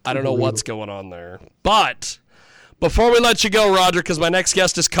I don't know what's going on there. But before we let you go, Roger, because my next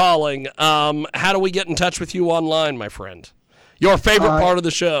guest is calling, how do we get in touch with you online, my friend? Your favorite part of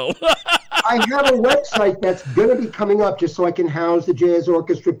the show. I have a website that's going to be coming up just so I can house the jazz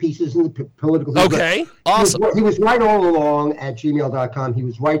orchestra pieces and the political. Okay, awesome. He was right all along at gmail.com. He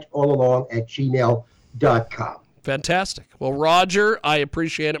was right all along at gmail.com. Fantastic. Well, Roger, I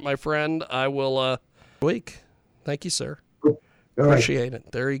appreciate it, my friend. I will week. Thank you, sir. Appreciate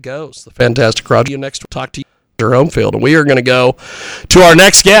it. There he goes. The fantastic Roger. You next. Talk to you your home field, and we are going to go to our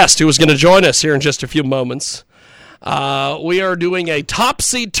next guest, who is going to join us here in just a few moments. We are doing a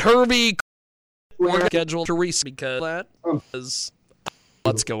topsy-turvy schedule to reset because that is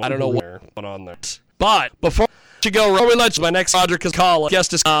what's going. I don't know what's going on there. But before you go, we let you, my next Roger call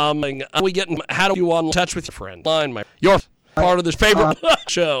guest is coming. We getting how do you want in touch with your friend? Line my your part of this favorite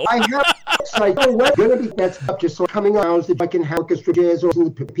show. I have a website going to be that's up just so coming out that I can have orchestra jazz or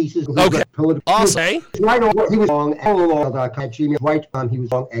the pieces. Okay, awesome. Right on. He was on all along at Gmail. Right on. He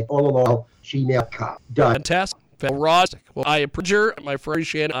was on at all along gmail.com. Done. Fantastic. Roger. Well, I appreciate my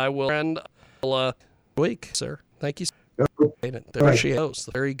appreciate it. I will end week, sir. Thank you. There she goes.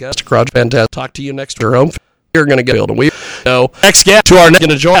 There you go. Fantastic. Talk to you next your home. You're going to get build. We know next guest to our going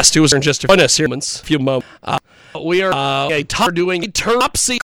to join us, who is in just a few moments. We are doing a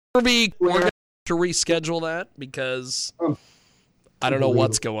topsy-turvy. We're going to reschedule that because I don't know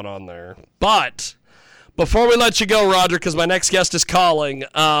what's going on there. But before we let you go, Roger, because my next guest is calling,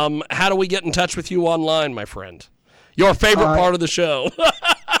 how do we get in touch with you online, my friend? Your favorite part of the show.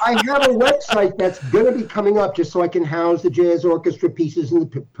 I have a website that's going to be coming up just so I can house the jazz orchestra pieces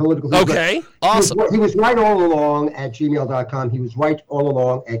and the political. Okay, awesome. He was right all along at gmail.com. He was right all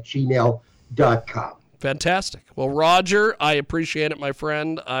along at gmail.com. Fantastic. Well, Roger, I appreciate it, my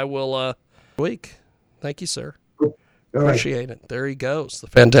friend. I will week. Thank you, sir. Appreciate it. There he goes. The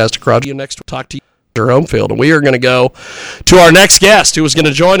fantastic Roger. You next. Talk to you your home field, and we are going to go to our next guest, who is going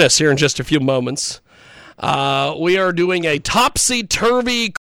to join us here in just a few moments. We are doing a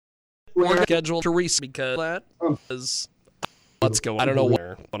topsy-turvy schedule to reset because that is what's going. I don't know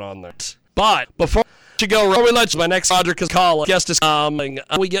what's going on there. But before you go, we let you, my next Roger call guest is coming.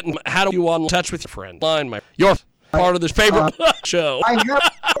 We getting how do you want in touch with your friend? Line my your part of this favorite show. I have a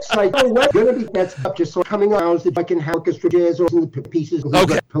website going to be that's up just so coming out that I can have orchestra jazz or the pieces.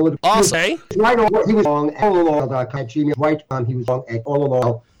 Okay, awesome. Right on. He was on all along at Gmail. Right on. He was on at all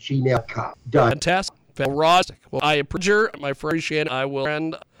along gmail.com. Done. Fantastic. Roger. Well, I appreciate my appreciate it. I will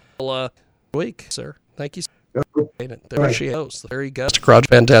end week, sir. Thank you. There she goes. There you go.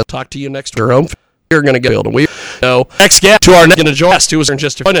 Fantastic. Talk to you next your home. You're going to get build. We know next guest to our going to join us, who is in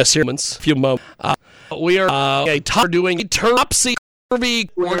just a few moments. We are doing a topsy-turvy.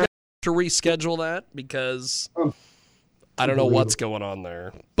 We're going to reschedule that because I don't know what's going on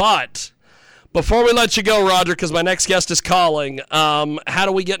there. But before we let you go, Roger, because my next guest is calling, how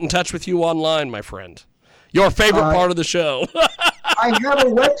do we get in touch with you online, my friend? Your favorite part of the show. I have a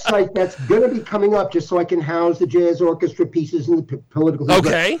website that's going to be coming up just so I can house the jazz orchestra pieces and the political.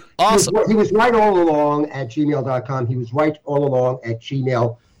 Okay, awesome. He was right all along at gmail.com. He was right all along at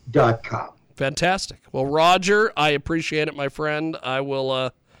gmail.com. Fantastic. Well, Roger, I appreciate it, my friend. I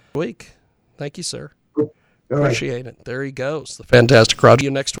will week. Thank you, sir. Appreciate it. There he goes. The fantastic Roger.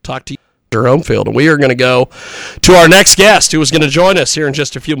 You next. Talk to you your home field, and we are going to go to our next guest, who is going to join us here in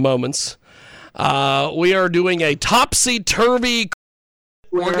just a few moments. We are doing a topsy-turvy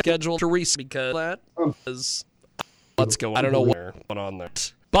we're scheduled to reset because that is what's going. I don't know what's going on there.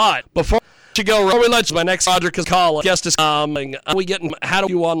 But before you go, we let you, my next Roger call guest is coming. We getting how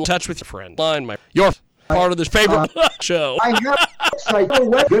do you want in touch with your friend? Line my your part of this favorite show. I have a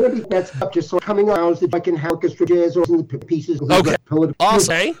website going to be that's up just so coming out that I can have orchestra jazz or the pieces. Okay.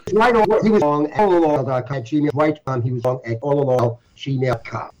 Awesome. Right on. He was on allalong.com. Gmail. Right on. He was on at allalong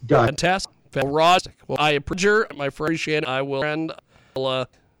gmail.com. Done. Fantastic. Roger. Well, I appreciate my friend. Appreciate it. I will end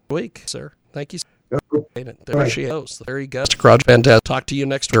week, sir. Thank you. Appreciate it. There you go. Mr. Crudge. Fantastic. Talk to you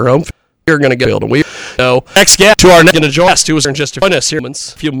next your home. You're going to get built. We know next guest to our next guest who is in just a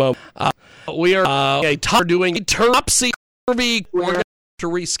few moments. We are doing a topsy-turvy. We're going to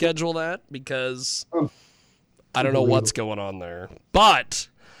reschedule that because I don't know what's going on there. But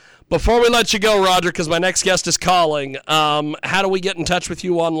before we let you go, Roger, because my next guest is calling, how do we get in touch with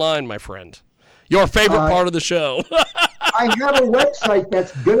you online, my friend? Your favorite part of the show. I have a website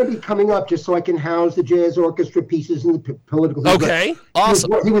that's going to be coming up just so I can house the jazz orchestra pieces and the political. Okay,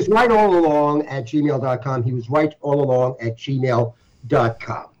 awesome. He was right all along at gmail.com. He was right all along at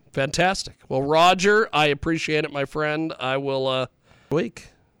gmail.com. Fantastic. Well, Roger, I appreciate it, my friend. I will week.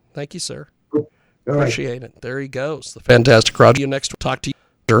 Thank you, sir. Appreciate it. There he goes. The fantastic Roger. You next. Talk to you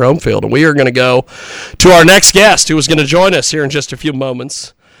your home field, and we are going to go to our next guest who is going to join us here in just a few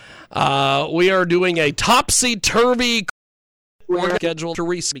moments. We are doing a topsy-turvy schedule to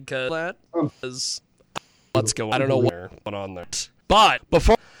reset because that is what's going. I don't know what's going on there. But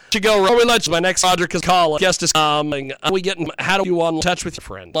before you go, we let you, my next Roger call guest is coming. We getting how do you want in touch with your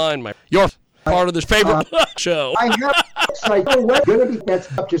friend? Line my your part of this favorite show. I have a website going to be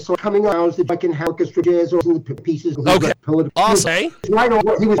that's up just so coming out that I can have orchestra jazz or the pieces. Okay. Awesome. Right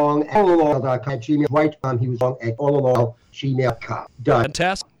on. He was on allalong.com. Gmail. Right on. He was on at allalong gmail.com. Done.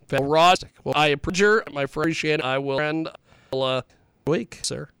 Fantastic. Roger. Well, I appreciate my friend. Appreciate it. I will end week,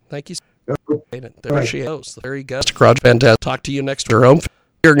 sir. Thank you. There she goes. There you go. Mr. Crudge. Fantastic. Talk to you next your home.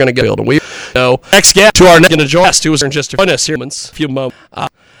 You're going to get built. We know next guest to our next guest who is in just a few moments.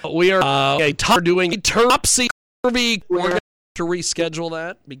 We are doing a topsy-turvy. We're going to reschedule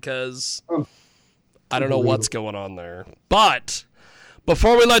that because I don't know what's going on there. But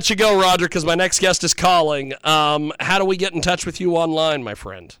before we let you go, Roger, because my next guest is calling, how do we get in touch with you online, my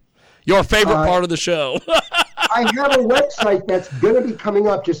friend? Your favorite part of the show. I have a website that's going to be coming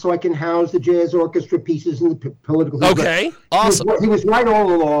up just so I can house the jazz orchestra pieces and the political. Okay, awesome. He was right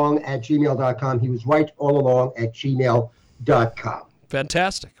all along at gmail.com. He was right all along at gmail.com.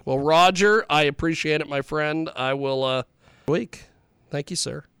 Fantastic. Well, Roger, I appreciate it, my friend. I will week. Thank you,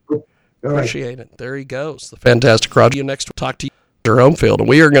 sir. Appreciate it. There he goes. The fantastic Roger. You next. Talk to you your home field, and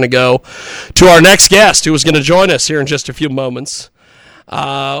we are going to go to our next guest who is going to join us here in just a few moments.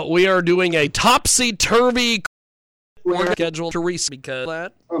 We are doing a topsy-turvy schedule to reset because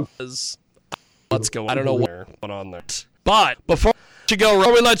that is what's going. I don't know what's going on there. But before you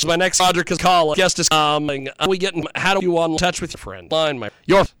go, we let you, my next Roger call guest is coming. We getting how do you want in touch with your friend? Line my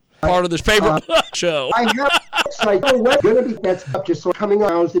your part of this favorite show. I have a website going to be that's up just so coming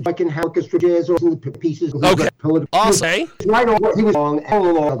out that I can have orchestra jazz or the pieces. Okay. Awesome. Right on. He was on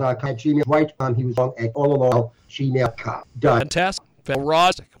allalong.com. Gmail. Right on. He was on at allalong gmail.com. Done. Fantastic.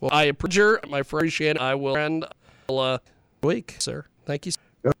 Roger. Well, I appreciate my friend. Appreciate it. I will end week, sir. Thank you.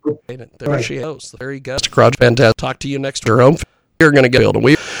 There she goes. There you go. Mr. Crudge. Fantastic. Talk to you next your home. You're going to get built.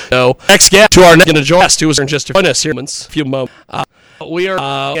 We know next guest to our next guest who is in just a few moments. We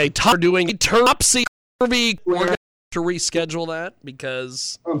are doing a topsy-turvy. We're going to reschedule that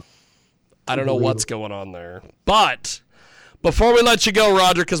because I don't know what's going on there. But before we let you go,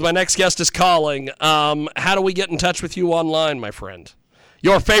 Roger, because my next guest is calling, how do we get in touch with you online, my friend?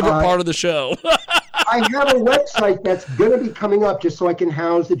 Your favorite part of the show. I have a website that's going to be coming up just so I can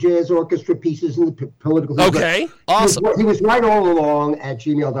house the jazz orchestra pieces and the political. Okay, awesome. He was right all along at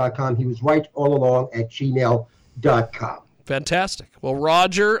gmail.com. He was right all along at gmail.com. Fantastic. Well,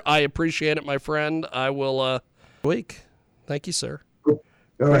 Roger, I appreciate it, my friend. I will week. Thank you, sir.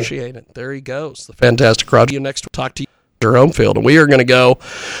 Appreciate it. There he goes. The fantastic Roger. You next. Talk to you your home field, and we are going to go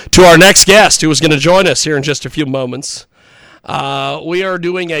to our next guest who is going to join us here in just a few moments. We are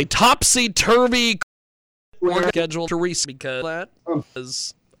doing a topsy-turvy schedule to reset because that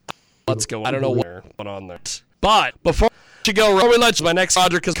is what's going. I don't know what's going on there. But before you go, we let you, my next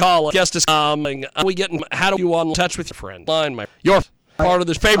Roger call guest is coming. We getting how do you want in touch with your friend? Line my your part of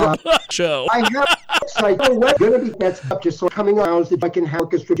this favorite show. I have a website going to be that's up just so coming out that I can have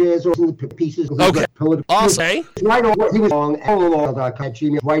orchestra jazz or the pieces. Okay. Awesome. Right on. He was on allalong.com.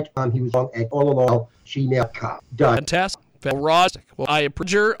 Gmail. Right on. He was on at allalong gmail.com. Done. Fantastic. Roger. Well, I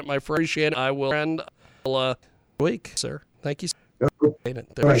appreciate my friend. Appreciate it. I will end week, sir. Thank you.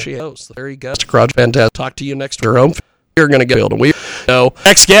 There she goes. There you go. Mr. Crowd, fantastic. Talk to you next your home. You're going to get build, and we know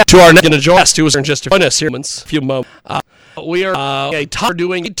next guest to our going to join us who is just to join us here in a few moments. We are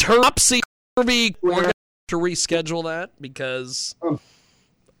doing a topsy-turvy. We're going to reschedule that because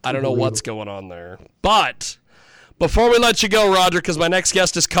I don't know what's going on there. But before we let you go, Roger, because my next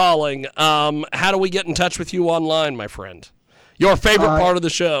guest is calling, how do we get in touch with you online, my friend? Your favorite part of the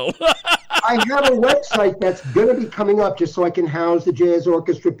show. I have a website that's going to be coming up just so I can house the jazz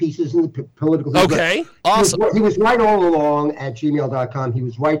orchestra pieces and the political. Okay, awesome. He was right all along at gmail.com. He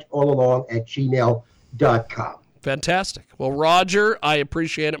was right all along at gmail.com. Fantastic. Well, Roger, I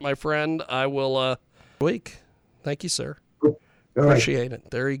appreciate it, my friend. I will week. Thank you, sir. Appreciate it.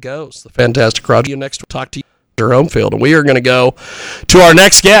 There he goes. The fantastic crowd. You next. Talk to you your home field, and we are going to go to our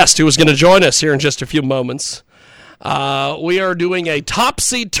next guest who is going to join us here in just a few moments. We are doing a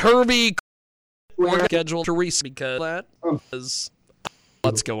topsy-turvy schedule to reset because that is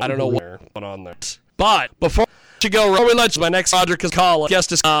what's going. I don't know what's going on there. But before you go, we let you my next Roger because call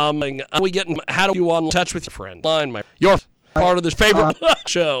guest is coming. We getting how do you on touch with your friend? Line my your part of this favorite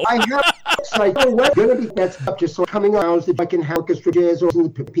show. I have a website going to be that's up just so coming out so I can have orchestra jazz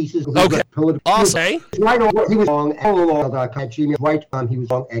and the pieces. Okay, awesome. Right on. He was on all along at Gmail. Right on. He was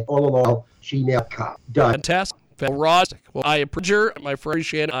on at all along gmail.com. Fantastic. Roger. Well, I appreciate my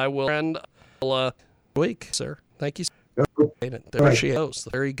appreciate it. I will end week, sir. Thank you. There she goes.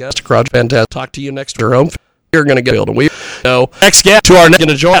 There you go. Mr. Crowd, fantastic. Talk to you next your home. You're going to get build, and we know next guest to our going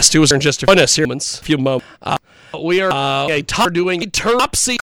to join us who is just to join us here in a few moments. We are doing a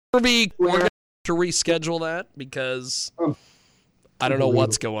topsy-turvy. We're going to reschedule that because I don't know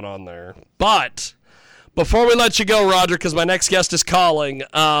what's going on there. But before we let you go, Roger, because my next guest is calling,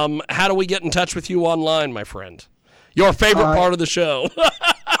 how do we get in touch with you online, my friend? Your favorite part of the show.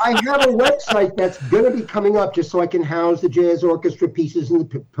 I have a website that's going to be coming up just so I can house the jazz orchestra pieces and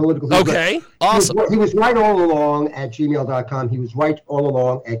the political. Okay, awesome. He was right all along at gmail.com. He was right all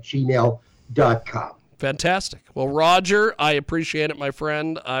along at gmail.com. Fantastic. Well, Roger, I appreciate it, my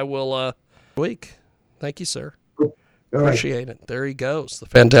friend. I will week. Thank you, sir. Appreciate it. There he goes. The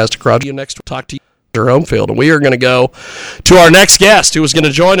fantastic crowd. You next. Talk to you your home field, and we are going to go to our next guest who is going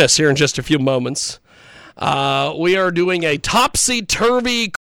to join us here in just a few moments. We are doing a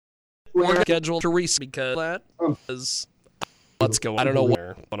topsy-turvy schedule to reset because that is what's going. I don't know what's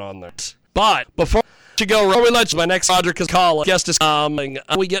going on there. But before you go, we let you my next Roger because call guest is coming.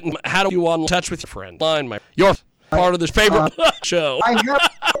 We getting how do you on touch with your friend? Line my your part of this favorite show. I have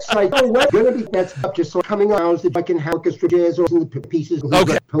a website going to be that's up just so coming out so I can have orchestra jazz and the pieces.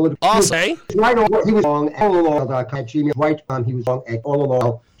 Okay, awesome. Right on. He was on all along at Gmail. Right on. He was on at all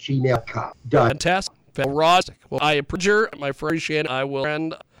along gmail.com. Fantastic. Roger. Well, I appreciate my appreciate it. I will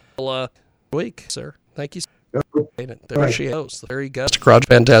end week, sir. Thank you. There she goes. There you go. Mr. Crowd,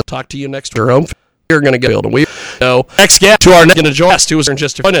 fantastic. Talk to you next your home. You're going to get build, and we know next guest to our going to join us who is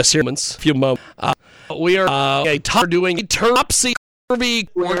just to join us here in a few moments. We are doing a topsy-turvy.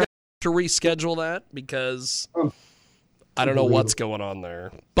 We're going to reschedule that because I don't know what's going on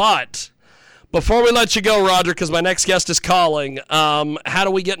there. But before we let you go, Roger, because my next guest is calling, how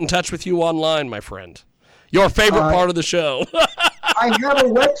do we get in touch with you online, my friend? Your favorite part of the show. I have a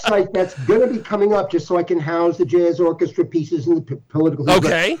website that's going to be coming up just so I can house the jazz orchestra pieces and the political.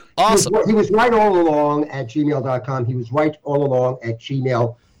 Okay, awesome. He was right all along at gmail.com. He was right all along at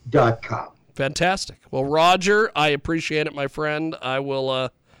gmail.com. Fantastic. Well, Roger, I appreciate it, my friend. I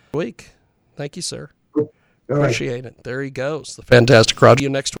will week. Thank you, sir. Appreciate it. There he goes. The fantastic crowd. You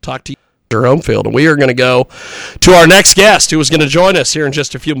next. Talk to you your home field, and we are going to go to our next guest who is going to join us here in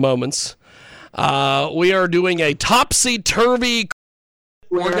just a few moments. We are doing a topsy-turvy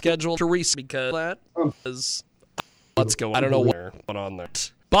schedule to reset because that is what's going. I don't know what's going on there.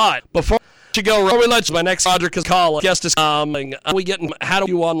 But before you go, we let you my next Roger because call guest is coming. We getting how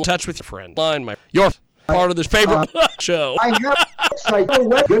do you on touch with your friend? Line my your part of this favorite show. I have a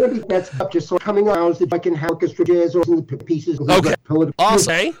website going to be that's up just so coming out so I can have orchestra jazz and the pieces. Okay,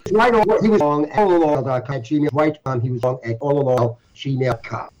 awesome. Right on. He was on all along at Gmail. Right on. He was on at all along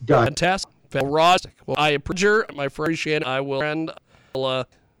gmail.com. Fantastic. Roger. Well, I appreciate my appreciate it. I will end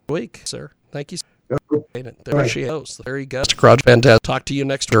week, sir. Thank you. There she goes. There you go. Mr. Crowd, fantastic. Talk to you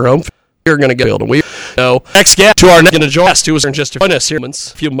next your home. You're going to get build, and we know next guest to our going to join us who is just to join us here in a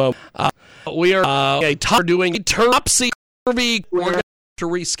few moments. We are doing a topsy-turvy. We're going to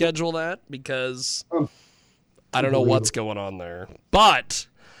reschedule that because I don't know what's going on there. But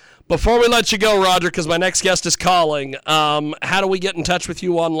before we let you go, Roger, because my next guest is calling, how do we get in touch with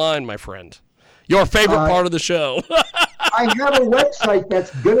you online, my friend? Your favorite part of the show. I have a website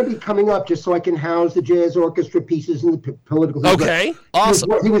that's going to be coming up just so I can house the jazz orchestra pieces and the political. Okay,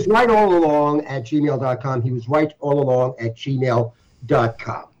 awesome. He was right all along at gmail.com. He was right all along at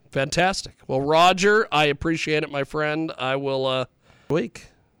gmail.com. Fantastic. Well, Roger, I appreciate it, my friend. I will week.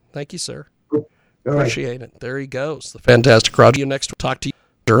 Thank you, sir. Appreciate it. There he goes. The fantastic Roger. You next. Talk to you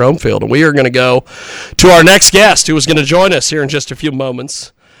your home field, and we are going to go to our next guest, who is going to join us here in just a few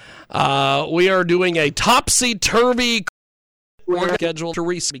moments. We are doing a topsy-turvy schedule to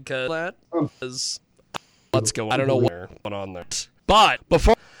reset because that is what's going. I don't know what's going on there, but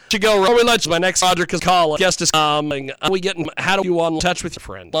before you go, we let you my next Roger because call guest is coming. We getting how do you on touch with your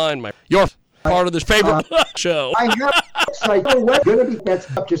friend? Line my your part of this favorite show. I have a website going to be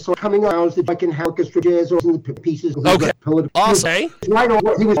that's up just so coming out that I can have orchestra jazz or the pieces. Okay, awesome. He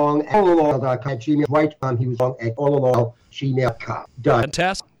was on all along at Gmail. Right on, he was on at all along gmail.com.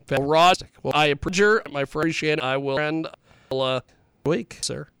 Fantastic. Roger. Well, I appreciate my friend. Appreciate it. I will end week,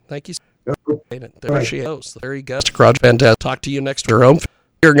 sir. Thank you. There she goes. There you go. Roger. Fantastic. Talk to you next week. Home.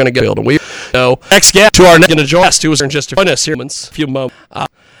 We're going to go to we know next guest to our next going to join us who is in just a us here in a few moments.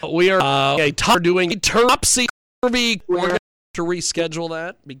 We are doing a topsy-turvy. We're going to reschedule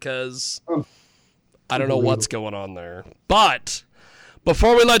that because I don't know what's going on there. But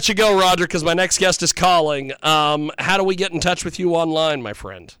before we let you go, Roger, because my next guest is calling, how do we get in touch with you online, my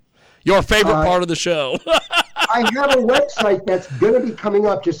friend? Your favorite part of the show. I have a website that's going to be coming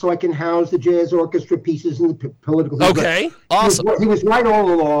up just so I can house the jazz orchestra pieces and the political. Okay, awesome. He was right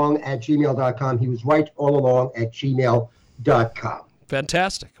all along at gmail.com. He was right all along at gmail.com.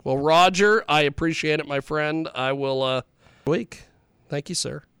 Fantastic. Well, Roger, I appreciate it, my friend. I will week. Thank you,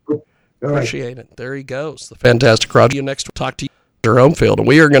 sir. Appreciate it. There he goes. The fantastic Roger. You next. Talk to you your home field, and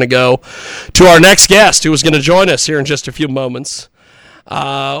we are going to go to our next guest, who is going to join us here in just a few moments.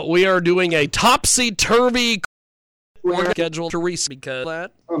 We are doing a topsy-turvy schedule to reset because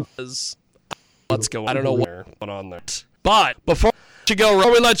that is what's going. I don't know what's going on there. But before you go,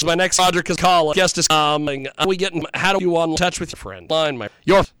 we let you my next Roger because call guest is coming. We getting how do you on touch with your friend? Line my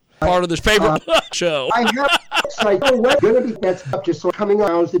your part of this favorite show. I have a website going to be that's up just so coming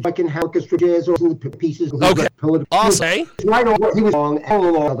out that I can have orchestra jazz or the pieces. Okay, awesome. He was on all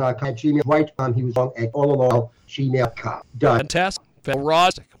along at Gmail. Right on, he was on at all along gmail.com. Fantastic.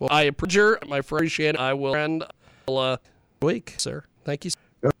 Roger. Well, I appreciate my friend. Appreciate it. I will end week, sir. Thank you.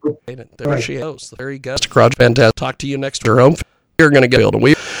 There she goes. There you go. Roger. Fantastic. Talk to you next your home. We're going to go to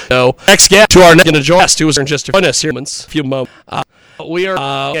we know next guest to our next going to join us who is in just a few moments. We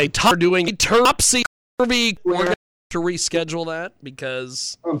are doing a topsy-turvy. We're going to reschedule that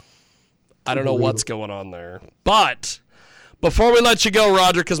because I don't know what's going on there. But before we let you go,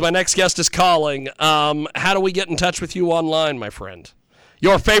 Roger, because my next guest is calling, how do we get in touch with you online, my friend?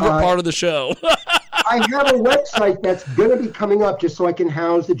 Your favorite part of the show. I have a website that's going to be coming up just so I can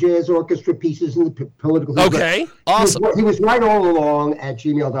house the jazz orchestra pieces and the political. Okay, awesome. He was right all along at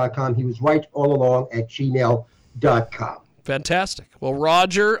gmail.com. He was right all along at gmail.com. Fantastic. Well,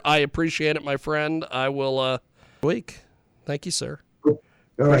 Roger, I appreciate it, my friend. I will week. Thank you, sir.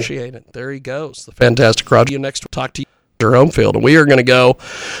 Appreciate it. There he goes. The fantastic Roger. You next. Talk to you your home field, and we are going to go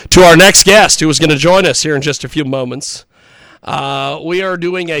to our next guest, who is going to join us here in just a few moments. We are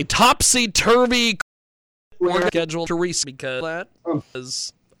doing a topsy-turvy schedule to reset because that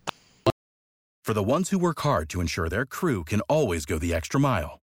is for the ones who work hard to ensure their crew can always go the extra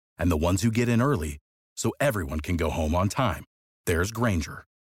mile, and the ones who get in early so everyone can go home on time. There's Grainger,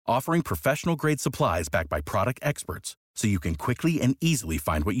 offering professional-grade supplies backed by product experts so you can quickly and easily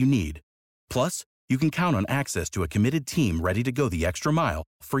find what you need. Plus, you can count on access to a committed team ready to go the extra mile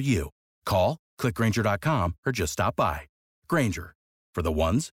for you. Call, click Grainger.com, or just stop by. Grainger, for the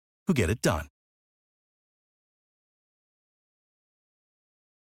ones who get it done.